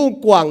thiên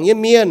hung quảng như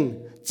miên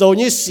châu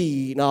như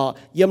xì nó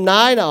yếm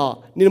nái nó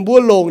nên bùa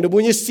lồng nên bùa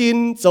như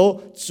xin châu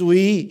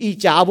chuối y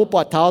cháo bùa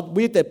bọt tháo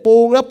bùa để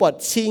bông nó bọt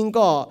chinh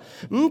có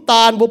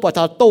tàn bùa bọt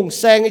tháo tông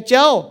sen cái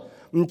cháu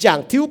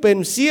chẳng thiếu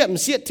bên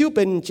xía thiếu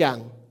bên chẳng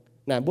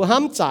nè bùa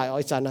hám trái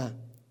ở chân à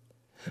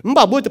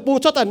bảo bùa để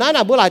bông cho ta nái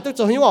là bùa lại tức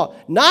cho hiểu không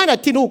nái là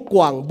thiên hung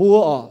quảng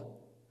bùa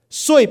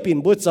xuôi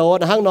bình bùa châu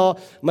là hang nó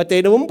mà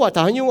tên nó bọt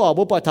tháo hiểu không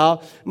bùa bọt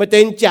tháo mà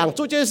tên chẳng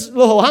chút chứ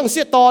hồ hang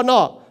xía to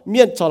nó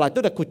miền cho lại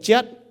tức là cụt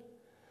chết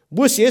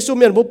bữa xế số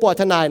miền bữa bọt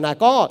thế này này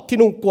có thiên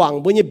hung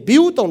quảng bữa như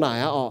biếu tông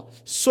này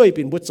xuôi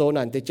bình bữa châu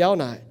này để cháu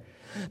này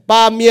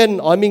ba miền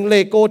ở mình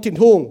lê cô thiên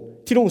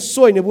hung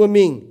xuôi này bữa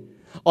mình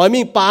ở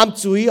mình bám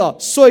chuối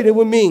xuôi này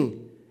bữa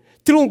mình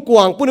thiên hung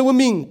quảng bữa này bữa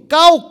mình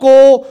cao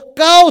cô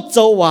cao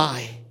châu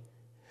hoài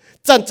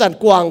chăn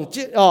quảng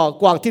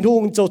quảng thiên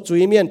hung châu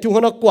chuối miền thiên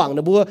hung nó quảng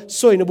nó bữa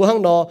xuôi nó bữa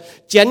hang nó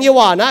chén như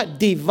hòa na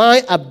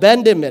divine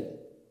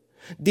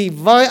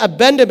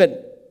abandonment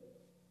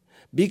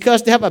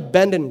because they have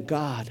abandoned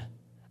God,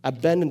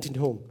 abandoned thiên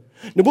hung.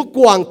 Nếu bố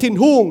quảng thiên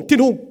hung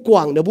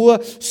quảng nếu bố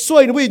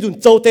xoay nếu bố dùng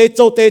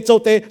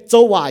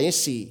châu hòa như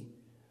xì.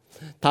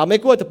 Thảo mấy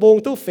cô tập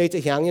bông tu phê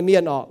chạy hàng như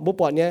miền bố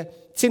bọn nhé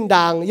xin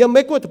đàng nhưng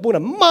mấy cô tập bông là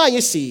mai như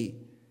xì.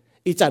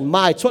 Ý chẳng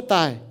mai chốt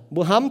tài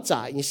bố hám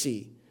chạy như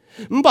xì.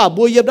 Bà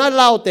bố yếm ná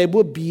lao tệ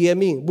bố bìa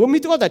mình bố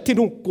mít có tại thiên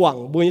hung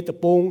quảng bố như tập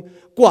bông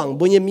quảng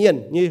bố như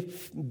miền như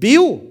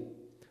biếu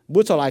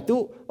bố cho lại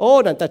tu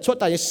nàn ta chốt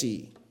tài như xì.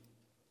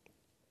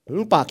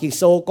 Bà kỳ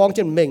sâu con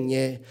chân mình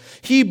nhé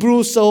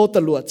Hebrew sâu tờ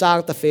lụa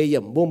trang tờ phê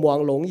yểm bố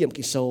muang lống yểm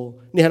kỳ sâu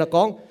nè là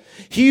con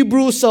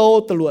Hebrew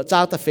sâu tờ lụa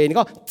trang tờ phê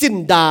có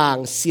chinh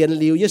đàng xiên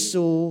liu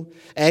Giêsu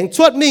anh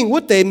chuột mình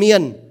vút tề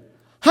miền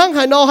hang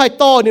hai no hai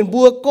to nên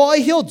bùa coi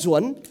hiếu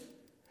chuẩn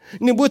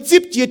nên bùa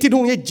chip chia thiên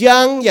hung như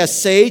giang và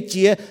xế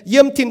chia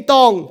yếm thiên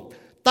tông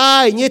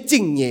tai như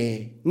chinh nhẹ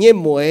như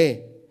muối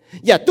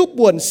và túc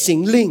buồn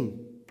sinh linh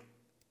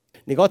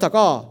nè có thật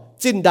có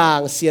chinh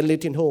đàng xiên liu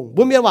thiên hung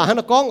bùa miền hòa hang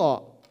nó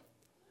con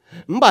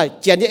bà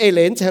chén như ấy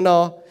lên cho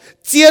nó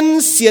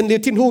chiến xiên liu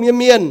thiên hung như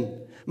miền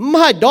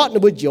mai đọt nó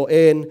bữa chiều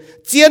en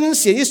chiến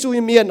xiên Giêsu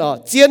như miền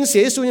chiến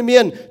xiên Giêsu như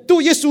miền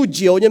tu Giêsu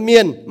chiều như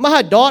miền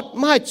mai đọt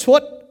mai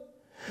chuột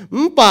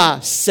bà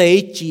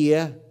sấy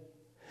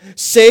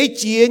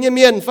chia như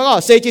miền phải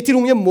không sấy chia thiên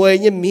hung như muối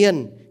như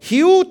miền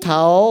hiếu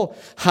thảo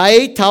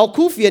hay thảo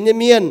khu phiền như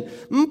miền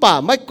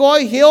bà mai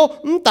coi hiếu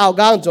tàu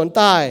gang chuẩn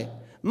tài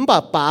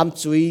bà bám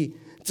chui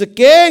จะเ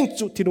ก่ง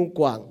จุดที่นุ่งก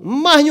ว่าง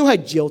ไม่ยุ่งให้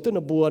เจียวตัว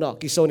นับบัวเนาะ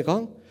กิโซนี่ขอ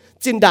ง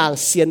จินด่าง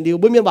เสียนดิว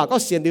บุญเมียนว่าก็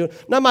เสียนดิว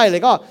นั่นไม่เลย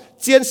ก็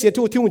เจียนเสีย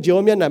ทุ่งที่นุ่งเจียว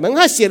เมียนไหนมันใ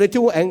ห้เสียเลยที่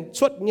นุ่งเอง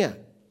ชุดเนี่ย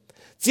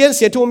เจียนเ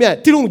สียทุ่งเมียน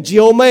ที่นุ่งเจี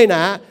ยวไม่น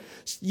ะ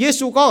เย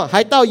ซูก็หา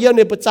ยเต้าเยี่ยมใ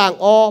นประจาง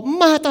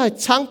มาเต้า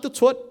ช้างตัว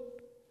ชุด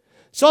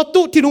ซอ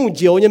ตุที่นุ่งเ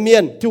จียวเมีย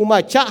นที่นุ่งไม่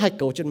ชะให้เ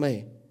ก่าจนไม่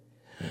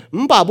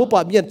บ่าบุปผา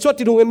เมียนชุด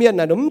ที่นุ่งเมียน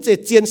น่ะนุ่มจะ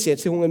เจียนเสีย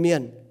ที่นุ่งเมีย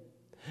น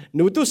ห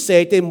นูตู้เส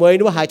ยเต็มมวยห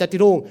นูหายจากที่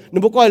นุ่งหนู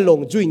บุก้อยลง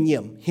จุยเงี่ย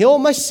มเหี้ยว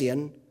ไม่เสียน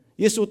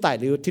เยซูตาย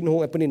หรือที่นุ่ง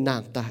ไอ้ปนินนา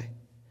งตาย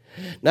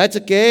นายจะ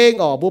เก่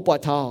งบุปผา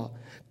ทอ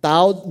ตา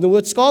วหนู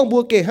ก้องบัว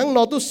เก่งหังน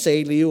อตู้เสย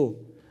หรือ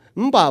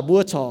บ่าบัว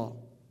ท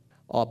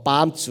อปา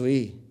มจุย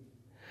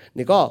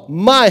นี่ก็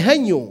ไม่ให้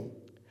ยุ่ง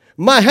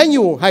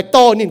ให้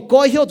ต่อนินก้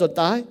อยเหี้ยวจน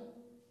ตาย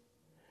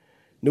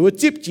nếu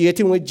chip chia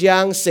thì người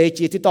giang sẽ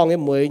chia thì tòng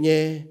em mới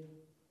nhé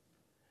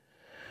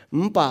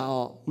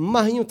bảo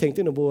mà hình thành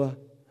từ nó bùa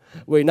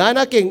vậy nãy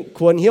nó kinh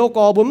khuẩn hiếu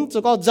có bấm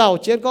cho có giàu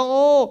chiến có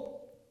ô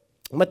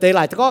mà tệ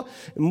lại cho có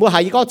mua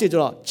hay có gì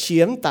rồi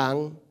chiến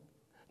tàng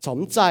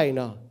chống chạy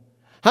nó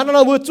hắn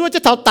nó vừa chúa cho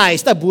thảo tài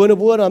sẽ bùa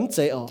nó ấm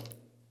chế ở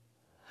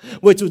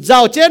vậy chủ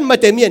giàu chiến mà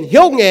tệ miền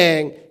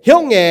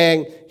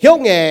hiếu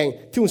ngàn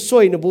thung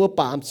xuôi nó bùa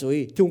bám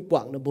suy thung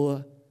quảng nó bùa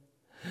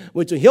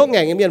vậy chủ hiếu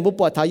ngàn cái miền bùa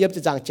bỏ thảo yếm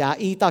cho giảng trả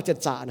y tao chân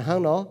trả nó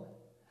hăng nó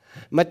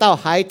mà tao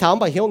hái tháo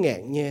mà hiếu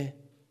ngàn nhé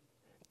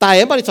tài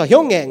em bao giờ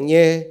hiếu ngàn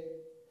nhé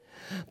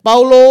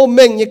Paulo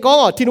mình như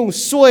có ở thiên hùng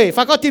xuôi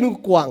phải có thiên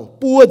hùng quảng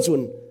bùa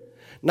dùn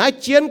nãy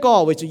chiến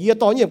có với chủ yếu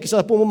to nhiều cái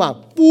sự bùa mà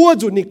bùa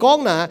dùn thì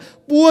con nè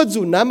bùa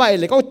dùn nãy mày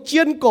lại con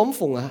chiến cấm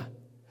phụng à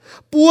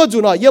bùa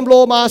dùn ở yếm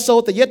lô ma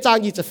sâu từ yết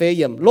trang nhưจะ phê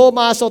yếm lô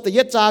ma sâu từ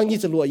yết trang như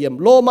จะ lụa yếm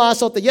lô ma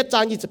sâu từ yết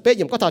trang nhưจะ phê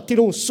yếm có thật thiên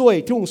hùng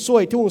xuôi thiên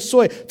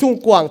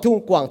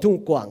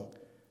hùng quảng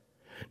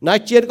nãy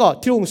chiến có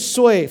thiên hùng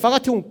xuôi phải có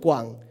thiên hùng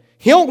quảng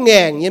hiếu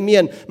ngàn như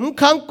miền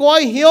kháng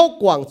coi hiếu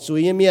quảng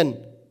chuối như miền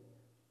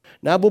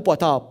nãy bố bỏ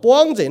thảo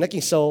buông gì nó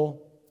kinh sâu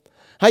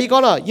hay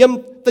có là yếm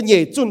tân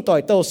nhị chun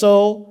tỏi tàu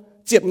sâu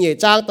chiệp nhị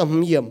trang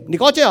tầm yếm你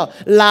có chứ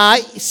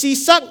lại xí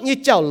sắc như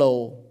chảo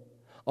lầu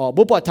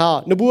bố bỏ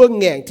thảo nó bua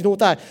ngẹn thiên hùng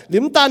tai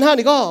liếm tan ha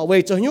你ก็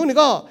về cho hiếu 你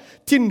ก็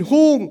thiên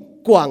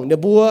hùng quảng nó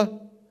bua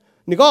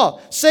你ก็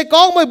sẽ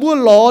có mấy bua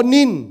lò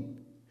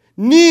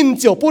nín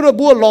chiều bua nó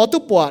bua lò tu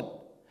bọt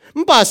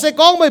bà sẽ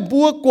có mấy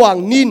bua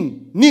quảng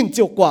nín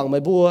chiều quảng mấy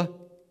bua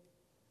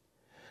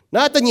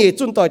nãy tân nhị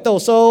chun tỏi tàu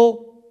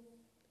sâu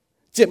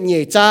chiệp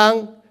nhị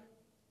trang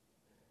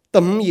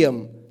tầm yểm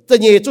tờ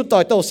nhị chút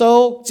tỏi tàu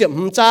sâu chiệp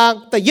trang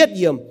tờ yết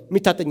yểm mi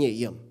thật tờ nhị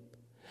yểm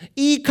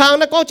y khang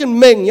nó có chân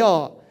mình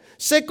nhở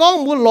sẽ có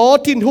mua ló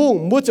thiên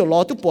hùng mua chỗ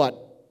ló tu bọt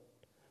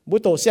mua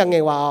tổ sang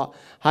ngày vào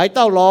hãy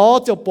tao ló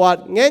chỗ bọt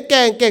nghe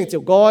keng chỗ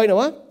gói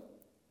nữa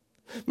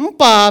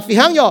bà phi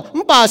hang nhở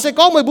bà sẽ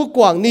có mấy bua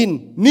quảng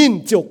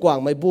nín chỗ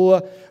quảng mấy bua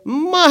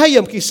mà hay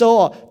yểm kỳ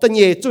sâu tờ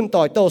nhị chút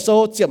tỏi tàu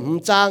sâu chiệp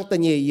trang tờ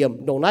nhị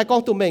yểm đồng nái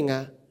con tụi mình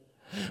à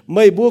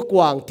mấy bua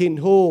quảng thiên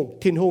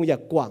hùngอยา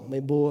กquảng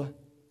mấy bua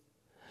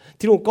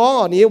thiên hùng có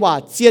ởนี้ว่า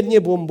เจียนเนี่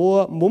ยบัว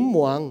มุ้มหม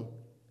วง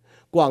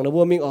กว่างนะบั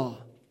วมิงอ๋อ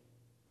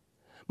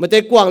màแต่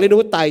กว่างเลยนู้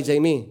ตายใจ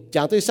มิจ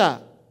างตัวซะ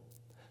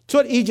ชว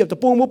ดอียิปต์ตะ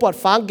ปุงมุปอด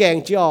ฟางแกง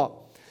จีอ๋อ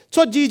ช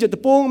วดอียิปต์ตะ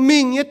ปุงมิ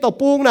งเนี่ยตะ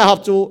ปุงนะหับ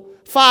จู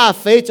ฟ้า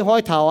เฟยจะห้อ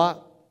ยเท้าอ่ะ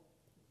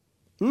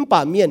ป่า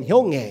เมียนเหี้ย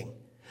วแงง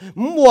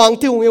หมวง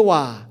thiên hùngเนี่ยว่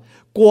า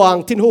กว่าง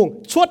thiên hùng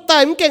ชวดตา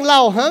ยมันแกงเหล้า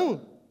หัง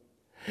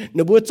น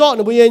ะบัวเจาะน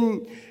ะบัวยัง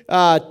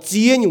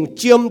chia nhung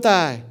chiêm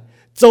tai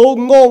châu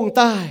ngông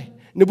tai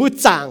nếu bữa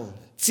chẳng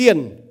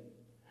chiên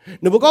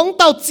nếu bữa con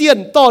tao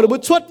chiên to nếu bữa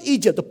chuột y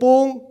chợ tập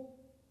bung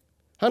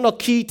hắn nó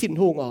khi thìn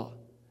hùng ở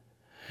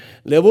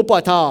nếu bữa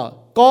bỏ thọ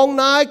con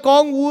nái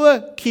con vua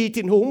khi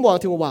thìn hùng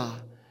mong thìn hòa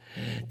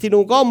thìn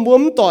hùng có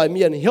muốn tỏi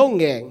miền hiếu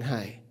ngẹn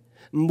hải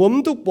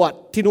muốn tu bọt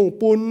thìn hùng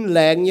pun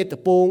lẹng như tập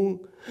bung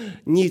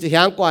như thì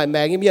hàng quài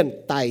mẹ như miền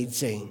tài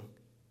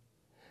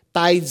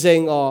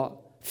dình ở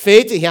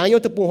phế thì hàng như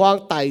tập bung hoang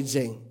tài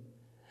dình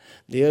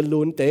để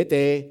luôn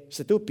tế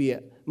sẽ tu bịa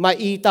mà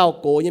y tao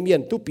cố như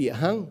miền tu bịa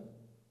hăng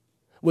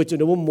với chúng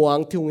nó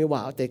muốn thiêu người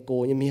bảo tế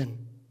cố như miền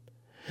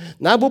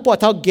nãy bố bỏ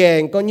thao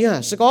gèng con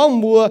nhá sẽ có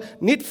mua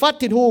nít phát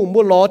thiên hùng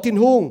mua lò thiên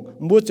hùng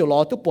mua chỗ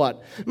lò tu bọt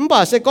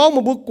bà sẽ có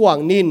một bữa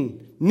quảng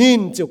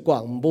nín chỗ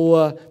quảng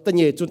bùa ta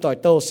nhẹ chun tỏi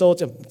tàu sâu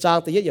chậm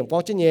trang ta yếtอย่างป้อ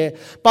งเช่นnhẹ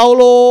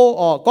Paulo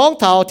con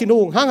thảo thiên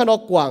hùng hăng nó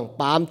quảng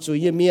bám chuối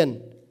như miền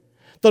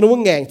ตัวนู้น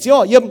แง่งเจ้า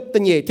เยี่ยมตั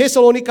นเหย่เทส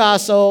โลนิกา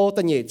โซ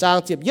ตันเหย่จาง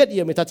เจ็บเย็ดเ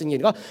ยี่ยมไม่ทันจังเหย่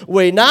ก็เว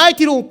นาย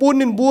ที่ลุงปูน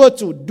นินบัว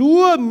จู่ดั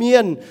วเมีย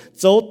น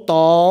เจ้า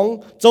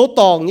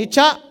ตองนิช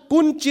ะกุ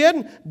นเจียน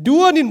ดั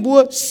วนินบัว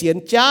เสียน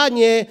จ้าเ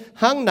ย่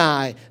ห้างนา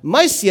ยไ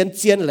ม่เสียนเ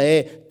จียนเล่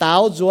ตา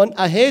วจวน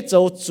อาเฮเจ้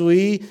าจุย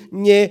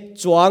เย่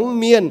จวง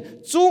เมียน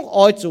จุ้ง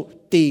อ้อยจู่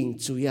ติง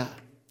จุย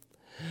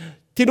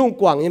ที่ลุง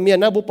กวางเมียน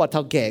นะบุปผาเท่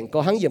าแก่งก็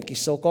ห้างเยี่ยมกิ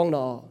โซกองน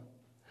อ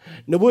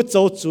นูบุเจ้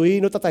าจุย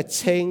นูตั้งแต่เช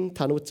งท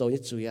านูเจ้าเ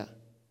นี่ยจุย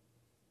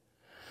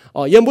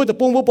ยังบุตร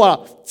ปุ่งบุปผา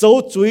เจ้า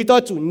จุยต่อ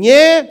จุเ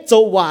นี้ยเจ้า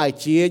วาย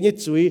เจียเนี่ย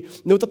จุย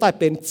นูตั้งแต่เ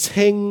ป็นเช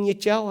งเนี่ย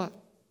เจ้า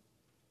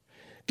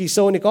กิโซ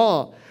นี่ก็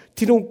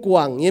ที่ลุงกว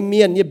างเนี่ยเมี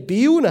ยนเนี่ย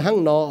บิ้วนะห้าง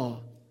นอ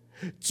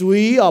จุ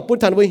ยปุ่น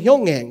ทันวันเหี้ยว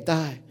แง่งต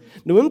าย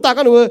หนูตา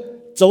ก็หนู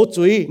เจ้า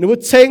จุยหนู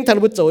เชงทัน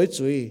วันเจ้า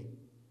จุย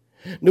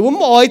หนู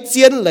มอยเ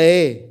จียนเลย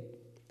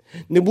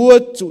หนูบัว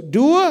จุ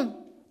ดัว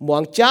หมว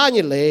งจ้าเ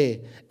นี่ยเล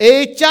ย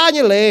จ้าเ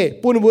นี่ยเลย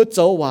ปุ่นบัวเ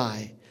จ้าวา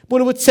ยปุ่น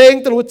บัวเชง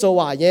ตันบัวเจ้า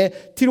วายเนี่ย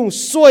ที่ลุง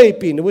สวย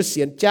ปีนหนูบัวเสี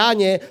ยนจ้าเ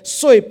นี่ยส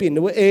วยปีนหนู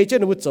บัวเจ้า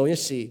หนูบัวเจ้าเนี่ย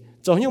สิ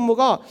เจ้าเนี่ยมัน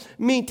ก็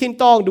มีทิ้ง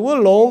ตองหนูบัว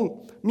หลง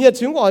มี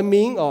ถึงอ่อย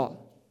มิง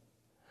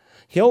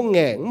เหี้ยวแ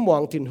ง่งมอ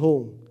งทิ้งห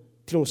ง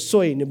ที่ลุงส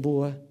วยหนูบั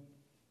ว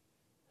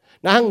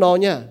น้าห้างนอน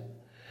เนี่ย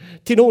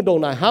ที่ลุงโดน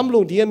หน่ายห้ามลุ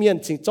งที่เมียน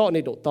สิงเจาะใน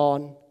โดตอน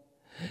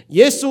เย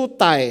ซู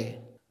ไต่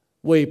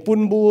เว่ยปุ่น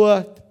บัว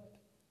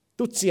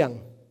ตุเจียง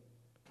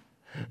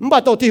มันบอ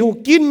กตัวที่หุ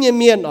กิน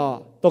เมียน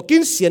ตัวกิ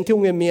นเสียนที่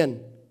หุเมียน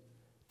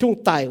ทุ่ง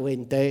ไต่เว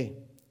นเต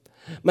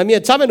mà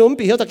miền cha mẹ nôm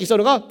bị hiểu ta kỳ sau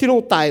đó thiên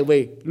hùng tài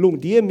về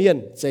lùng đĩa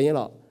miền thế nhá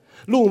lọ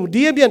lùng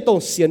đĩa miền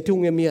tông xiên thiên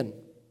hùng miền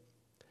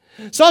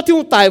sau thiên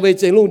hùng tài về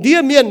thế lùng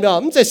đĩa miền mà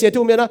không thể xiên thiên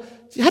hùng miền đó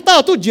hai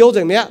tao tu diệu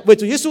thế mẹ về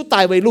chủ Giêsu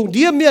tài về lùng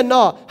đĩa miền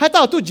đó hai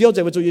tao tu diệu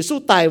thế về chủ Giêsu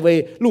tài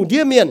về lùng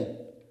đĩa miền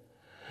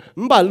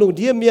bà lùng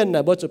đĩa miền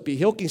là bao giờ bị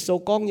hiểu kinh sâu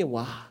con như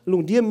vậy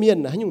lùng đĩa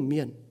miền là hay nhung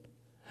miền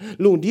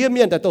lùng đĩa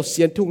miền là tao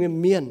xiên thiên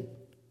hùng miền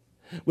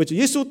về chủ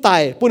Giêsu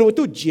tài bùn một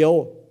tu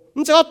diệu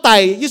không sẽ có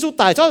tài Giêsu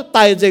tài cho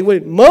tài dành về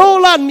mâu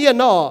lan miền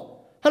đó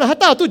hay là hai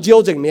tao tu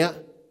diệu dành mẹ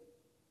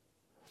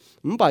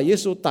không bà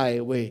Giêsu tài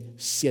về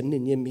xiên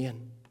nên miền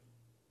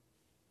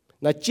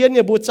là chiến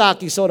như bố cha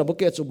kinh sâu là bố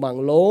kia chụp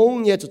mảng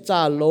lông như chụp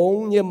cha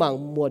lông như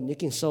mảng muộn như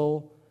kinh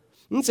sâu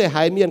không sẽ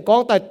hai miền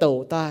con tài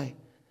tàu tài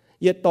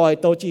yết tỏi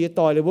tàu chỉ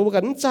tỏi là bố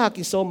gắn cha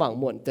kinh sâu mảng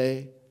muộn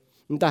tê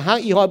người ta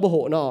hát y hoi bố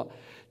hộ nó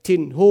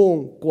thiên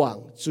hùng quảng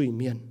duy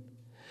miền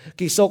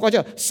kinh sâu có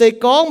chưa xây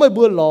có mới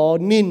bữa lò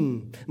nín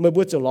mới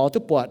bữa chỗ lò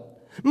tức bọt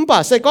không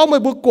bà xây có mới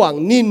bữa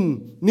quảng nín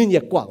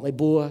nhiệt quảng mới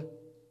bữa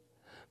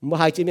mà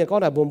hai chị miền có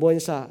là buồn buồn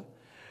sao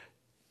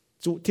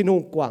chủ thiên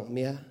hùng quảng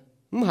mía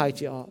không hai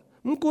chị họ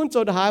không cuốn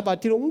cho hai bà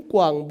thiên hùng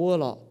quảng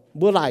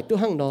bữa lại tôi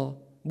hăng nó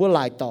bữa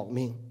lại tỏ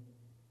mình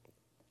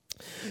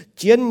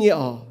chiến nhẹ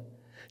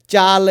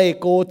cha lê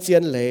cô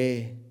chiến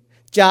lê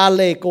cha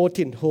lê cô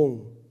thiên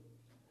hùng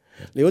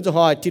nếu cho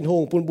hỏi thiên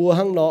hùng buồn bữa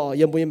hăng nó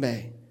yếm bữa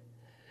mẹ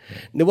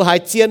nếu mà hai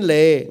chiến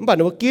lệ, mà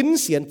nếu mà kín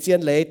xiên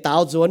chiến lệ,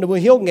 tạo ruộng nếu mà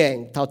hiếu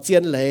ngẹn thảo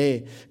chiến lệ,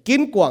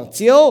 kín quảng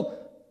chiếu,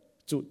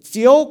 chủ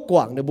chiếu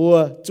quảng nếu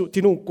bùa, chủ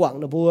thiên hùng quảng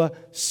nếu bùa,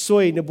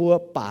 xuôi nếu bùa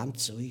bám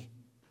chuối.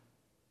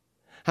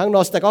 Hàng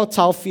nó sẽ có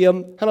chào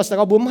phim, hàng nó sẽ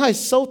có bướm hai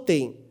sâu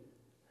tỉnh,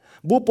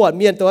 bùa bọt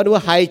miềnตัวnếu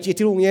hai chỉ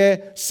thiên hùng nghe,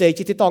 sẽ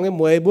chỉ thiên tòng cái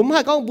mồi, bướm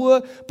hai con bùa,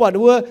 bọt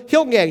bùa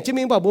hiếu ngẹn chỉ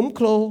mình bảo bướm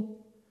khô.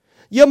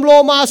 Yếm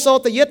lô ma so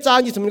tại yết cha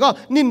như thế mình có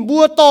nín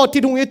bùa to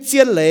thiên hùng yết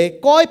chiến lệ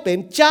coiเป็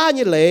นcha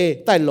như lệ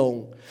tại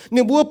lồng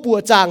nín bùa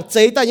bùa chàng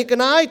chế tại những cái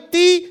này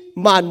tí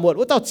màn muộn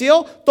của tao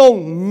chiếu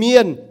tông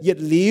miền yết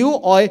liu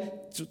oi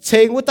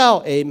chênh của tao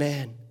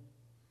amen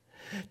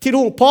thiên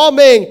hùngพ่อ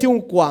mình thiên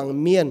hùng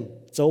quảng miền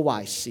châu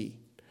vải xì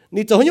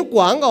nín châu những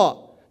quảng ọ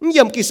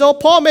yếm kỳ số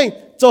พ่อ mình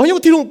châu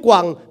những thiên hùng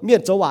quảng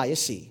miền châu vải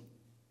xì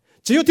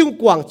chỉ những thiên hùng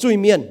quảng chui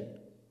miền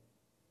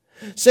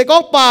sẽ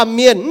có bà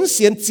miền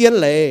xiên chiến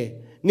lệ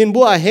nên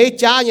bùa hết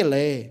cha như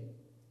lệ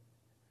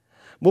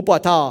bùa bỏ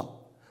thọ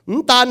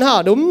tan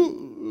ha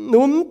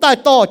đúng tại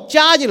to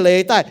cha như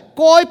lệ tại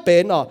coi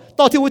bền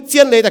to thiếu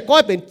chiến lệ tại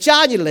coi bền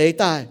cha như lệ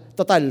tại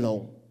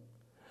lồng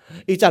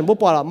ý chẳng bùa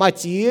bỏ là mai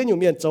chỉ nhiều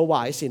miền châu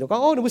vải xí nó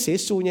có nó mới xế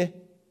su nhé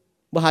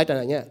bùa hai trận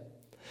này nhé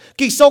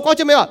kỳ sau có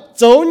chứ mấy ạ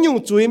dấu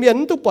nhung chuối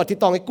miền tu bỏ thì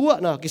tòng cái cua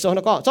nè kỳ sau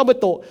nó có sau mới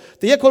tổ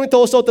thì cái con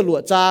tổ sau từ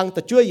lụa trang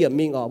từ chưa hiểm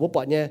mình bùa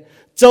bỏ nhé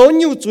dấu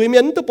nhung chuối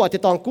miền tu bỏ thì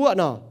tòng cua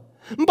nè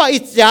bà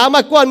ít giá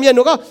mà quan miền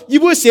nó có y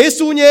bữa xế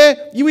su nhé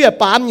y bữa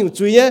bám nhiều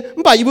chuối nhé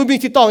bà y bữa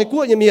mình thì tòng cái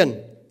cua như miền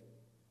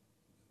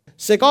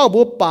sẽ có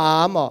bữa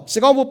bám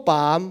sẽ có bữa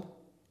bám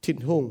thịt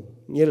hùng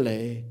như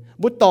lệ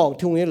bữa tòng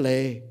thịt hùng như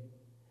lệ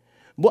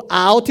bữa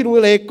áo thịt hùng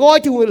như lệ coi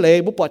thịt hùng như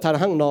lệ bữa bỏ thằng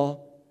hăng nó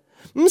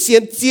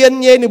xiên chiên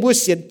nhé nếu bữa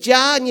xiên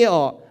cha nhé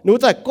nếu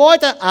ta coi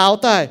ta áo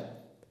ta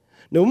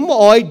nếu mà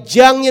oi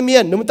giang như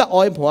miền nếu ta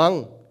oi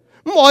hoang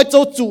oi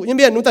châu trụ như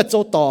miền nếu ta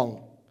châu tòng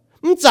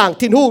chẳng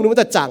thịt hùng nếu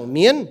ta chẳng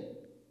miền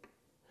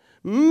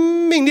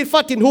mình đi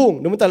phát thiên hùng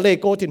nếu ta lê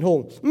cô thiên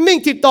hùng mình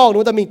thịt tòng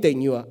nếu ta mình tỉnh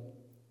nhựa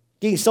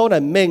kinh số này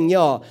mình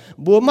nhở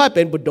bữa maiเ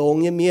ป็นบุดง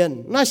như miền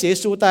น่าเสีย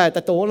สู้แ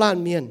ต่โตล้าน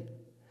เมียน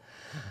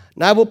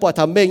นายบุปผ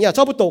าmình nhởช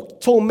อบบุตร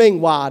ชงmình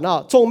ว่าเนาะ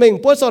ชงmình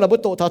บุตรสอนบุ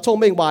ตรถ้าชง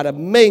mìnhว่าเนี่ย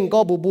mìnhก็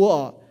บัว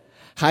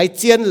หายเ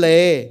จียนเล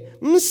ย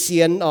เสี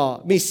ยน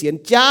มีเสียน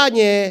จ้าเ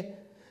นี่ย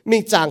มี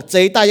จางใจ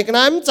แต่ยัง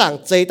นั้นจาง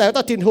ใจแต่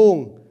ก็ทินหง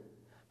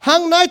หั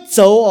งน้อยโจ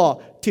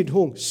ทินห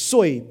งส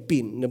วย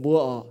ปิ่นนะบัว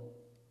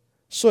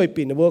สวย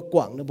ปิ่นนะบัวก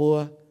ว่างนะบัว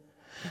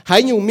หาย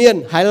อยู่เมียน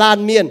หายลาน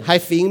เมียนหาย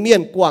ฟิงเมีย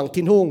นกว่าง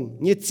ทินหง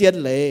ยี่เจียน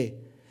เลย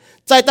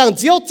ใจต่างเ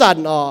จียวจัน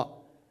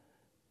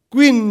ก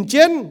วินเ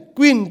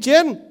จ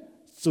น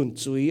สุน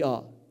จุย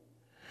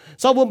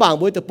sau buôn bảng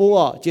buôn tập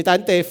bung chỉ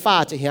tán tê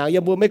pha chỉ hàng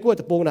yếm buôn mấy cuốn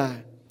tập bung này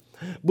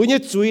buôn như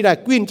chuối này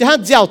quyên cho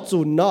hắn giàu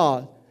chuẩn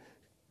nó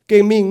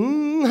cái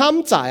mình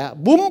hám giải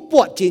bún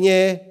bọt chỉ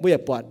nhé bây giờ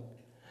bọt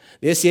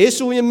để xé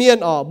su như miên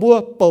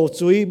bua bầu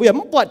chuối bây giờ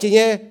bọt chỉ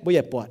nhé bây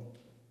giờ bọt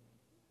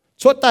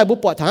chốt tai bua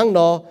bọt thằng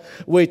nó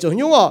về chỗ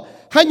nhung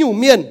hai nhủ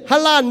miên hai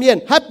lan miên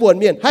hai buồn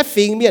miên hai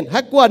phình miên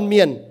hai quan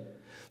miên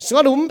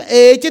sao đúng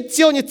chết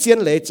chiêu như chiến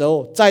lệ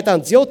châu trái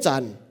tàng chiêu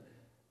chán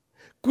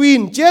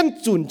quyên chén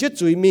chuẩn chết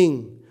chuối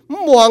mình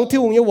mong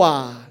thiêu như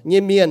hòa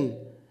như miền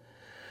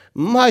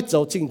hai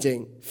dấu chính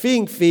chính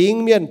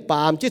phình miền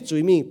bám chết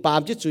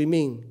chuối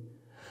mình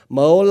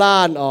mẫu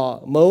lan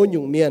mẫu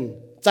nhung miền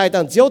trái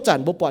tàng chiếu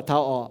chản bố bọt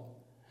thao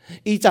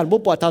y chản bố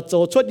bọt thao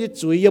dấu chốt như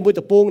chuối như bố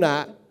tập bông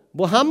nè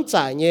bố hám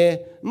trải nhé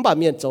bà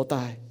miền dấu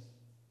tài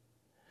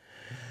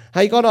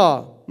hay con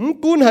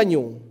cún hay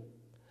nhung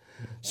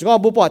sao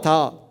bố bọt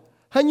thao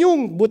hay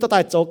nhung bố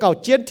tài dấu cao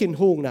chiến thiên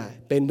hùng này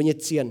เป็นบรรย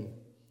เจียน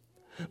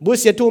บัว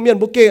เสียทุ่งเมียน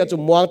บัวเกะจุ่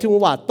มมองที่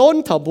ว่าต้น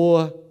เถาบัว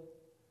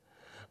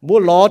bùa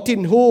lò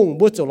thiên hung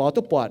bùa chỗ lò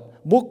tu bọt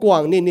bùa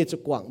quảng nên chỗ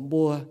quảng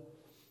bùa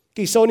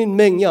kỳ sau nên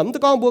mình nhầm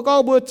tôi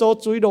con bùa chỗ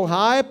chui đồng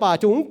hái bà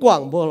chúng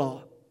quảng bùa lò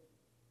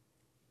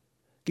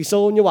kỳ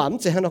sau như vậy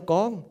sẽ nó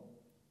con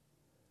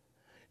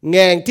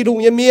ngàn thiên hung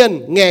như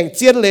miên ngàn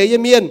chiên lệ như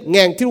miên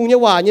ngàn thiên hung như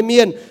hòa như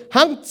miên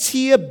hắn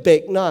chia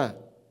bệch nè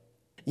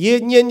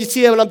yên nhiên như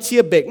chia làm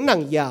chia bệch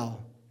nặng giàu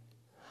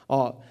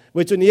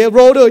vì chuyện này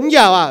rô được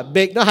giàu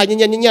bệch nó hay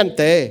nhân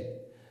tệ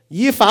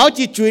yi pháo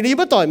chỉ chui đi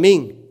mất tỏi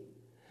mình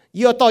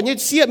yi tỏi như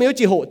chia mình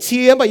chỉ hộ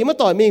chia mà yi mất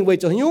tỏi mình vì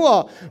chỗ nhú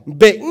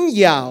bệch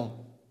giàu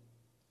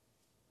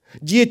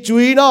yi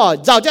chui nó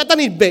giàu cho ta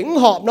nhìn bệch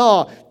họp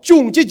nó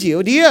chung chứ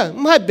chịu đi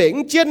hai bệch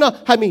chết nó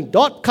hai mình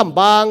đót khăm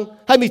bang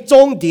hai mình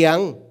trông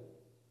điang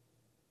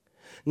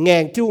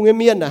ngàn thiêu nghe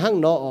miên là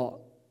hăng nọ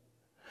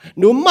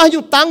nếu mai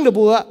yêu tăng được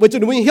bùa vì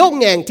chúng mình hiếu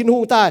ngàn thiên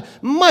hùng ta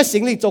mai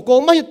sinh lịch cho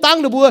cô mai yêu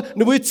tăng được bùa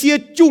nếu mới chia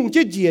chung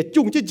chứ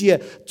gì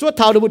chúa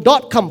thảo được bùa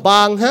đọt khẩm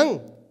bang hăng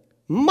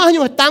mai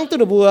yêu tăng từ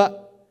được bùa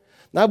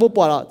nói bùa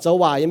bỏ là châu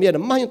hòa miên là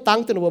mai yêu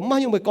tăng từ được bùa mai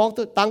yêu mới con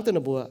tăng từ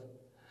được bùa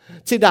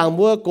chỉ đảng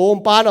bùa cô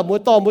ba là bùa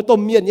to bùa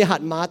tôm miên như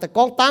hạn máแต่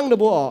con tăng được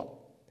bùa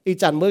อี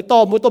จันmới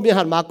to bùa tôm miên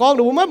hạn má con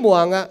được bùa mất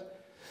muộn à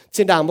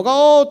xin đảng bùa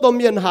có tôm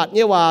miên hạt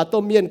như hòa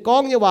tôm miên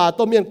con như hòa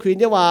tôm miên khuyến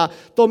như hòa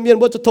tôm miên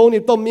bùa cho thôn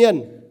niệm tôm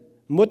miên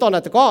mỗi tao là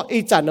có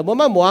ý chẳng là mỗi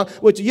má muang,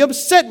 vì chỉ yếm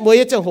xét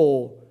mỗi cái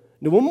hồ,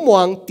 nếu muốn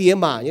muang tiệm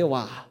mà như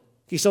vậy,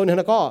 khi sau này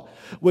nó có,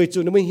 vì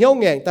chủ nếu mình hiếu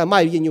ngàn,แต่ไม่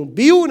ยิน用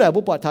บิวนะ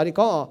บุปผาที่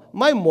ก็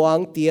ไม่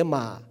muang tiệm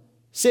mà,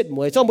 xét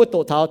mỗi trong mỗi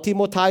tổ thảo thì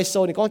một thái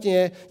sau này có chỉ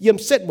yếm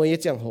xét mỗi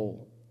cái hồ,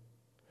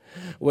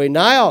 vì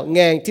nãy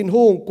ngàn thiên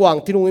hùng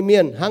quảng thiên hùng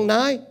miền hàng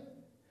nãy,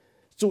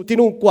 chủ thiên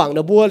hùng quảng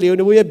là bùa liều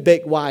là bùa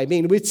bệch hoài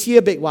mình, là bùa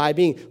chia bệch hoài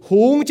mình,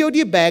 hùng chiếu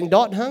đi bèn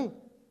đọt hăng,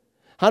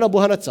 hắn là bùa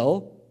hắn là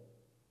xấu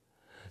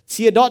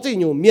chia đót chứ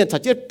nhiều miền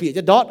thật chết bị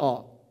cho đót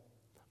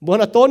bữa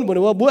là tôn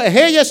bữa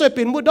hey ya xoay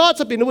pin bữa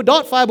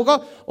đót phải bữa có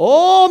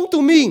ôm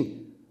tụi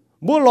mình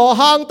bữa lò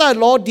hang ta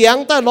lò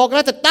điang ta lò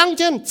cái ta tăng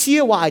chân chia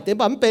hoài thế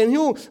bà mình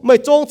hiu mày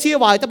trông chia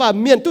hoài ta bà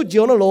miền tu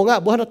diều nó lồng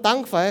bữa nó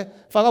tăng phải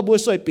có bữa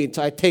xoay pin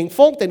chạy thành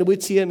phong thế nó bữa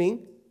chia mình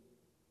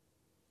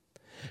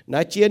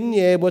nãy chiến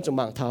nhẹ bữa trong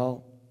mạng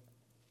thảo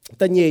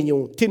ta nhẹ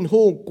nhung thiên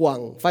hùng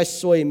quảng phải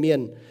xoay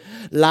miền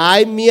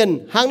lại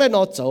miền hang này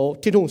nó走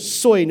thiên hùng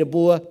xoay nè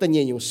bùa ta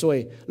nhẹ nhung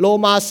xoay lô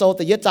ma sâu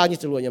ta yết trang như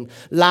chữ nhầm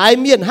lại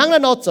miền hang này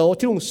nó走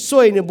thiên hùng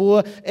xoay nè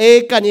bùa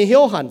cái như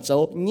hiếu hẳn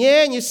走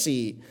nhẹ như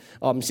xì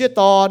xía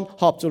tòn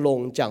họp chữ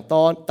lồng chẳng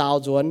tòn tao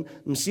duẩn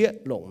xía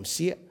lồng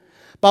xía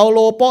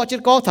Paulo bỏ chết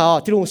có thảo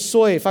thiên hùng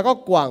xoay phải có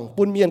quảng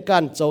bún miền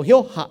can走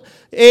hiếu hẳn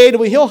nó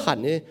hiếu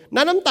hẳn nè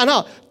nắm tàn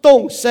hả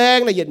tông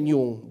sang là yết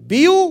nhung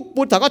biếu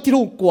bún thảo có thiên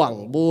hùng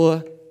quảng bùa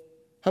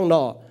hang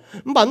nọ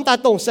bản ta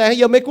tổng xe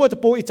giờ mấy cô tập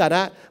bùi chả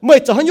đã mấy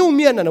cho hắn nhung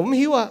miên là nó không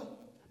hiểu à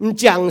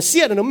chẳng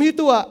xiết là nó không hiểu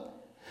tua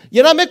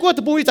giờ là mấy cô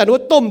tập bùi chả nó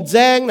tôm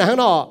giang là hang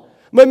nọ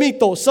mấy mình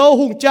tổ sâu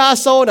hùng cha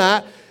sâu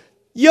nè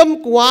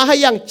yếm quá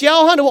hay yang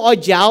chéo hắn nó ỏi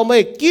dạo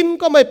mấy kín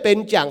có mấy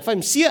bên chẳng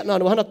phải xiết nó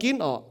hắn nó kín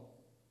nó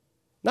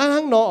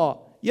hang nọ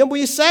yếm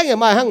bùi sáng ngày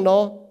mai hang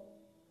nọ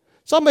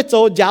sao mấy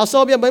chỗ dạo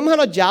sâu bây mấy hắn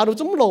nó dạo nó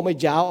chúng lộ mấy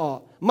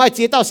dạo mai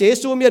chỉ tao sẽ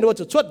xuống miên nó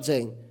xuất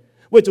dình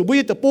vì chủ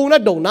bây giờ buông nó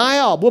đồng nai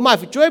buông mai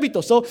phải chơi bị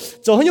tổ số,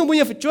 cho hắn dùng bây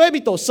giờ phải chơi bị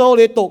tổ số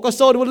để tổ có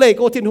số để lấy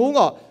cô thiên hùng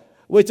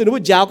vì chủ nó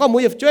bây giờ có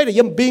bây giờ phải chơi để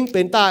yếm binh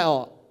bên tai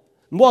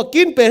mua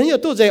kín bên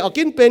hắn tu gì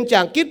kín bên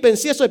chẳng kín bên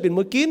xía xoay bên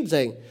mới kín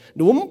gì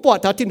đúng bỏ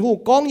tháo thiên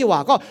hùng con như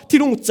vậy có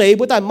thiên hùng chế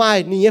bữa tai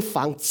maiนี่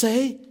phẳng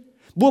chế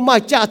buông mai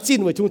cha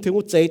chín vì thiên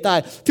hùng chế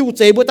tai thiên hùng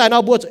chế bữa tai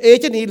nó buông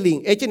trên này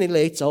lỉnh trên này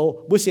lấy chỗ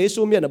buông xé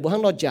xuống miệng là buông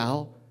hắn nó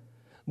giáo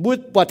bùa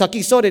bỏ thằng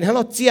kinh số để hắn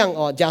nó chiang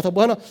giả thằng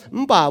bùa nó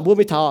bà bùa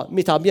mi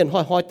thảo miền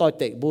hoi tỏi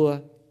tệ bùa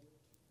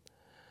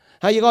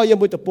hay có yếm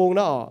bùa tập bùng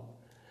nó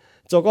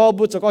cho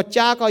có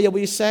cha có yếm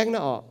bùa sáng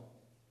nó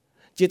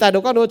chỉ tại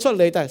đâu có nói xuất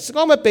lấy tại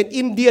có màเป็น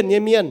อินเดียนเนี่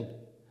ยmiền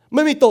ไ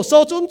ม่มีโตโซ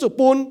จุนจุ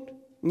ปูน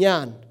ญา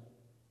ณ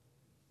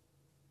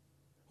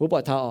บùa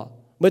bỏ thảo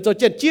mới cho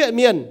chuyện chia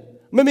miền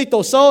ไม่มีโต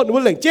โซnó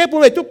lệnh chế bùa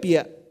này chút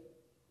bịa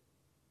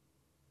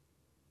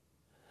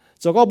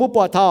cho có bùa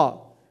bỏ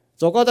thảo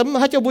cho có tấm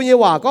hai cháu bùi như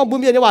hòa có bùi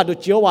miên như hòa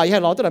được chiếu hòa hay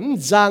nó tức là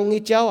răng như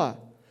cháu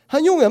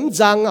hắn nhung làm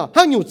răng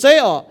hắn nhung chế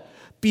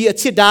bịa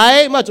chia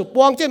đáy mà chụp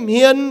buông trên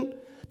miên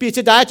bịa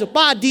chia đáy chụp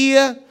ba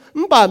đĩa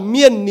bà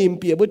miên niệm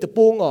bịa bùi tập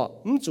buông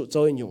chụp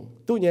chơi nhung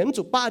tu nhé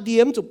chụp ba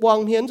đĩa chụp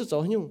buông miên chụp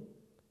chơi nhung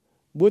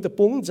bùi tập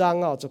buông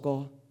răng cho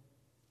có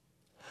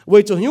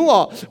vì chụp nhung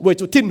vì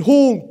chụp thiên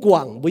hùng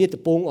quảng bùi tập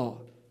buông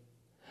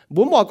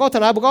bùi bỏ có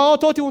thằng nào có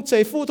thôi thiên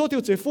chế phu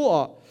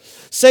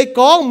sẽ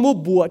có mua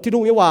bùa thiên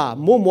hùng như hòa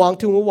mua muang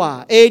thiên hùng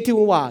hòa thiên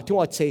hùng hòa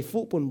chế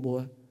phụ bùn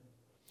bùa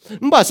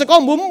mà sẽ có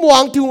muốn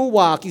muang thiên hùng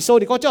hòa kỳ sau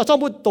thì có cho trong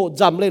bùn tổ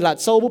dầm lên là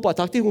sau bùn bảo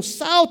thằng thiên hùng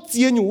sao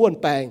chia nhung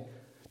quần bèn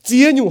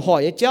chia nhung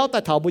hỏi cái chéo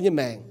tại thảo bùn như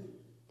mèn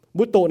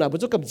bùn tổ nào bùn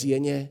chút cầm chia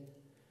nhé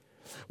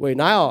vậy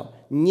nói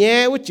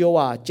nhé với chiều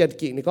hòa chân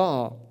kiện này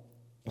có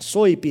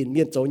xôi biển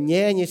miền châu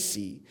nhé như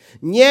xì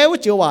nhé với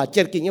chiều hòa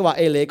chân kiện như hòa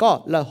lấy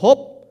có là hốp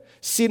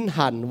xin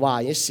hẳn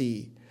hòa như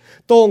xì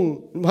tông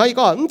hay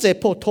có chế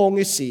phổ thông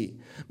cái gì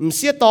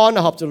xía ton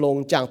là họp cho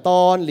lồng chẳng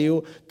ton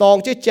liu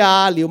tong chế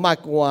cha liu mai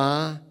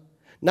quá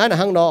nãy là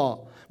hăng nọ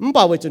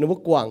bảo vệ cho nó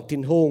quảng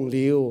thiên hùng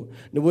liu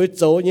nó với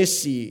dấu như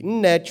xì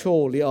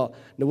natural liu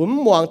nó với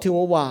mong thiên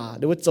hòa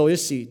nó với dấu như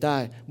xì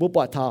tai bố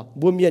bỏ thọ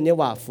bố miên như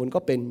hòa phun có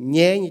bên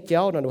nhẹ như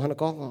chéo nó hăng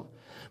có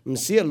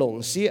xía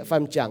lồng xía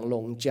phàm chẳng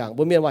lồng chẳng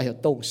bố miên hòa hiểu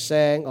tông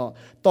sang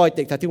tôi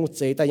tịch thay thiên một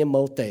giấy tay như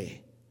mâu tệ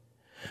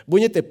bố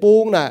như tệ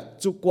buông nè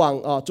chú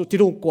quảng chú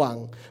thiên hùng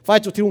quảng phải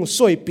chú thiên hùng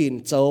xuôi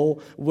biển dấu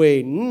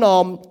về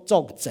nom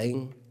trọng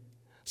chính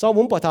sau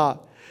muốn bỏ thọ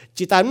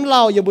chỉ tán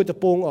lao như bố tệ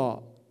buông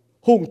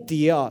hùng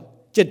tía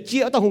chật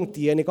chia tao hùng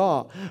tía này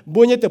có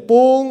bố như tệ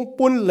buông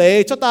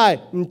lệ cho tai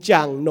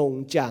chẳng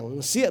nồng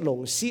chẳng xía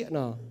lồng xía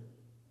nè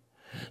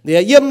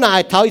để yếm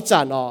này tháo ít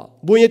chản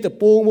bố như tệ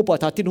buông bố bỏ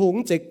thọ thiên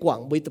hùng chế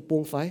quảng bố tệ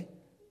buông phải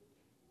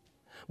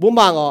bố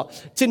mang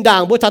trên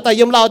đàng bố thà tay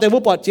yếm laoแต่bố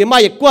bỏ chế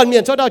mai quan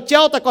miền cho đào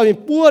treo ta còn miền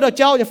bua đào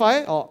treo như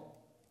phải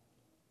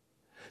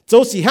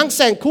dấu chỉ hang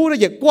sành khu đó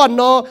vậy quan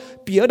nó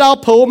bỉa đào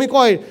phô mới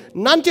coi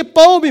nắn chế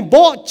bố mình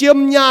bỏ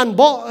chiêm nhàn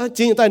bỏ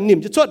chỉ tay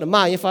niệm cho suốt là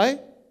mai như phải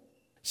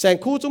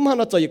sành khu chúng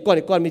nó chơi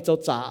quan mình dấu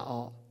trả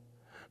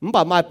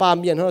bà mai ba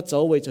miền nó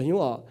dấu về cho những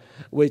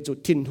về chỗ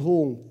thiên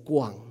hùng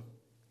quảng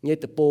như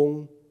tập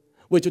bông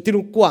về chỗ thiên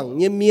hùng quảng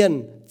như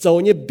miền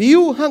dấu như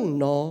biếu hang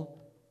nó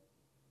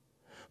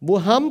bố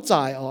hám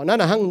giảiนั่น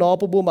น่ะหั่งนอ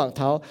ปูหมางเ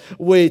ท้า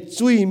เว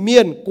จุยเมี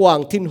ยนกวาง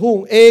ทินหุง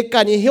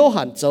กันเหี่ยว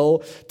หันโจ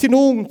ทิน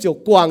หุงเจียว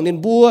กวางนิน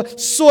บัว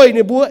ซวย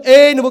นินบัว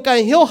นินบัวกัน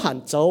เหี่ยวหัน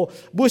โจ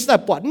บัวสไต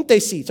ล์ปวดเต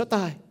สีเจ้าต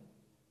าย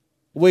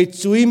เว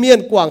จุยเมียน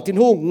กวางทิน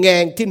หุงแง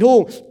งทินหุ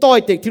งต้อย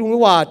เต็กทินหุง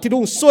ว่าทินหุ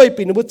งซวย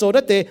ปีนบัวโจ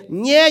นั่นเต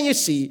แง่ยี่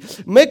สี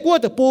ไม่กลัว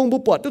แต่ปูงบัว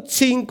ปวดตุ๊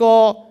ชิงก็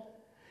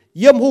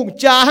เยี่ยมหุง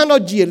จ้าหั่งนอ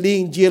เจียลิ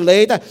งเจียเล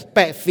ยแต่แป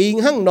ะฟิง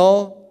หั่งนอ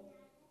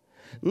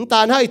ตา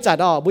ให้จั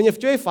ดบุญยัง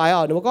ช่วยฝ่าย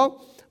หนูก็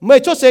ไม่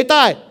ชดเสียต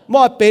ายม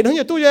อดเป็นทั้งอ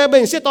ย่างตู้ยังเป็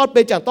นเสียตอนเ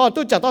ป็นจากตอน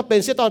ตู้จากตอนเป็น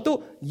เสียตอนตู้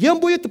เยี่ยม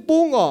บุญตะปุ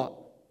ง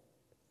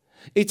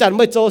อีจันไ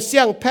ม่โจเสี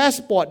ยงพาส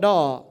ปอร์ต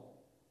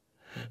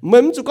เหมื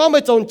อนจุก็ไม่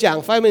โจจาง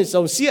ไฟมันโจ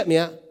เสียเ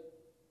นี่ย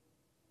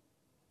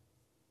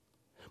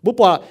บุป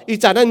ผาอี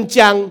จันนั่นจ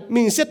าง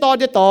มีเสียตอน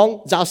จะตอง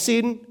จ่าซิ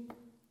น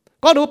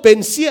ก็ดูเป็น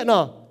เสียเนา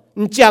ะ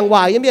จางว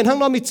ายยังเป็นทั้ง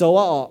น้องมีโจ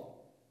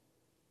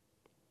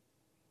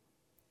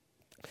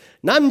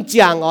นั่นจ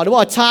างหรือว่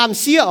าชาม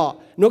เสีย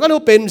หนูก็รู้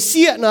เป็นเ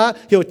สียนะ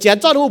เหี่ยวแจน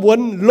จ้าหนูบวน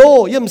โล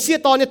ยิ่มเสีย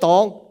ตอนนี่ตอ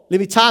งหรือ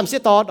มีชามเสีย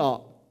ตอน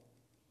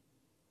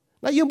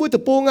นั่นยิ่มบุตร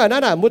ปุงนั่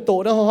นน่ะมุตโต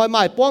นั่นหอยไ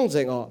ม้ป้องเ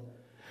จ๋ง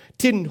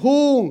ทินหุ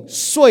ง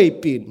สวย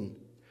ปิ่น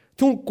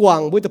ทุ่งกวาง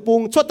บุตรปุง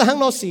ชดแต่ห้าง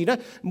นอสีนะ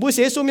บุเ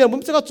สียสุเมียบุ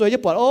จะก็จ่วยจะ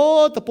ปวดโอ้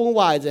ตะปุง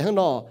วายเจ๋งห้าง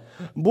นอ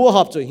บัวห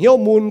อบจ่วยเหี่ยว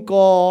มูลก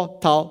อ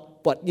เท้า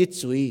ปวดยิ่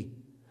จุย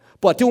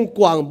ปวดทุ่งก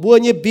วางบัว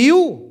ยิ่บิ้ว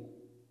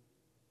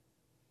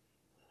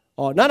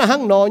นั่นน่ะหั่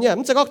งนอเนี่ย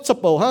มันจะก็ส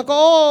ปอฮะก็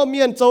เมี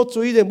ยนโจ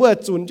จุยเดี๋ยวบัว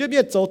จุนจะเมี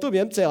ยนโจตัวเมี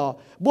ยนเจ้า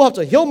บัวจ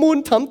ะเหี่ยวมูล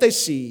ทำแต่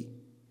สี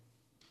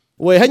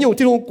เว้ยให้อยู่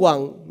ที่ทุ่งกวาง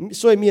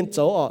ช่วยเมียนโจ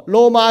โล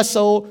มาโซ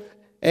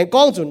ก้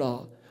องจุน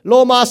โล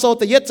มาโซแ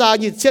ต่เยจ่า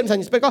หยิบเช่นสัน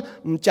ไปก็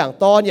จัง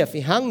ตอนเนี่ยฝี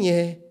หั่งเนี่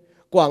ย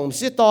กวาง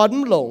สิตอน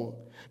หลง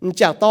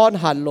จังตอน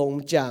หันลง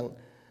จัง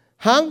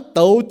หั่งเ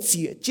ต้าเ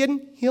จี๋ยเจน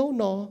เหี่ยว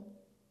นอ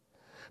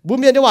บุญ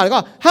เมียนจะว่าก็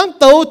หั่ง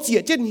เต้าเจี๋ย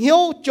เจนเหี่ย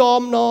วจอ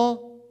มนอ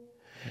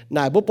น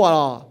ายบุปผา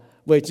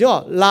vậy chứ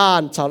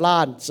lan chào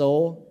lan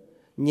chỗ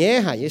nhé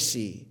hải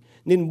sĩ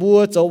nên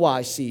bua chỗ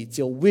vài sĩ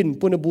chỗ win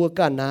bún bua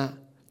กันนะ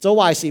chỗ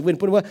vài sĩ win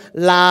bún bua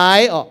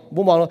lái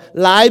bố mong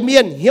lái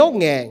miên hiếu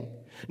ngàn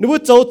nếu bua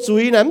chỗ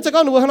chuối nàyมันจะก็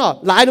นึกว่าเนาะ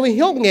ลายนึกว่า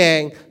หิ้วแง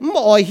งมั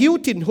นอ่อยหิ้ว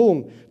ทินหุง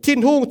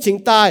ชิง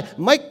ตาย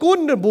ไม่กุ้น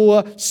นึกบัว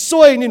ซ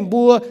วยนึก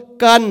บัว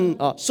กัน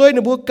ซวยนึ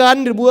กบัวกัน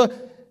นึกบัว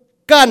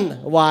กัน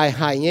วาย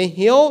หายเนี่ย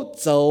หิ้ว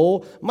โจ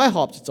ไม่ห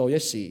อบจะโจย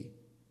สี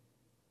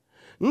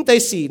แต่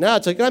สีนะ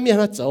จะก็มี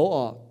หน้าโจ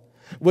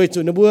về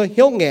chủ nó bữa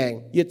hiếu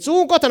ngàn, giờ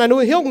chú có thằng nào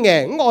nuôi hiếu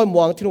ngàn, ngồi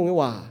muang thiên hùng cái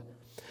hòa,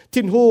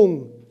 thiên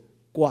hùng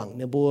quảng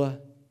nó bữa,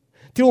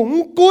 thiên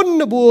hùng cún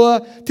nó bữa,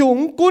 thiên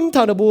hùng cún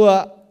thằng nó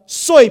bữa,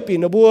 soi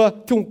pin nó bữa,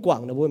 thiên hùng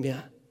quảng nó bữa mía,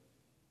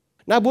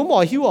 na bữa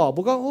mỏi hiếu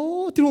bữa có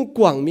thiên hùng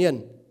quảng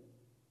miền,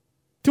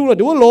 thiên hùng là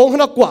đứa lông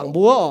nó quảng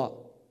bữa,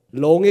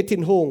 lông cái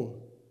thiên hùng,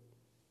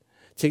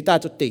 chúng ta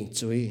cho tỉnh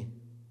chuối,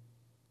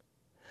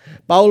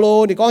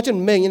 Paulo thì có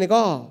chân mình như này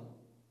có,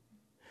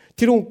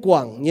 thiên hùng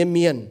quảng như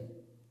miền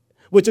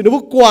vừa cho nó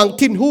bước quàng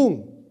thiên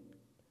hùng,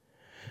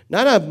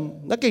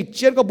 nó cái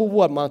chiến có bùa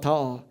buồn mà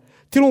thọ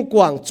thiên hùng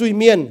quàng chui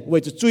miên, vừa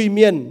cho chui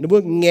miên nó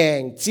bước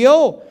ngèng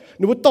chiếu,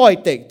 nó bước tỏi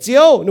tệ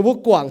chiếu, nó bước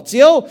quàng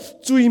chiếu,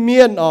 chui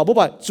miên bố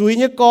bảo chui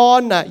như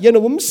con nè, yên nó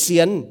bấm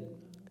xiên,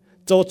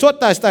 cho chốt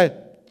tại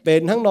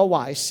bên hăng nó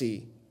hoài xì,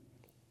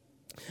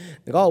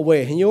 nó có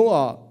về hình như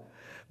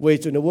về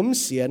cho nó bấm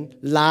xiên,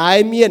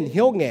 lái miên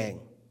hiếu ngèng,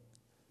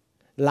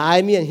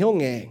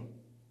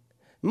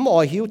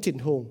 mọi hiếu thiên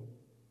hùng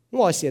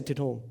ngồi xiên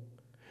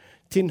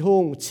thiên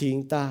hùng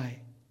chính tài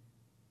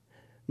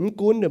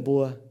cún được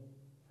bùa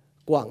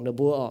quảng được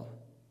bùa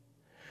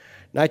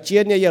nãy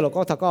chiến như vậy là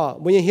con thật có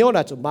bây giờ hiếu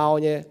là chụp bao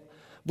nhé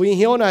bây giờ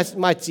hiếu là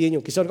mai chiến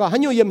nhiều kỳ sau có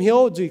hắn nhiều yếm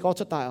hiếu gì con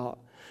xuất tài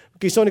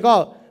kỳ sau này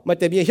có mà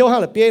tại vì hiếu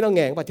hang là bia nó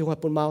ngẹn và thiếu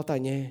hạt bùn mau tại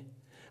nhé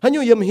hắn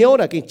như yếm hiếu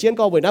là kinh chiến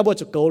co với nó bữa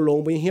chụp cầu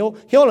lồng với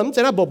hiếu lắm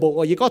sẽ nó bộ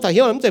bộ gì có thể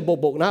hiếu lắm sẽ bộ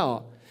bộ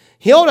nó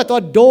hiếu là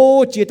tôi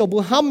đô chỉ tôi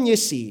bữa ham như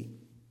gì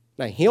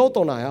này hiếu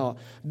tôi này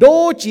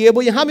đô chỉ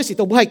bữa ham như gì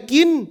tôi bữa hay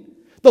kín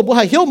tôi bữa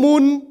hay hiếu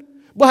mùn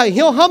bữa hay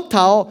hiếu hám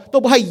thảo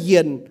tôi bữa hay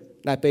yên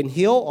lạiเป็น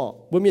hiếu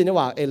bữa miền như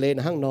ว่าlên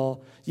hang nó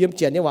yếm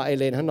chiến nhưว่า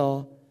lên hang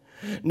nó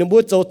nếu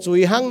bữa trâu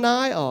chui hang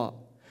nái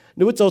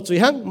nếu bữa trâu chui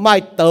hang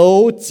mai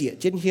tàu chỉ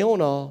trên hiếu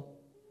nó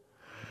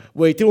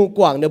vậy thì ông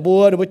quảng nếu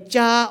bữa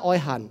cha oi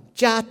hẳn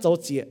cha trâu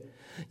chỉ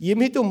yếm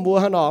hết tụm bữa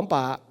hang nó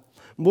bà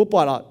bữa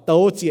bỏ là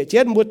tàu chỉ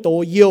trên bữa tàu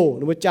yêu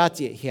nếu bữa cha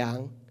chỉ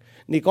hàng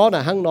นี่ก็น่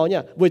ะหั่งน้อยเนี่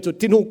ยบริจุด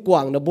ที่หุ่งกว่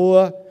างนะบัว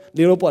เ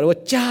รียนรู้ปอดว่า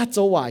จ้าโจ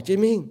หวายใช่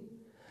มั้ย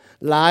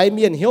หลายเ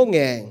มียนเหี้ยวแง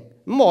ง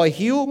หมอย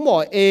หิวหมอ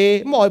ย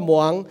หมอยหม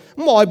วง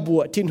หมอยบั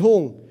วทินหุ่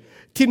ง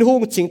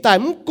ฉิงตาย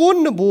มันกุ้น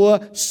นะบัว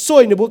สว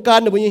ยนะบัวการ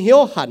นะบัวเหี้ยว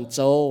หันโจ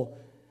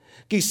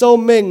กิโซ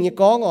เมงนี่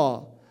ก็งอ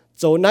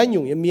โจนายห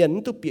ยุ่งเมียน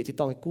ตุเปียที่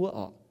ต้องให้กัว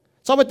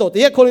ชอบไปโต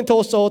ที่โคลินโท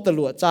โซตะห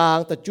ลัวจาง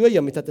ตะจ้วยยั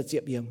งมีตะเจีย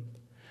บเยี่ยม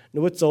นะ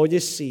บัวโจ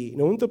ยี่สี่น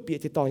ะมันตุเปีย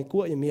ที่ต้องให้กั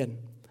วเมียน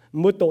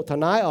มือโตท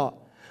นาย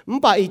唔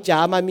把一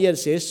家嘛面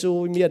寫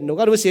書面，侬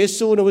講你寫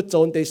書你會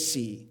做啲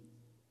事，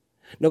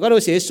侬講你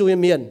寫書一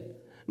面，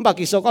唔把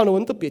其實講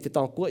你都別啲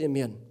當過一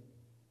面，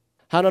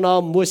嚇侬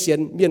唔會寫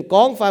面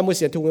講法，唔會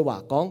寫通嘅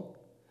話講，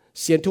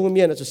寫通嘅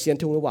面就寫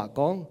通嘅話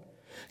講，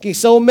其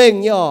實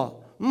明呀，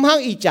唔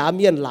肯一家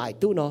面來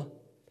都喏，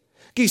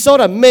其實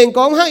係明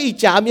講肯一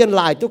家面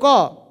來都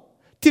個，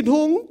鐵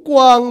紅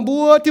廣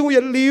播，鐵紅熱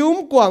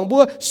流廣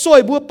播，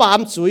水播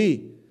板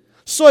水。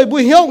soi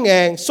bùi hiếu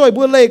ngàn, soi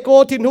bùi lê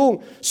cô thiên hùng,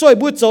 soi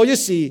bùi dấu như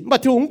xì, mà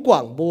thiên hùng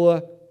quảng bùa.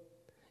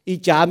 Ý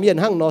chá miền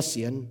hăng nó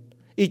xiên,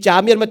 ý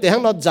chá miền mà tế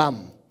hăng nó dầm.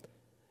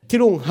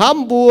 Thiên hùng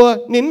hám bùa,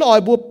 nín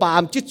ỏi bùa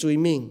bàm chít chuối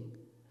mình.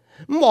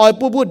 Mọi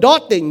bùa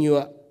đót tế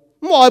nhựa,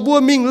 mọi bùa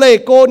mình lê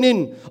cô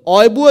nín,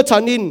 ỏi bùa chá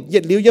nín,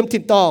 dệt liu yếm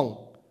thiên tòng.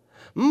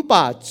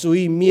 Bà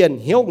chuối miền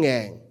hiếu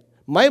ngàn,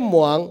 máy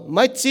muang,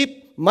 máy chip,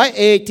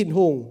 máy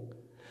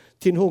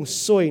thiên hùng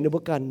soi nó bùa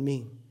can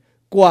mình.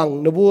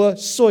 Quảng nó bùa,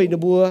 soi nó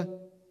bùa.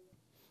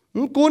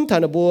 Cuốn thà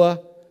nó bùa,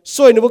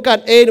 soi nó bùa can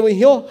nó bùa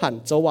hiếu hẳn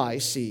dấu hoài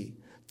xì.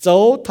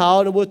 Dấu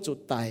tháo nó bùa chụt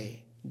tay,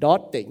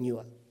 đót tệ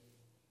nhựa.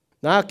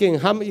 Ná kinh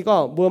hâm ý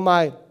có bùa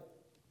mai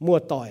mua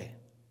tỏi,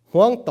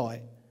 hoang tỏi,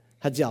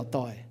 hạt dẻo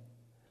tỏi.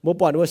 Bùa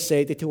bỏ nó bùa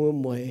xế thì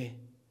thương mùi.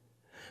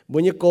 Bùa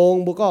như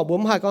công bùa có bùa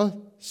hai con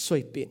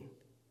soi pin.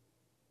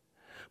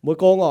 Bùa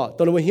công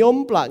tôi nó bùa hiếu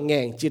bạ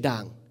ngàn chỉ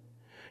đàng.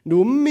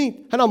 Đúng mi,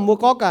 hắn nào bùa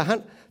có cả hắn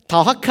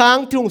thảo hắc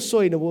kháng thì không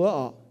xoay nó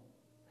búa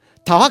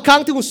thảo hắc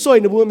kháng thì không xoay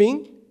nó búa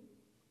mình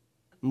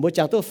búa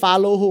chẳng tôi phá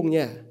lô hùng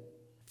nha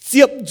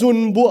diệp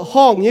dùn búa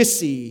hong như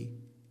xì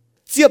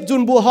diệp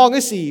dùn búa hong như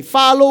xì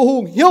phá lô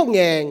hùng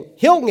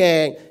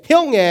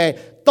hiếu ngàn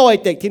tỏi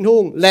tệch thiên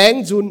hùng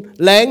lén dùn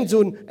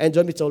anh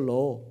dùn bị châu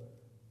lô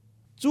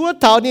chúa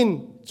thảo nín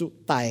chú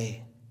tài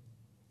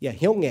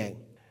hiếu ngàn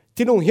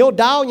thiên hùng hiếu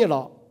đáo như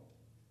lọ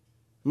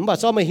mà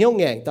sao mà hiếu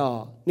ngàn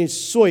tỏ nín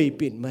xoay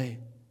biển mây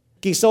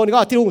kỳ sau này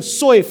có thiên hùng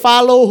xoay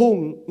pha lô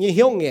hùng như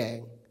hiếu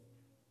ngàn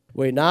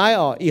vậy nãy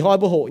ý hỏi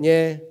bố hộ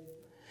nhé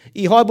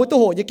ý hỏi bố tu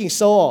hộ như kỳ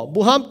sau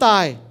bố ham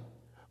tài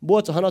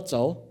bố cho hắn nó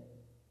cháu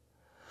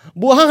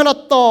bố hắn nó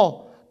to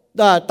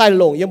tài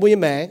lồng như bố như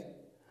mẹ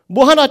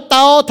bố hắn nó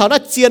tao thảo nó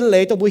chiên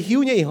lấy cho bố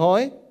hiếu như ý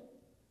hỏi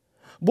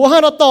bố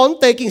hắn nó to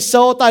tê kỳ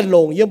sau tài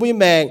lồng như bố như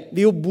mẹ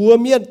liu bố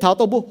miên thảo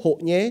cho bố hộ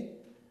nhé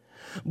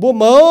bố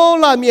mớ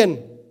là miên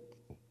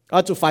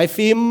chú phải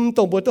phim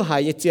tông bố tu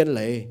hại như chiên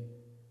lấy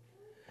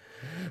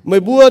mày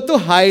bùa tu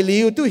hài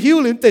liu tu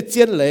hiếu liu tê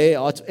chiên lệ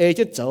ở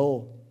chết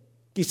châu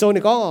kỳ sau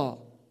này có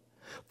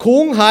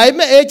khung hài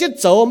mấy chết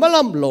châu mấy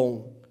làm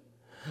lồng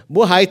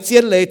bùa hài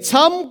chiên lệ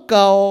chấm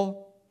cầu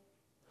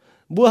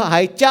bùa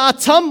hài cha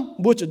chấm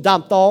bùa chủ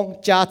đam tong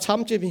cha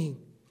chấm chứ mình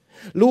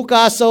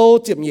Luca sâu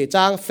chụp nhị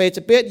trang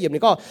Facebook yểm này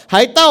có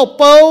hài tao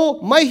bầu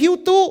mấy hiếu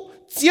tu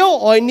chiếu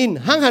ỏi nín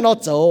hăng hà nó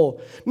châu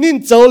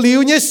nín châu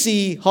liu như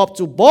xì họp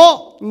chủ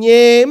bó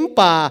nhém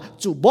bà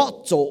chủ bó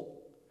chỗ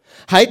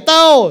hải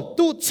tao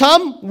tu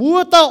chấm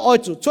vua tao oi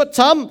chủ chuột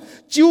chấm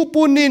chiu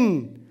pun nín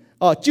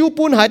chiu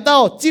pun hải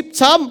tao chip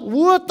chấm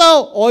vua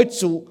tao oi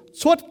chủ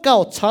chuột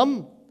cao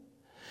chấm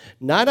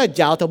nãy đã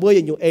giáo thằng bữa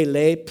dùng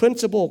lệ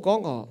principle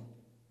con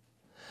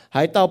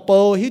hải tao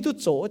bầu hít tu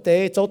chỗ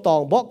tê châu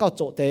tòng bó cao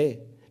chỗ tê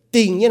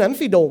tình như nắm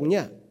phi đồng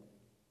nha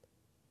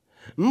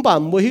bảo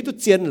mua hít tu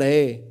chiên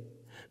lệ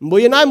mua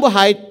nãy mua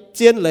hải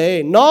chiên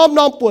lệ nom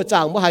bùa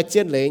chàng mua hải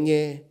chiên lệ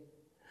nhé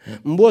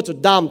mua chút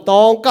đam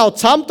tông cao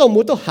chấm tông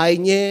mua tôi hại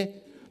nhé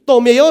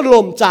tông mi yếu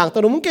lồm chàng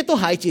tông muốn cái tôi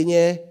hại chị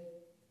nhé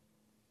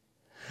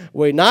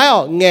vậy nãy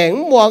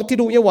ngàn muang thiên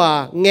hùng như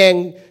hòa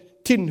ngàn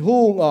thiên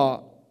hùng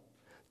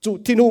chủ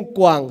thiên hùng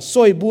quảng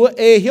soi búa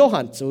hiếu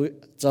hẳn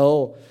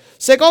châu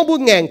sẽ có búa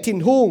ngàn thiên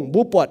hùng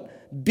búa bọt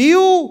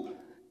biếu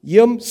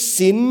yếm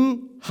xin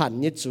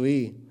hẳn như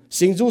chuối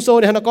sinh dung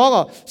sâu này nó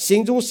có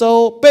sinh dung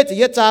sâu bết chỉ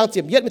yết trang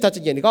chìm yết mới thật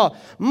chỉ nhìn có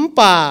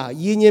bà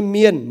y như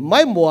miền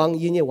máy muang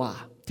y như hòa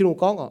thiên hùng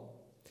có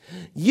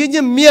yên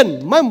như miền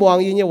mai muang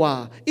yên như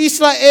hòa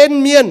Israel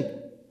miền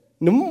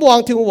núm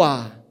muang thiên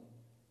hòa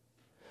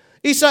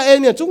Israel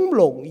miền chúng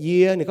lồng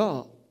yên này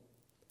có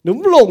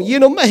núm lồng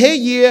yên núm mà hết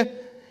yên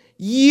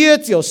yên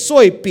chỉ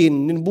xoay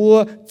pin nên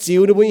bua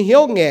chiều nên bua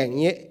hiếu ngàn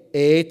nhé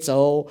ế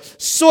châu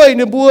xoay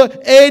nên bua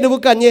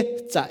cần nhé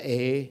chả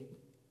ế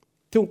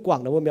thiên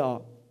quảng nó bua mẹ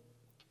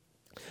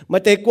mà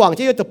tế quảng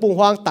chứ tập bùng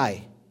hoang tài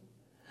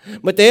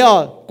mà tế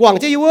quảng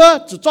chứ yếu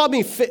chủ cho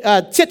mình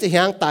chết thì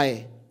hàng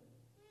tài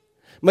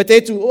mà tế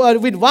chủ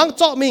vinh vang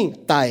cho mình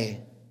tài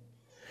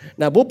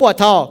là bố bỏ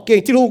thọ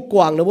kiện thiên hùng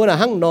quảng nó bua là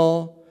hăng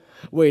nó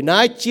với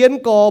nái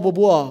chiến co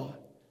bua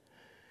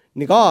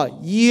nè có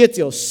ye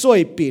chiều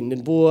xoay pin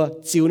nên bua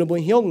chiều nó bua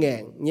hiếu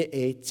ngàn nhẹ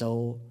ế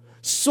châu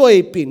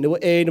xoay pin nó bua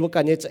nó bua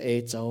cần nhẹ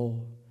ế châu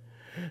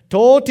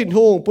thố thiên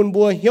hùng bún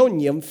bua hiếu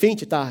nhiễm phinh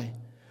chỉ tài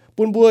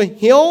bún bua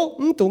hiếu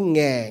tung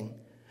ngàn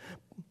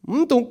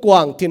tung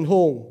quảng thiên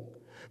hùng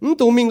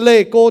tung minh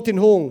lệ cô thiên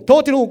hùng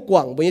thố thiên hùng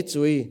quảng bua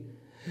chuối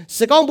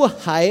sẽ có bua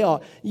hải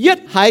yết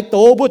hải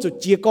tổ bua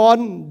chỉ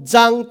con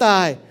giang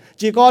tài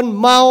chỉ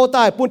con mau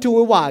tài bún thiên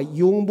hùng hòa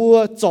dùng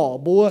bua trỏ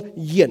bua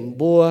yển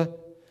bua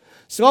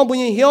sẽ có bua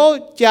hiếu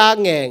cha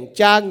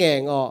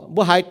ngàn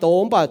bua hải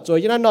tổ bà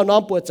rồi cho nó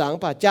bua trắng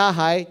bà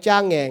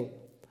cha ngàn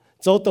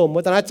châu tổ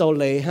bua ta nói châu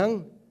lệ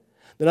hăng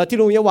là thiên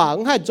hùng hòa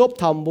cũng hay giúp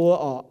thầm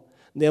bua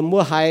nếu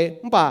mua hải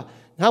bà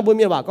hang bún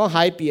miền bà có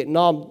hải biển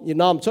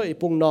nom cho ít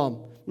bung nom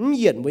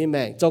yển bua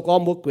mèn cho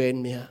con mua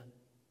quên mía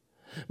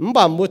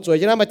bà mua rồi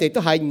cho nó mà tới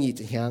hải nhị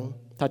chỉ hàng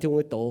thà thiên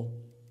hùng tổ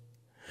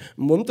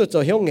muốn tôi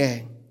cho hiếu ngàn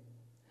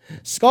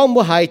có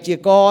mua hải chỉ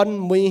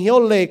con mình hiếu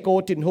lệ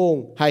cô thiên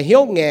hùng hải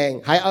hiếu ngàn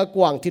hải ở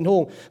quảng thiên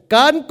hùng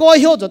cán coi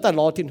hiếu cho ta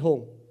lo thiên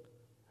hùng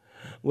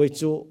với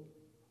chú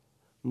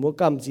mua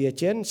cầm gì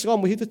chén có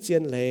mua hít thuốc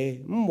chén lệ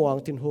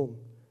muang thiên hùng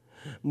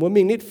mua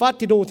mình nít phát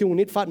thiên hùng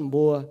nít phát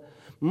mua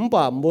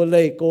bà mua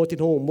lệ cô thiên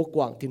hùng mua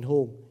quảng thiên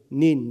hùng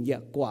nín dạ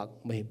quảng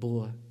mày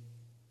bùa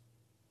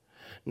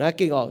nói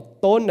kinh ở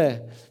tôn này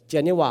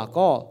chén như hòa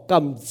có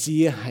cầm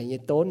gì hải như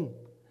tôn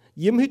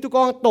yếm hít tu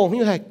con tổng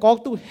như hải con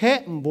tu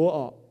hẹ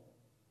bùa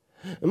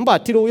bà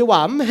thiên hùng như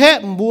hòa hẹ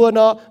bùa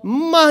nó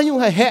mà như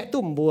hải hẹ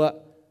tu bùa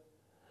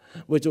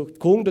với chú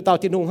khung tụi tao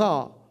thiên hùng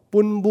họ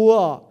bùn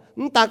bùa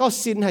ta có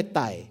xin hay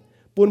tải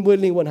bùn bùa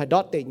linh quân hay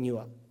đót tệ nhiều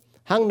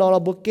hang nó là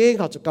bùa kế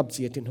họ cho cầm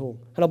gì thiên hùng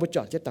hay là bùa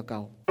chọn chết tao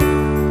cao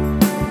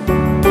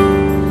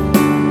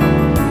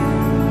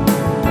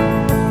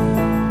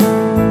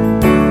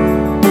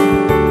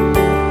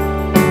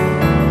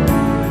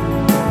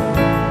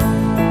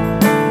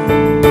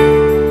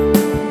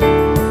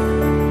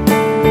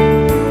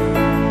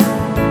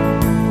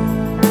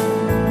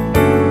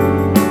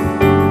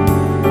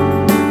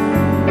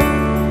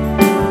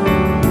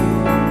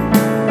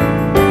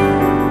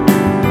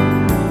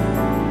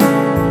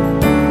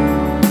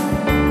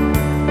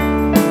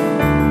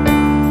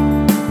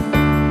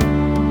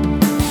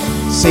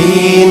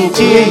xin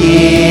chia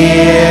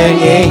yên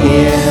nhẹ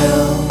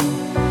nhiều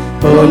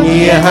hồn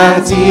nhẹ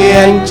hàng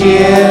chiến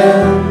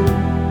chiến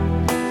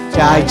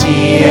trai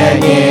chia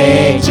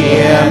nhẹ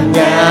chiến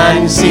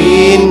nhàn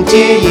xin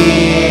chia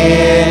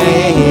yên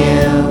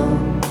nhiều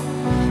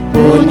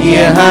hồn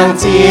nhẹ hàng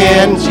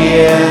chiến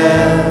chiến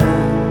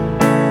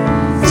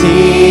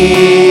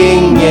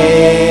xin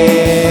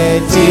nhẹ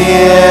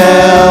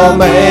chiều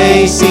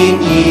mấy xin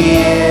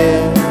yên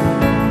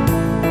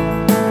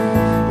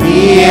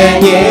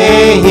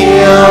nhẹ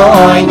hiểu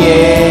ôi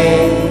nhẹ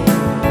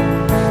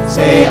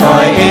sẽ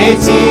ôi ế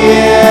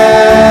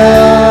chiều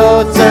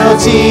châu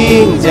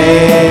chính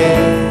dề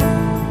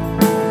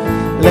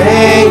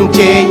lên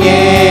chế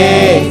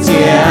nhẹ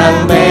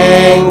chàng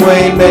bên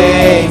quay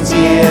bê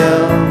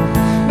chiều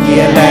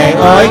nhẹ lạnh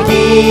ôi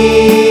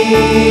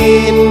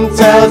kín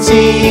châu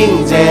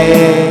chính dề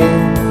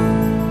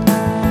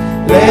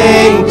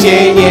lên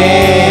chế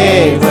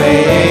nhẹ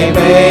quay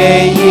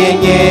bê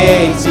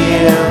nhẹ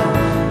chiều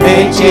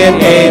bên trên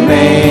êm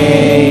yêu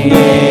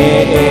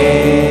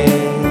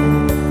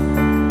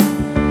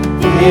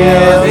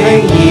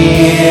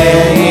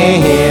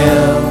anh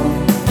yêu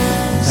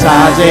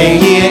xa dành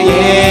yên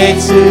nhé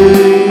chứ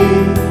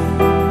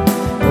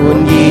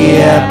hôn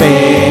địa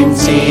bên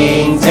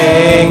chính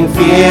danh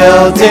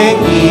phiêu danh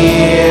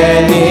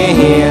yên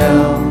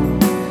yêu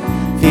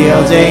phiêu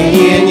danh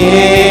yên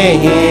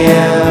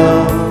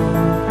yêu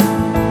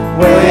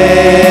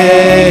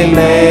quê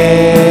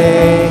mê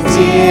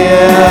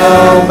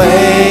chiều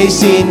mấy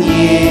xin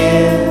yên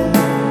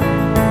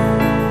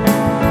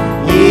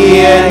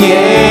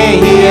nhé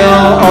hiểu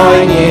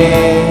ôi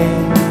nhé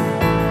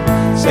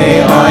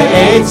sẽ ôi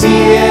ế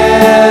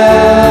chiều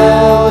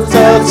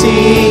châu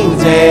chính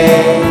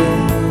dề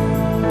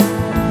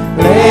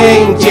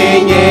lên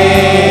chế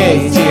nhé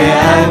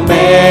chàng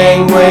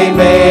bên quay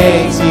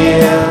bê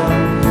chiều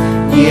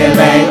nhẹ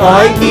lạnh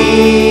ôi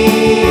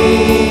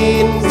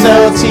kín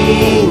châu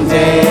chính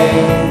dề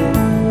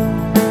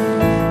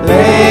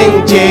lên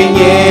chế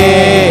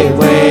nhẹ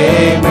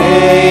về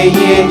mê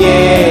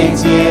nhẹ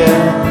chiều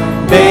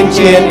bên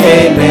trên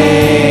êm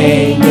nhẹ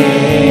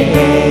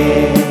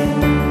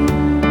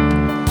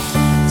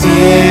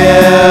chiều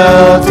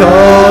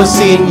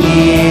tin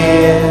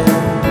nhé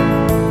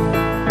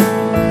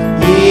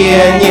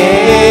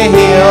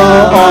hiểu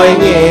oi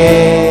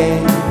nhé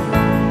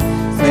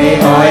về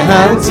oi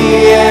hàng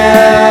chiếu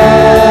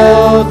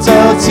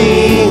cho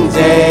chính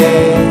dề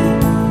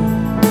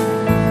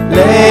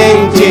lên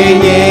chia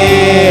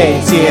nhé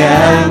chia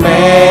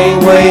men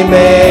quay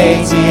mê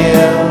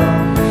chiều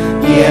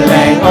nhẹ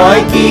lành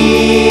oi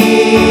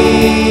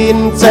kín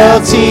cho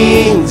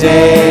chính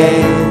dề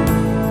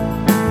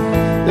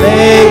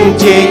lên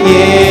chia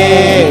nhé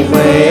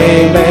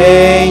quay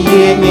mê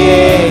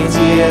nhẹ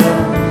chiều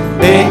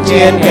bên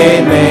trên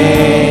ê mê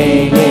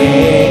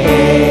nhé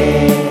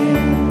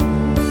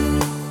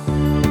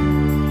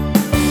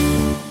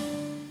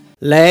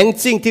lén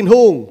chính thiên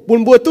hùng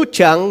buồn bùa tu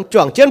trắng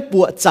choàng chân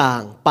bùa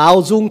chàng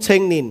bao dung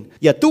tranh nín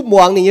อย่าtu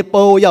muangนี่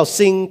bao yào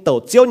sinh tổ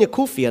chiếu như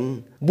khu phiền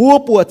bùa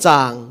bùa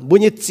chàng bùa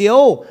như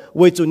chiếu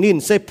với chủ nín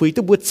sẽ phủi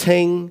tu bùa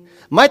tranh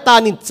mái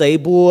ta nín chạy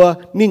bùa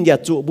nínอย่า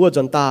trụ bùa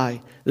dần tài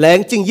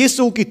lén chính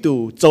Giêsu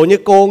Kitô chỗ như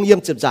công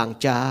yếm chụp giảng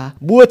cha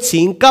bùa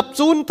chính cấp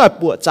chun tại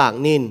bùa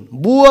chàng nín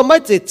bùa mái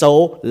chế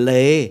chỗ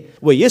lệ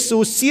với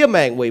Giêsu xia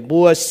mèn với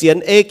bùa xiên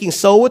ê kinh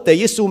sâu tại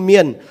Giêsu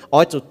miền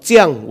ở chỗ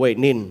chiang với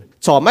nín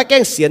chỏ máy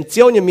keng xiên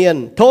chiếu như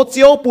miền thô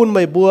chiếu bùn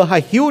mây bùa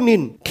hay hiu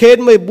nín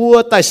khen mây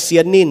bùa tại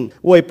xiên nín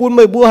với bùn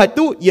mây bùa hay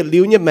tu nhiệt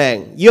liu như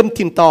mèn yếm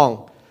thiên tòng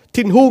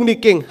thiên hung đi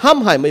kinh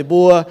hăm hải mây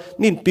bùa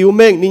nín piu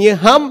mèn nín như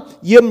hăm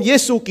yếm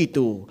Giêsu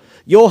Kitô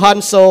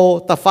Johan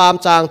sâu ta phàm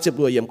trang chụp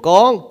đuổi yếm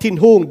con thiên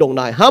hung đồng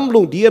nải hăm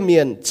lùng đĩa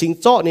miền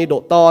chính chọ ní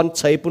độ ton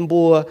cháy bùn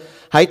bùa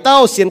hãy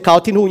tao xiên khảo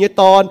thiên hung như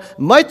ton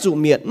mấy chủ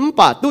miền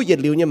bà tu nhiệt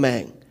liu như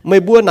mèn mày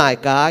bùa nải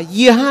cả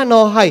ye ha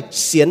no hay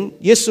xiên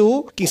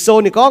Giêsu kinh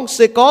sâu ní con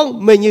sẽ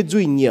con mày như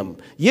duy nhiệm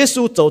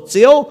Giêsu chỗ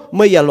chiếu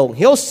màyอย่าหลง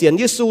hiếu xiên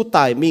Giêsu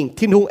tài mình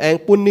thiên hung anh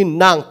bùn nín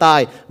nàng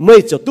tài mày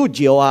chỗ tu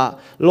diệu à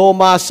lô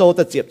ma sâu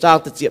ta diệp trang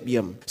ta diệp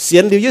yểm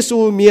xiên liu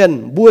Giêsu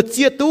miền bùa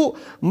chia tu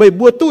mày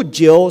bùa tu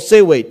diệu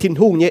sẽ về thiên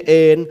hung như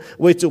en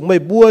về chủ mày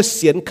bùa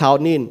xiên khảo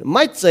nín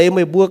mãi chế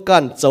mày bùa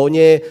can chỗ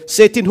nhé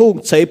sẽ thiên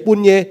hung chế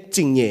bùn nhé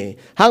chính nhé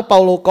hang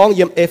Paulo con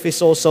yểm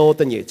Ephesos sâu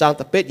ta nhẹ trang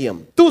ta pet yểm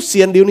tu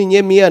xiên liu ní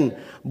nhé miền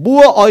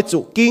bùa oi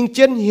chủ kinh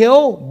chiến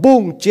hiếu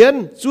bùng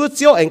chiến chúa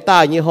chiếu anh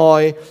tài như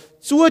hỏi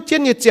chúa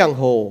chiến như chẳng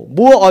hồ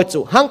bùa oi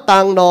chủ hang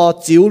tang no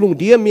chiếu lùng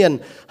đĩa miền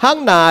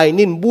hang nài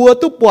nín bùa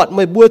tu bọt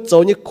mày bùa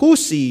chỗ như khu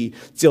xì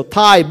chiều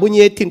thai bùa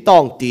nhé thiên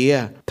tòng tía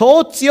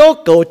thố chiếu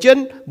cầu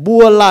chiến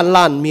bùa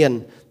làn miền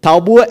thảo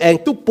bùa anh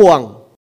tu buồng